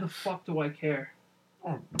why the fuck do I care?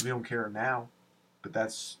 Oh, we don't care now, but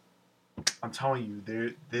that's I'm telling you,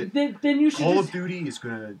 then you should Call of Duty is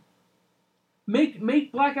gonna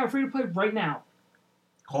make Blackout free to play right now.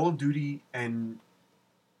 Call of Duty and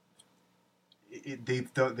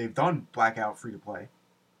they've done Blackout free to play.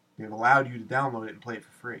 They've allowed you to download it and play it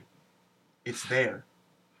for free. It's there,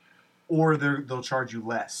 or they'll charge you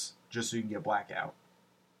less just so you can get Blackout.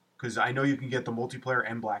 Because I know you can get the multiplayer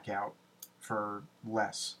and Blackout for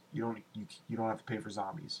less. You don't have to pay for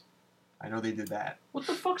zombies. I know they did that. What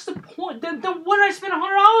the fuck's the point? Then what did I spend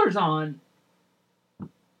 $100 on?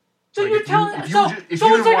 So like you're telling me? So it's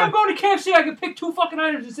like I'm going to KFC. I can pick 2 fucking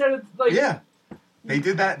items instead of like. Yeah, they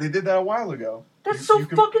did that. They did that a while ago. That's so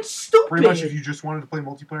fucking stupid. Pretty much, if you just wanted to play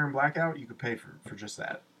multiplayer and Blackout, you could pay for just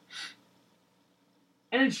that.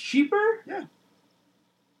 And it's cheaper? Yeah.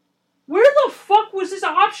 Where the fuck was this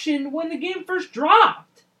option when the game first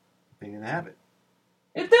dropped? They didn't have it.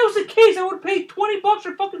 If that was the case, I would have paid $20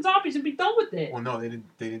 for fucking zombies and be done with it. Well, no, they didn't.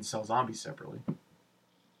 They didn't sell zombies separately.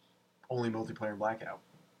 Only multiplayer and Blackout.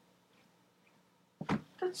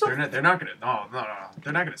 That's so. They're not gonna. No.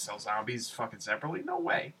 They're not gonna sell zombies fucking separately. No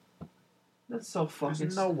way. That's so fucking.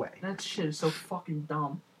 There's no way. That shit is so fucking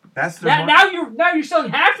dumb. That's their now you're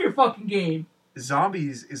selling half your fucking game.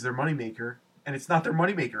 Zombies is their moneymaker, and it's not their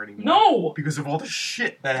moneymaker anymore. No! Because of all the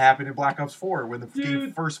shit that happened in Black Ops 4 when the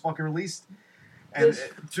game first fucking released. And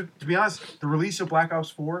to be honest, the release of Black Ops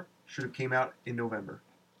 4 should have came out in November.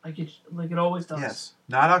 Like it always does. Yes.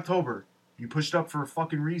 Not October. You pushed up for a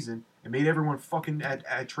fucking reason. It made everyone fucking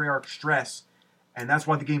at Treyarch stress. And that's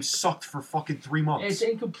why the game sucked for fucking 3 months. It's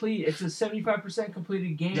incomplete. It's a 75%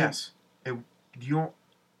 completed game. Yes.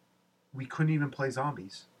 We couldn't even play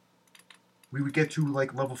zombies. We would get to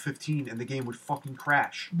like level 15 and the game would fucking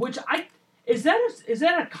crash. Is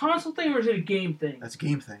that a console thing or is it a game thing? That's a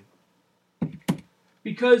game thing.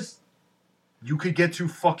 Because you could get to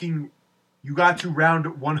fucking, you got to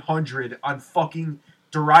round 100 on fucking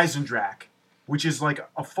Dreisendrack, which is like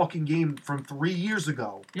a fucking game from 3 years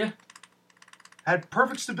ago. Yeah. Had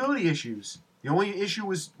perfect stability issues. The only issue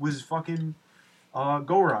was fucking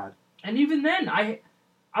Gorod. And even then, I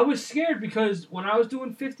was scared because when I was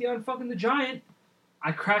doing 50 on fucking the Giant,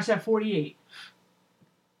 I crashed at 48.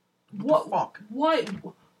 What the fuck?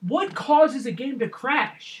 What causes a game to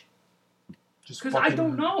crash? Because I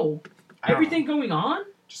don't know. Everything going on?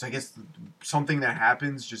 Just, I guess, something that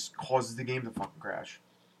happens just causes the game to fucking crash.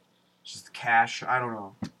 Just cache. I don't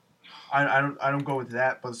know. I don't go into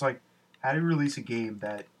that, but it's like, how do you release a game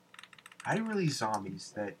that... How do you release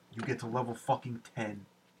zombies that you get to level fucking 10?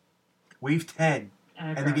 Wave 10.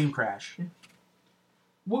 And the game crash.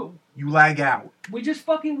 Yeah. You lag out. We just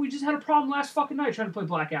had a problem last fucking night trying to play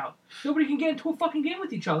Blackout. Nobody can get into a fucking game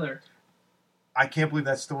with each other. I can't believe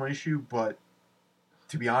that's still an issue, but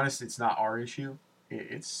to be honest, it's not our issue.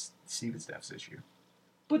 It's Steven Steph's issue.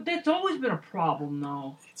 But that's always been a problem,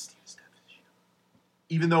 though. It's Steven Steph's issue.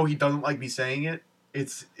 Even though he doesn't like me saying it,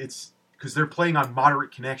 it's because they're playing on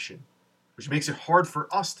moderate connection, which makes it hard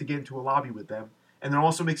for us to get into a lobby with them, and it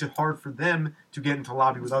also makes it hard for them to get into a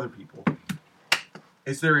lobby with other people.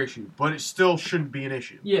 It's their issue, but it still shouldn't be an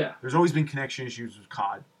issue. Yeah. There's always been connection issues with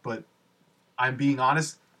COD, but I'm being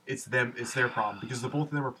honest, it's their problem, because the both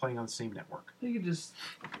of them are playing on the same network. You could just...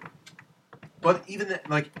 But even that,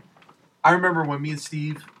 like, I remember when me and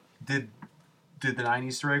Steve did the 9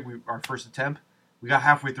 Easter egg, our first attempt, we got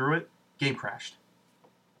halfway through it, game crashed.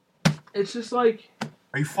 It's just like...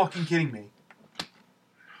 Are you fucking kidding me?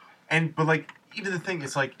 But like, even the thing,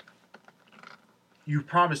 it's like, you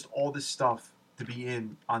promised all this stuff to be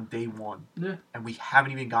in on day 1. Yeah. And we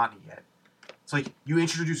haven't even gotten it yet. It's like, you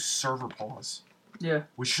introduced server pause. Yeah.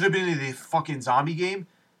 Which should have been in the fucking zombie game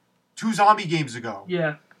 2 zombie games ago.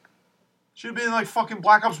 Yeah. Should have been like fucking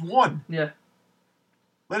Black Ops 1. Yeah.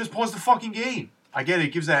 Let us pause the fucking game. I get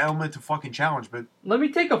it gives that element to fucking challenge, but... Let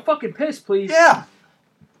me take a fucking piss, please. Yeah!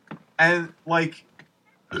 And, like...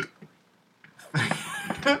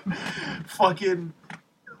 fucking...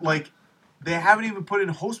 Like, they haven't even put in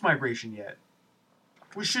host migration yet.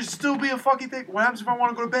 Which should still be a fucking thing. What happens if I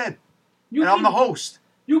want to go to bed? I'm the host.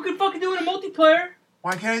 You can fucking do it in multiplayer.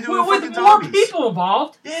 Why can't I do it with fucking more zombies? people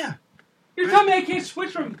involved? Yeah. You're telling me I can't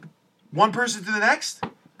switch from... one person to the next?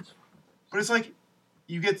 But it's like,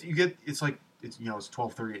 it's like, it's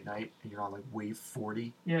 12:30 at night, and you're on like wave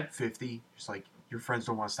 40, 50. It's like, your friends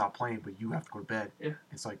don't want to stop playing, but you have to go to bed. Yeah.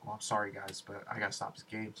 It's like, well, I'm sorry, guys, but I gotta stop this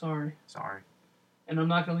game. Sorry. And I'm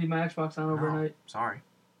not gonna leave my Xbox on overnight. Sorry.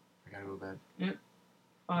 I gotta go to bed. Yeah.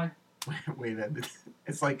 Bye. Wait,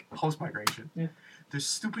 it's like host migration. Yeah. There's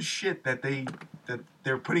stupid shit that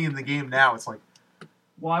they're putting in the game now. It's like,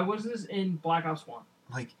 why was this in Black Ops 1?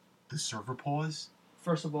 Like, the server pause?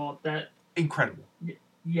 First of all, that... Incredible.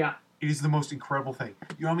 Yeah. It is the most incredible thing.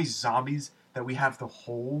 You know how many zombies that we have to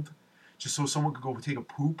hold just so someone could go take a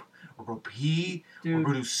poop or go pee or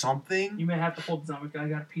go do something? You may have to hold the zombie. I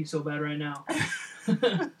gotta pee so bad right now.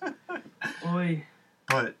 Oi.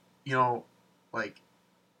 But, you know, like,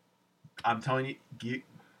 I'm telling you,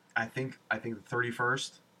 I think the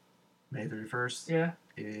 31st, May 31st, yeah,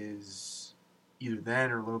 is either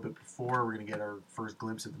then or a little bit before. We're going to get our first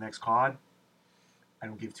glimpse of the next COD. I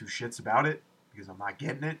don't give two shits about it because I'm not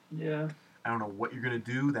getting it. Yeah. I don't know what you're going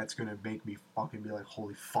to do that's going to make me fucking be like,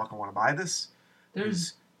 holy fuck, I want to buy this.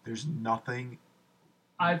 There's nothing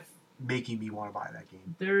making me want to buy that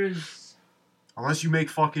game. There is... Unless you make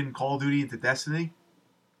fucking Call of Duty into Destiny,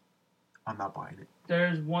 I'm not buying it.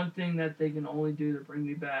 There's one thing that they can only do to bring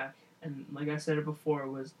me back, and like I said it before,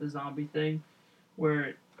 was the zombie thing,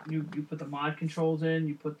 where you put the mod controls in,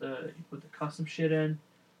 you put the custom shit in,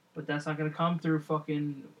 but that's not gonna come through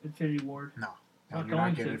fucking Infinity Ward. No, and you're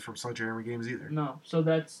not getting it from Sledgehammer Games either. No, so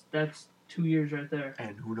that's 2 years right there.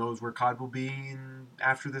 And who knows where COD will be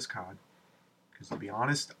after this COD? Because to be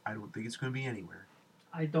honest, I don't think it's going to be anywhere.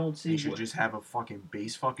 I don't see. They should just have a fucking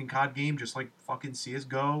base fucking COD game, just like fucking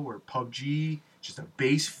CS:GO or PUBG. Just a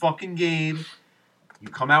base fucking game. You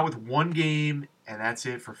come out with one game, and that's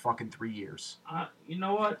it for fucking 3 years. You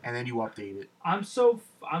know what? And then you update it. I'm so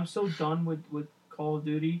done with Call of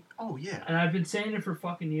Duty. Oh yeah. And I've been saying it for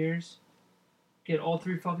fucking years. Get all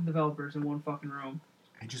 3 fucking developers in one fucking room.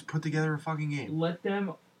 And just put together a fucking game. Let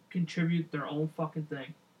them contribute their own fucking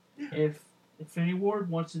thing. Yeah. If Infinity Ward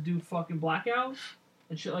wants to do fucking Blackout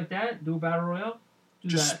and shit like that, do a battle royale.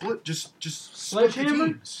 Just that. Just split the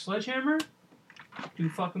teams. Sledgehammer. Do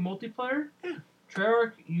fucking multiplayer. Yeah.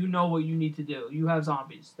 Treyarch, you know what you need to do. You have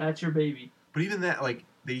zombies. That's your baby. But even that, like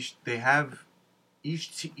they have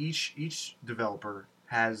each developer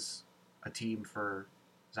has a team for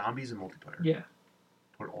zombies and multiplayer. Yeah.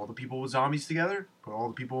 Put all the people with zombies together. Put all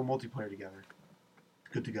the people with multiplayer together.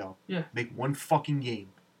 Good to go. Yeah. Make one fucking game.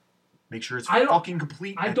 Make sure it's fucking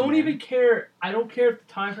complete. I don't even care. I don't care if the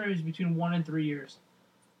time frame is between 1 and 3 years.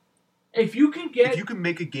 If you can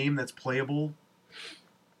make a game that's playable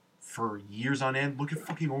for years on end, look at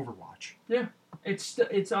fucking Overwatch. Yeah.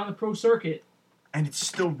 It's on the pro circuit. And it's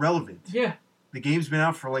still relevant. Yeah. The game's been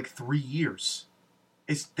out for like 3 years.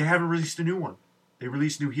 They haven't released a new one. They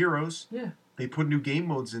released new heroes. Yeah. They put new game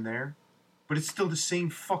modes in there. But it's still the same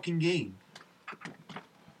fucking game.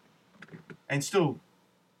 And still,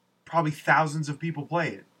 probably thousands of people play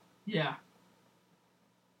it. Yeah.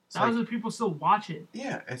 Thousands of people still watch it.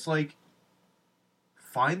 Yeah, it's like,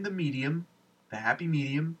 find the medium, the happy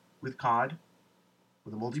medium with COD,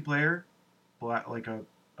 with a multiplayer, like a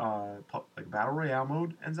battle royale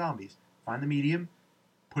mode and zombies. Find the medium,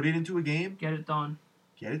 put it into a game. Get it done.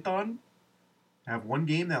 Have one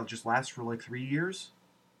game that'll just last for like 3 years,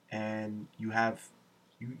 and you'll have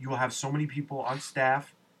so many people on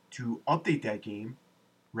staff to update that game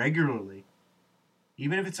regularly,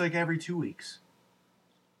 even if it's like every 2 weeks.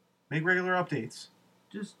 Make regular updates.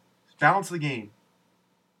 Just balance the game.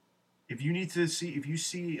 If you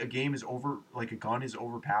see a game is like a gun is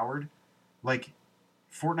overpowered, like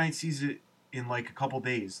Fortnite sees it in like a couple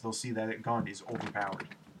days, they'll see that a gun is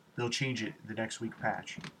overpowered. They'll change it the next week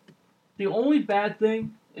patch. The only bad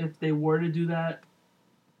thing, if they were to do that,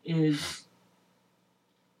 is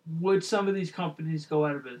would some of these companies go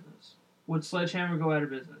out of business? Would Sledgehammer go out of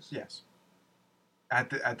business? Yes.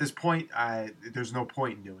 At this point, there's no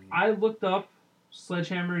point in doing it. I looked up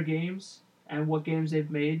Sledgehammer games and what games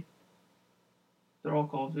they've made. They're all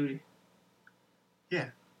Call of Duty. Yeah.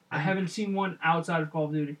 I haven't seen one outside of Call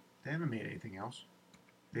of Duty. They haven't made anything else.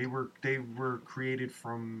 They were created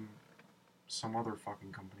from some other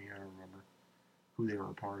fucking company. I don't remember who they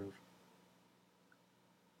were a part of.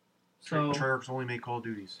 So Treyarch's only made Call of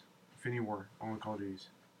Duties. Infinity War, only Call of Duties.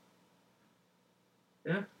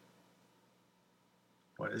 Yeah.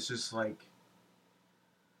 But it's just like,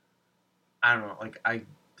 I don't know, like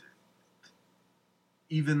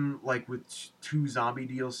even like with 2 zombie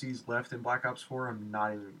DLCs left in Black Ops 4, I'm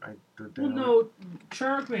not even. No,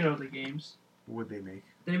 Treyarch made other games. What would they make?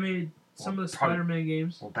 They made some of the Spider-Man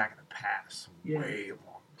games. Well, back in the past, way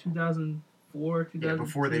long. 2004, 2002. Yeah,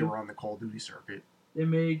 before they were on the Call of Duty circuit. They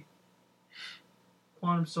made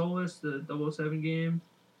Quantum Solace, the 007 game,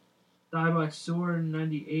 Die by Sword in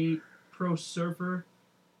 98, Pro Surfer.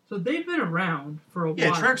 So they've been around for a while.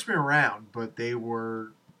 Yeah, Treyarch's been around, but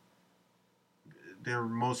they're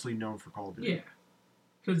mostly known for Call of Duty. Yeah,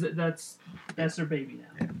 because that's their baby now.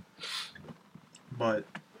 Yeah. But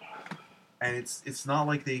it's not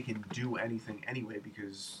like they can do anything anyway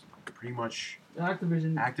because pretty much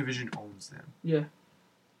Activision owns them. Yeah.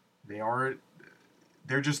 They are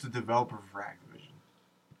they're just a developer for Activision.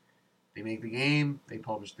 They make the game, they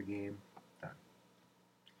publish the game, done.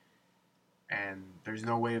 And there's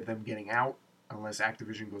no way of them getting out unless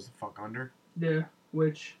Activision goes the fuck under. Yeah,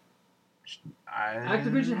 which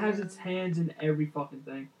Activision has its hands in every fucking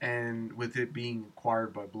thing. And with it being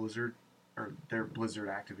acquired by Blizzard, or their Blizzard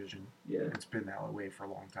Activision, yeah, it's been that way for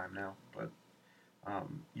a long time now. But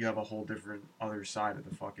you have a whole different other side of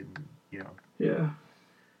the fucking, Yeah.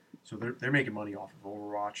 So they're making money off of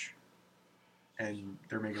Overwatch, and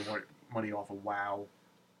they're making money off of WoW,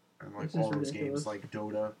 and like all those games like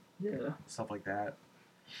Dota, stuff like that.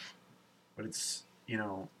 But it's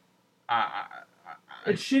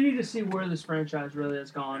it's shitty to see where this franchise really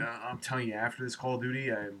has gone. I'm telling you, after this Call of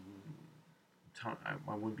Duty, I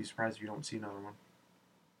wouldn't be surprised if you don't see another one.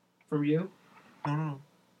 From you? No.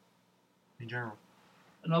 In general.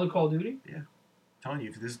 Another Call of Duty? Yeah. I'm telling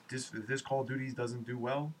you, if this Call of Duty doesn't do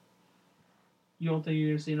well, you don't think you're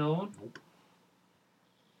gonna see another one? Nope.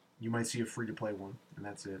 You might see a free-to-play one, and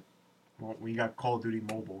that's it. Well, we got Call of Duty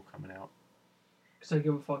Mobile coming out. Because I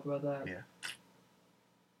give a fuck about that. Yeah.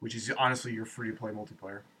 Which is honestly your free-to-play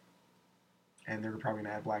multiplayer. And they're probably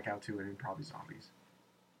going to add Blackout 2 and probably zombies.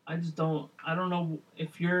 I don't know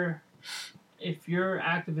if you're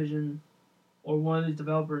Activision or one of these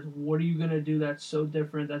developers, what are you going to do that's so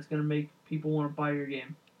different that's going to make people want to buy your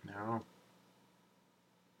game? No.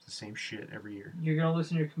 It's the same shit every year. You're going to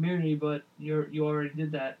listen to your community, but you already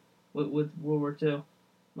did that with World War II.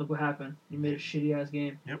 Look what happened. You made a shitty-ass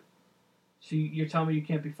game. Yep. So you're telling me you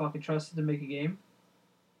can't be fucking trusted to make a game?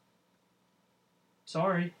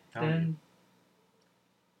 Sorry. Then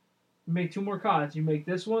you make 2 more CODs. You make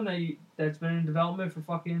this one that's been in development for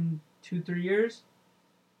fucking 2-3 years.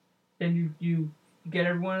 Then you get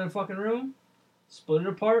everyone in the fucking room, split it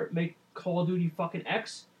apart, make Call of Duty fucking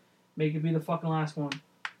X, make it be the fucking last one.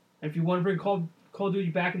 And if you want to bring Call of Duty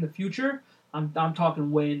back in the future, I'm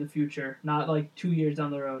talking way in the future, not like 2 years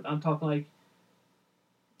down the road. I'm talking like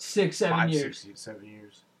 6, 7 years. 5, 6, 7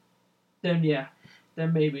 years. Then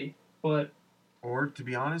maybe, but. Or to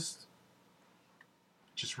be honest,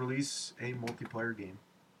 just release a multiplayer game,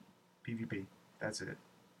 PvP. That's it.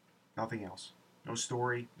 Nothing else. No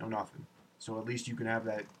story. No nothing. So at least you can have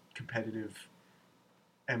that competitive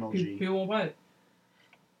MLG. People won't buy it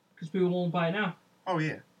because people won't buy it now. Oh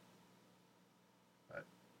yeah. But,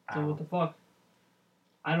 so what the fuck?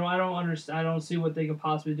 I don't understand. I don't see what they could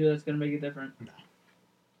possibly do that's gonna make it different. No.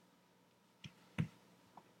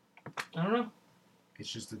 I don't know.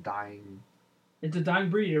 It's just a dying. It's a dying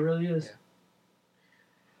breed. It really is. Yeah.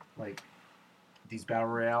 Like these battle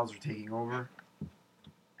royales are taking over,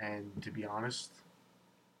 and to be honest,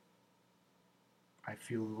 I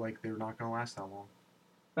feel like they're not gonna last that long.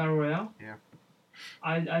 Battle royale. Yeah.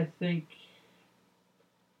 I think.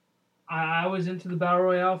 I was into the battle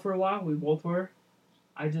royale for a while. We both were.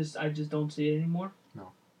 I just don't see it anymore.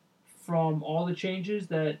 No. From all the changes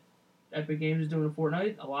that Epic Games is doing in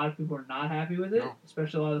Fortnite, a lot of people are not happy with it,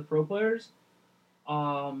 especially a lot of the pro players.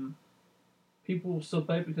 People will still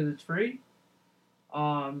play it because it's free.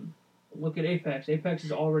 Look at Apex. Apex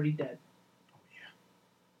is already dead. Oh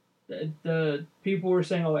yeah. The people were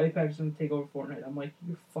saying, "Oh, Apex is going to take over Fortnite." I'm like,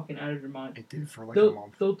 you're fucking out of your mind. It did for like a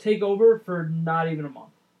month. They'll take over for not even a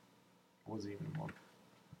month. It wasn't even a month.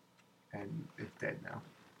 And it's dead now.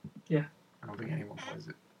 Yeah. I don't think anyone plays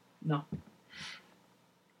it. No.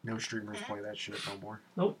 No streamers play that shit no more.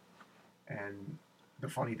 Nope. And the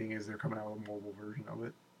funny thing is they're coming out with a mobile version of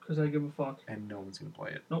it. Because I give a fuck. And no one's going to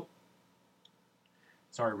play it. Nope.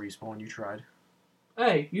 Sorry, Respawn, you tried.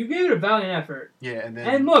 Hey, you gave it a valiant effort. Yeah, and then...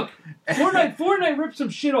 And look, Fortnite ripped some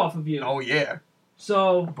shit off of you. Oh, yeah.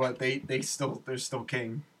 So... But they're still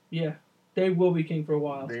king. Yeah. They will be king for a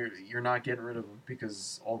while. You're not getting rid of them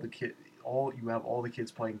because you have all the kids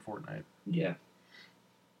playing Fortnite. Yeah.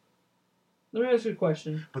 Let me ask you a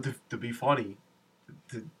question. But to be funny,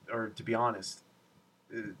 to be honest,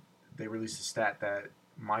 they released a stat that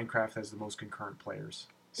Minecraft has the most concurrent players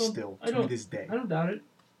to this day. I don't doubt it.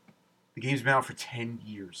 The game's been out for 10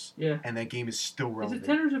 years. Yeah. And that game is still relevant. Is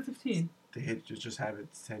it 10 or is it 15? To just have it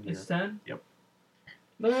 10 years. It's 10? Yep.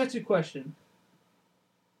 Let me ask you a question.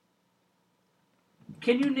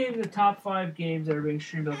 Can you name the top 5 games that are being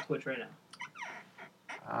streamed on Twitch right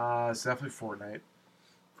now? It's definitely Fortnite.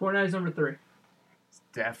 Fortnite is number 3. It's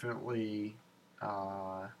definitely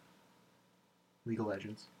League of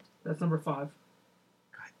Legends. That's number 5.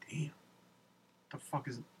 God damn. What the fuck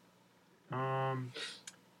is...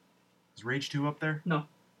 Is Rage 2 up there? No.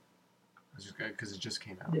 Because it just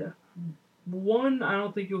came out. Yeah. 1, I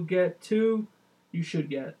don't think you'll get. 2, you should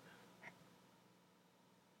get.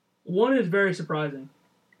 1 is very surprising.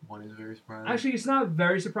 One is very surprising. Actually, it's not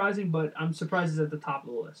very surprising, but I'm surprised it's at the top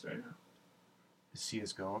of the list right now. Is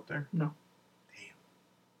CSGO up there? No. Damn.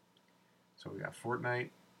 So we got Fortnite.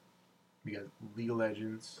 We got League of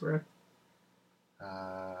Legends. Correct.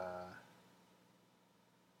 I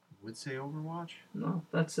would say Overwatch. No,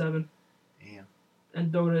 that's 7. Damn.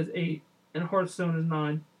 And Dota is 8. And Hearthstone is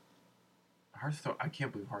 9. Hearthstone. I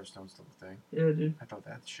can't believe Hearthstone's still a thing. Yeah, dude. I thought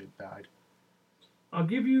that shit died. I'll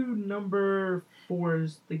give you number 4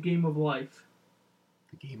 is The Game of Life.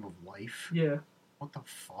 The Game of Life? Yeah. What the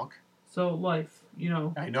fuck? So, Life, you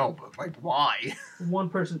know. I know, but like, why? One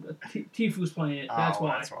person, Tifu's playing it. That's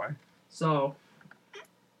why. That's why. So,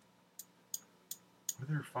 What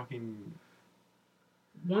are their fucking...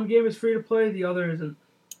 one game is free to play, the other isn't.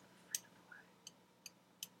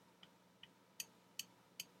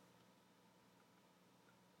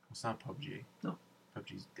 It's not PUBG. No.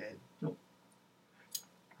 PUBG's dead. Nope.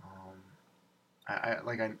 I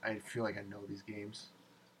feel like I know these games.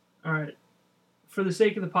 All right. For the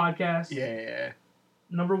sake of the podcast, Yeah.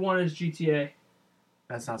 number 1 is GTA.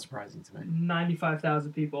 That's not surprising to me.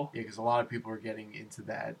 95,000 people. Yeah, because a lot of people are getting into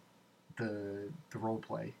that, the role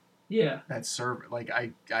play. Yeah. That server, like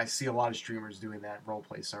I see a lot of streamers doing that role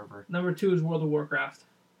play server. Number 2 is World of Warcraft.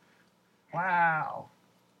 Wow.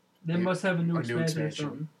 They must have a new expansion or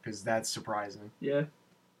something. Because that's surprising. Yeah.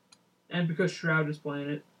 And because Shroud is playing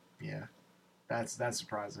it. Yeah, that's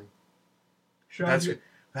surprising. Shroud.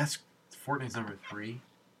 That's Fortnite's number 3.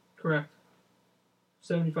 Correct.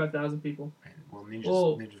 75,000 people. And, well,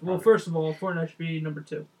 Ninja's first of all, Fortnite should be number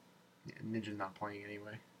 2. Yeah, Ninja's not playing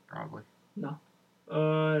anyway, probably. No.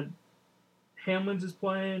 Hamlin's is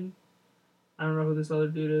playing. I don't know who this other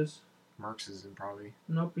dude is. Mercs isn't probably.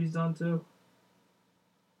 Nope, he's done too.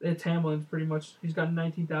 It's Hamlin's pretty much. He's got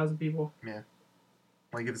 19,000 people. Yeah.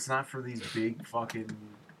 Like, if it's not for these big fucking...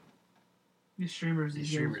 These streamers.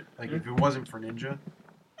 If it wasn't for Ninja, I'm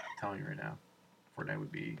telling you right now, Fortnite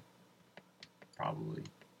would be probably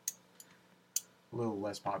a little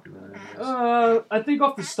less popular than it is. I think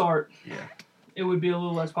off the start, Yeah. it would be a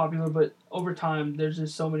little less popular, but over time, there's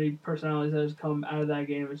just so many personalities that has come out of that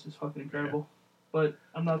game. It's just fucking incredible. Yeah. But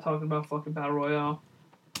I'm not talking about fucking Battle Royale.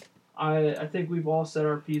 I think we've all said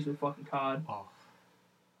our piece with fucking COD. Oh.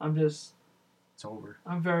 It's over.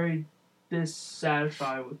 I'm very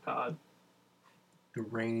dissatisfied with COD. The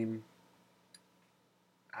rain.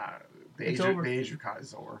 The age of COD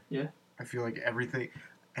is over. Yeah. I feel like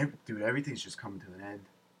everything's just coming to an end.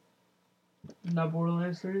 Not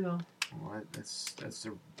Borderlands 3 though. Well, that's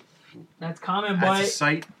common, that's but a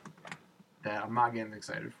sight that I'm not getting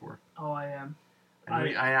excited for. Oh, I am.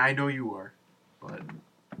 I know you are, but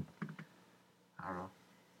I don't know.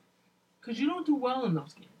 Because you don't do well in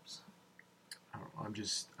those games. I don't know.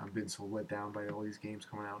 I've been so let down by all these games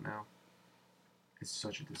coming out now. It's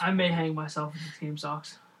such a disappointment. I may hang myself if this game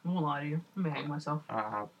sucks. I won't lie to you. I may hang myself.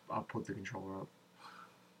 I'll put the controller up.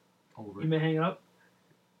 Over. You may hang it up?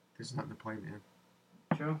 There's nothing to play, man.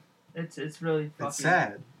 True. It's really fucking... It's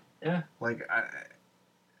sad. Yeah. Like,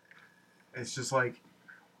 it's just like,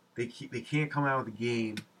 they can't come out with a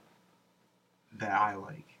game that I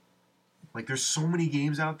like. Like, there's so many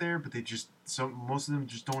games out there, but most of them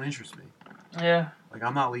just don't interest me. Yeah. Like,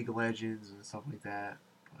 I'm not League of Legends and stuff like that,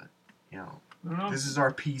 but, this is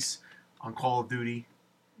our piece on Call of Duty.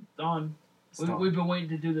 Done. We've been waiting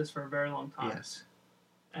to do this for a very long time. Yes.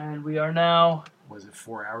 And we are now... Was it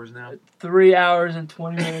 4 hours now? 3 hours and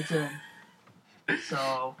 20 minutes in.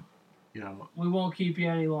 So... we won't keep you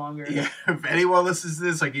any longer. Yeah, if anyone listens to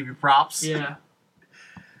this, I give you props. Yeah.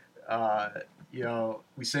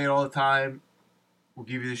 We say it all the time. We'll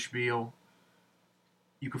give you the spiel.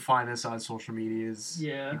 You can find us on social medias.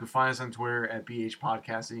 Yeah. You can find us on Twitter at BH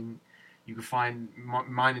Podcasting. You can find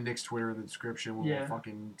mine and Nick's Twitter in the description. We'll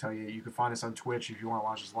fucking tell you. You can find us on Twitch if you want to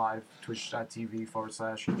watch us live.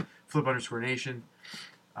 Twitch.tv/flip_nation.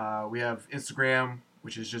 We have Instagram,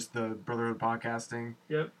 which is just the Brotherhood Podcasting.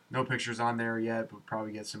 Yep. No pictures on there yet, but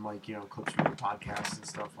probably get some clips from the podcast and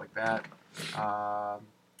stuff like that.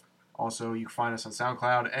 Also, you can find us on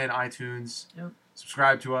SoundCloud and iTunes. Yep.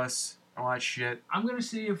 Subscribe to us. All that shit. I'm going to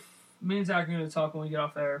see if me and Zach are going to talk when we get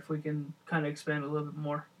off air, if we can kind of expand a little bit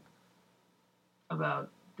more about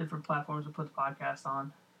different platforms to put the podcast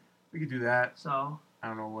on. We could do that. So. I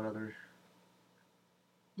don't know what other.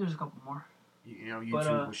 There's a couple more.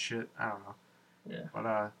 YouTube was shit. I don't know. Yeah.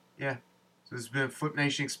 But, yeah. So this has been Flip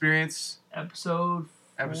Nation Experience. Episode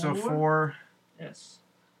 4. Yes.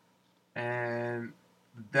 And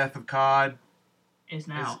the death of COD is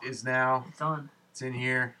now. Is now. It's done. It's in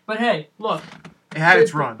here. But hey, look. It had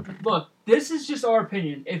its run. Look, this is just our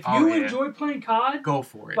opinion. If you enjoy playing COD, go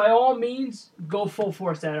for it. By all means, go full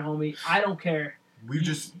force at it, homie. I don't care.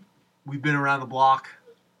 We've been around the block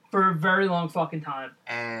for a very long fucking time.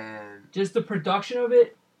 And just the production of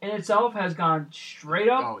it in itself has gone straight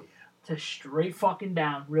up to straight fucking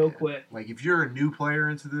down real quick. Like, if you're a new player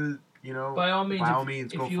into the, by all means,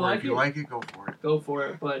 go for it. If you like it, go for it. Go for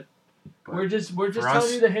it. But we're just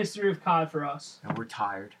telling you the history of COD for us. And we're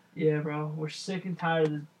tired. Yeah, bro. We're sick and tired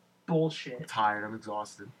of this bullshit. I'm tired. I'm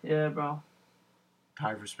exhausted. Yeah, bro.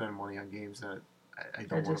 Tired for spending money on games that I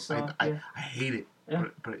don't want to play. I hate it. Yeah.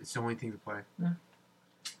 But it's the only thing to play. Yeah.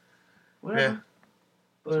 Whatever.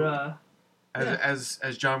 Yeah. But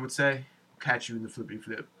as John would say, catch you in the flippity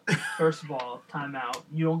flip. First of all, time out.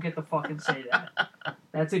 You don't get to fucking say that.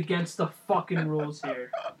 That's against the fucking rules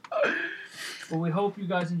here. But we hope you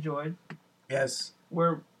guys enjoyed. Yes.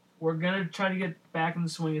 We're gonna try to get back in the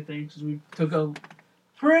swing of things because we took a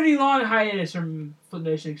pretty long hiatus from Flip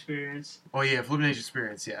Nation Experience. Oh yeah, Flip Nation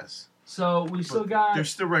Experience, yes. So we still got.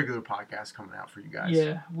 There's still regular podcasts coming out for you guys.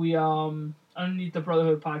 Yeah, we underneath the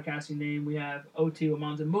Brotherhood podcasting name, we have OT with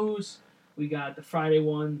Moms and Moose. We got the Friday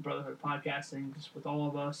one, Brotherhood podcasting, just with all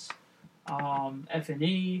of us.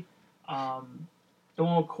 F&E. The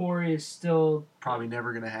one with Corey is still probably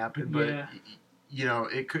never gonna happen, but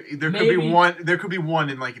it could. There could be one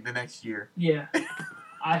in like the next year. Yeah,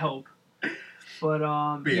 I hope.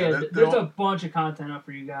 But there's a bunch of content up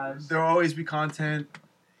for you guys. There'll always be content.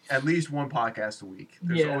 At least one podcast a week.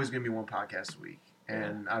 There's always going to be one podcast a week.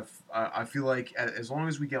 And I feel like as long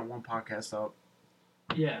as we get one podcast up,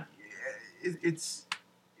 it's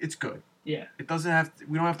good. Yeah. It doesn't have to,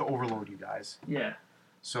 we don't have to overload you guys. Yeah.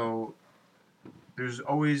 So there's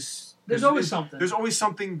always something. There's always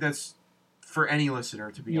something that's for any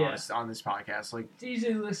listener, to be honest, on this podcast. Like, it's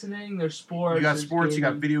easy listening. There's sports. You got sports, you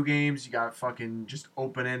got video games, you got fucking just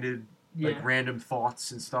open-ended like random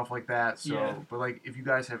thoughts and stuff like that. So, but like, if you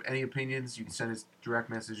guys have any opinions, you can send us direct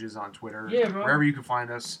messages on Twitter, wherever you can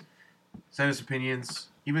find us. Send us opinions.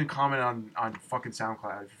 Even comment on fucking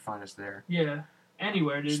SoundCloud if you find us there. Yeah,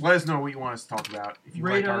 anywhere, dude. Just let us know what you want us to talk about. If you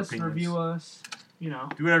rate like our us, opinions, review us. Do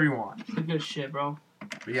whatever you want. The good shit, bro.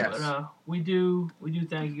 But yes, we do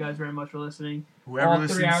thank you guys very much for listening. Whoever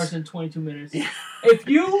listens, 3 hours and 22 minutes. Yeah. If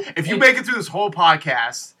you make it through this whole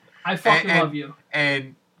podcast, I fucking love you.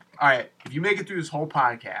 And all right, if you make it through this whole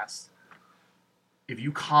podcast, if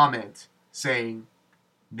you comment saying,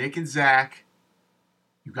 Nick and Zach,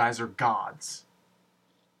 you guys are gods,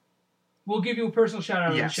 we'll give you a personal shout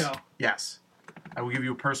out on the show. Yes. I will give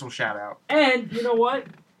you a personal shout out. And you know what?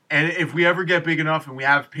 And if we ever get big enough and we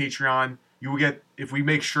have Patreon, you will get, if we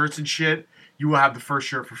make shirts and shit, you will have the first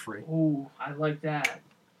shirt for free. Ooh, I like that.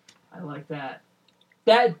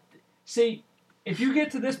 See, if you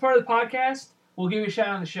get to this part of the podcast, we'll give you a shout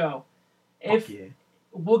out on the show.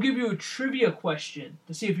 We'll give you a trivia question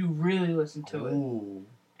to see if you really listen to it.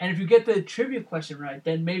 And if you get the trivia question right,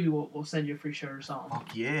 then maybe we'll send you a free shirt or something.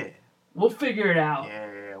 Fuck yeah. We'll figure it out.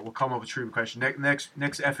 Yeah. We'll come up with a trivia question.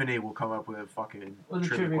 Next F&A, we'll come up with a fucking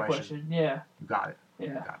trivia question. Yeah. You got it. Yeah.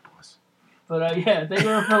 You got it, boss. But thank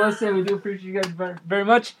you for listening. We do appreciate you guys very, very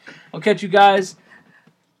much. I'll catch you guys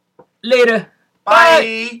later.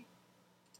 Bye.